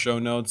go to our show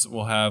notes.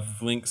 We'll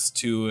have links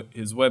to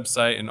his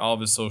website and all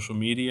of his social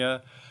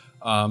media.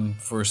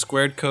 For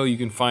Squared Co, you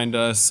can find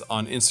us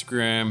on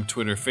Instagram,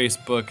 Twitter,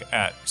 Facebook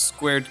at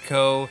Squared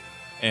Co,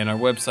 and our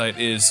website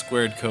is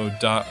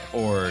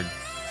squaredco.org.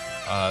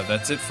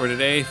 That's it for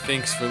today.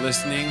 Thanks for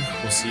listening.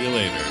 We'll see you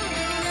later.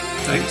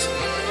 Thanks.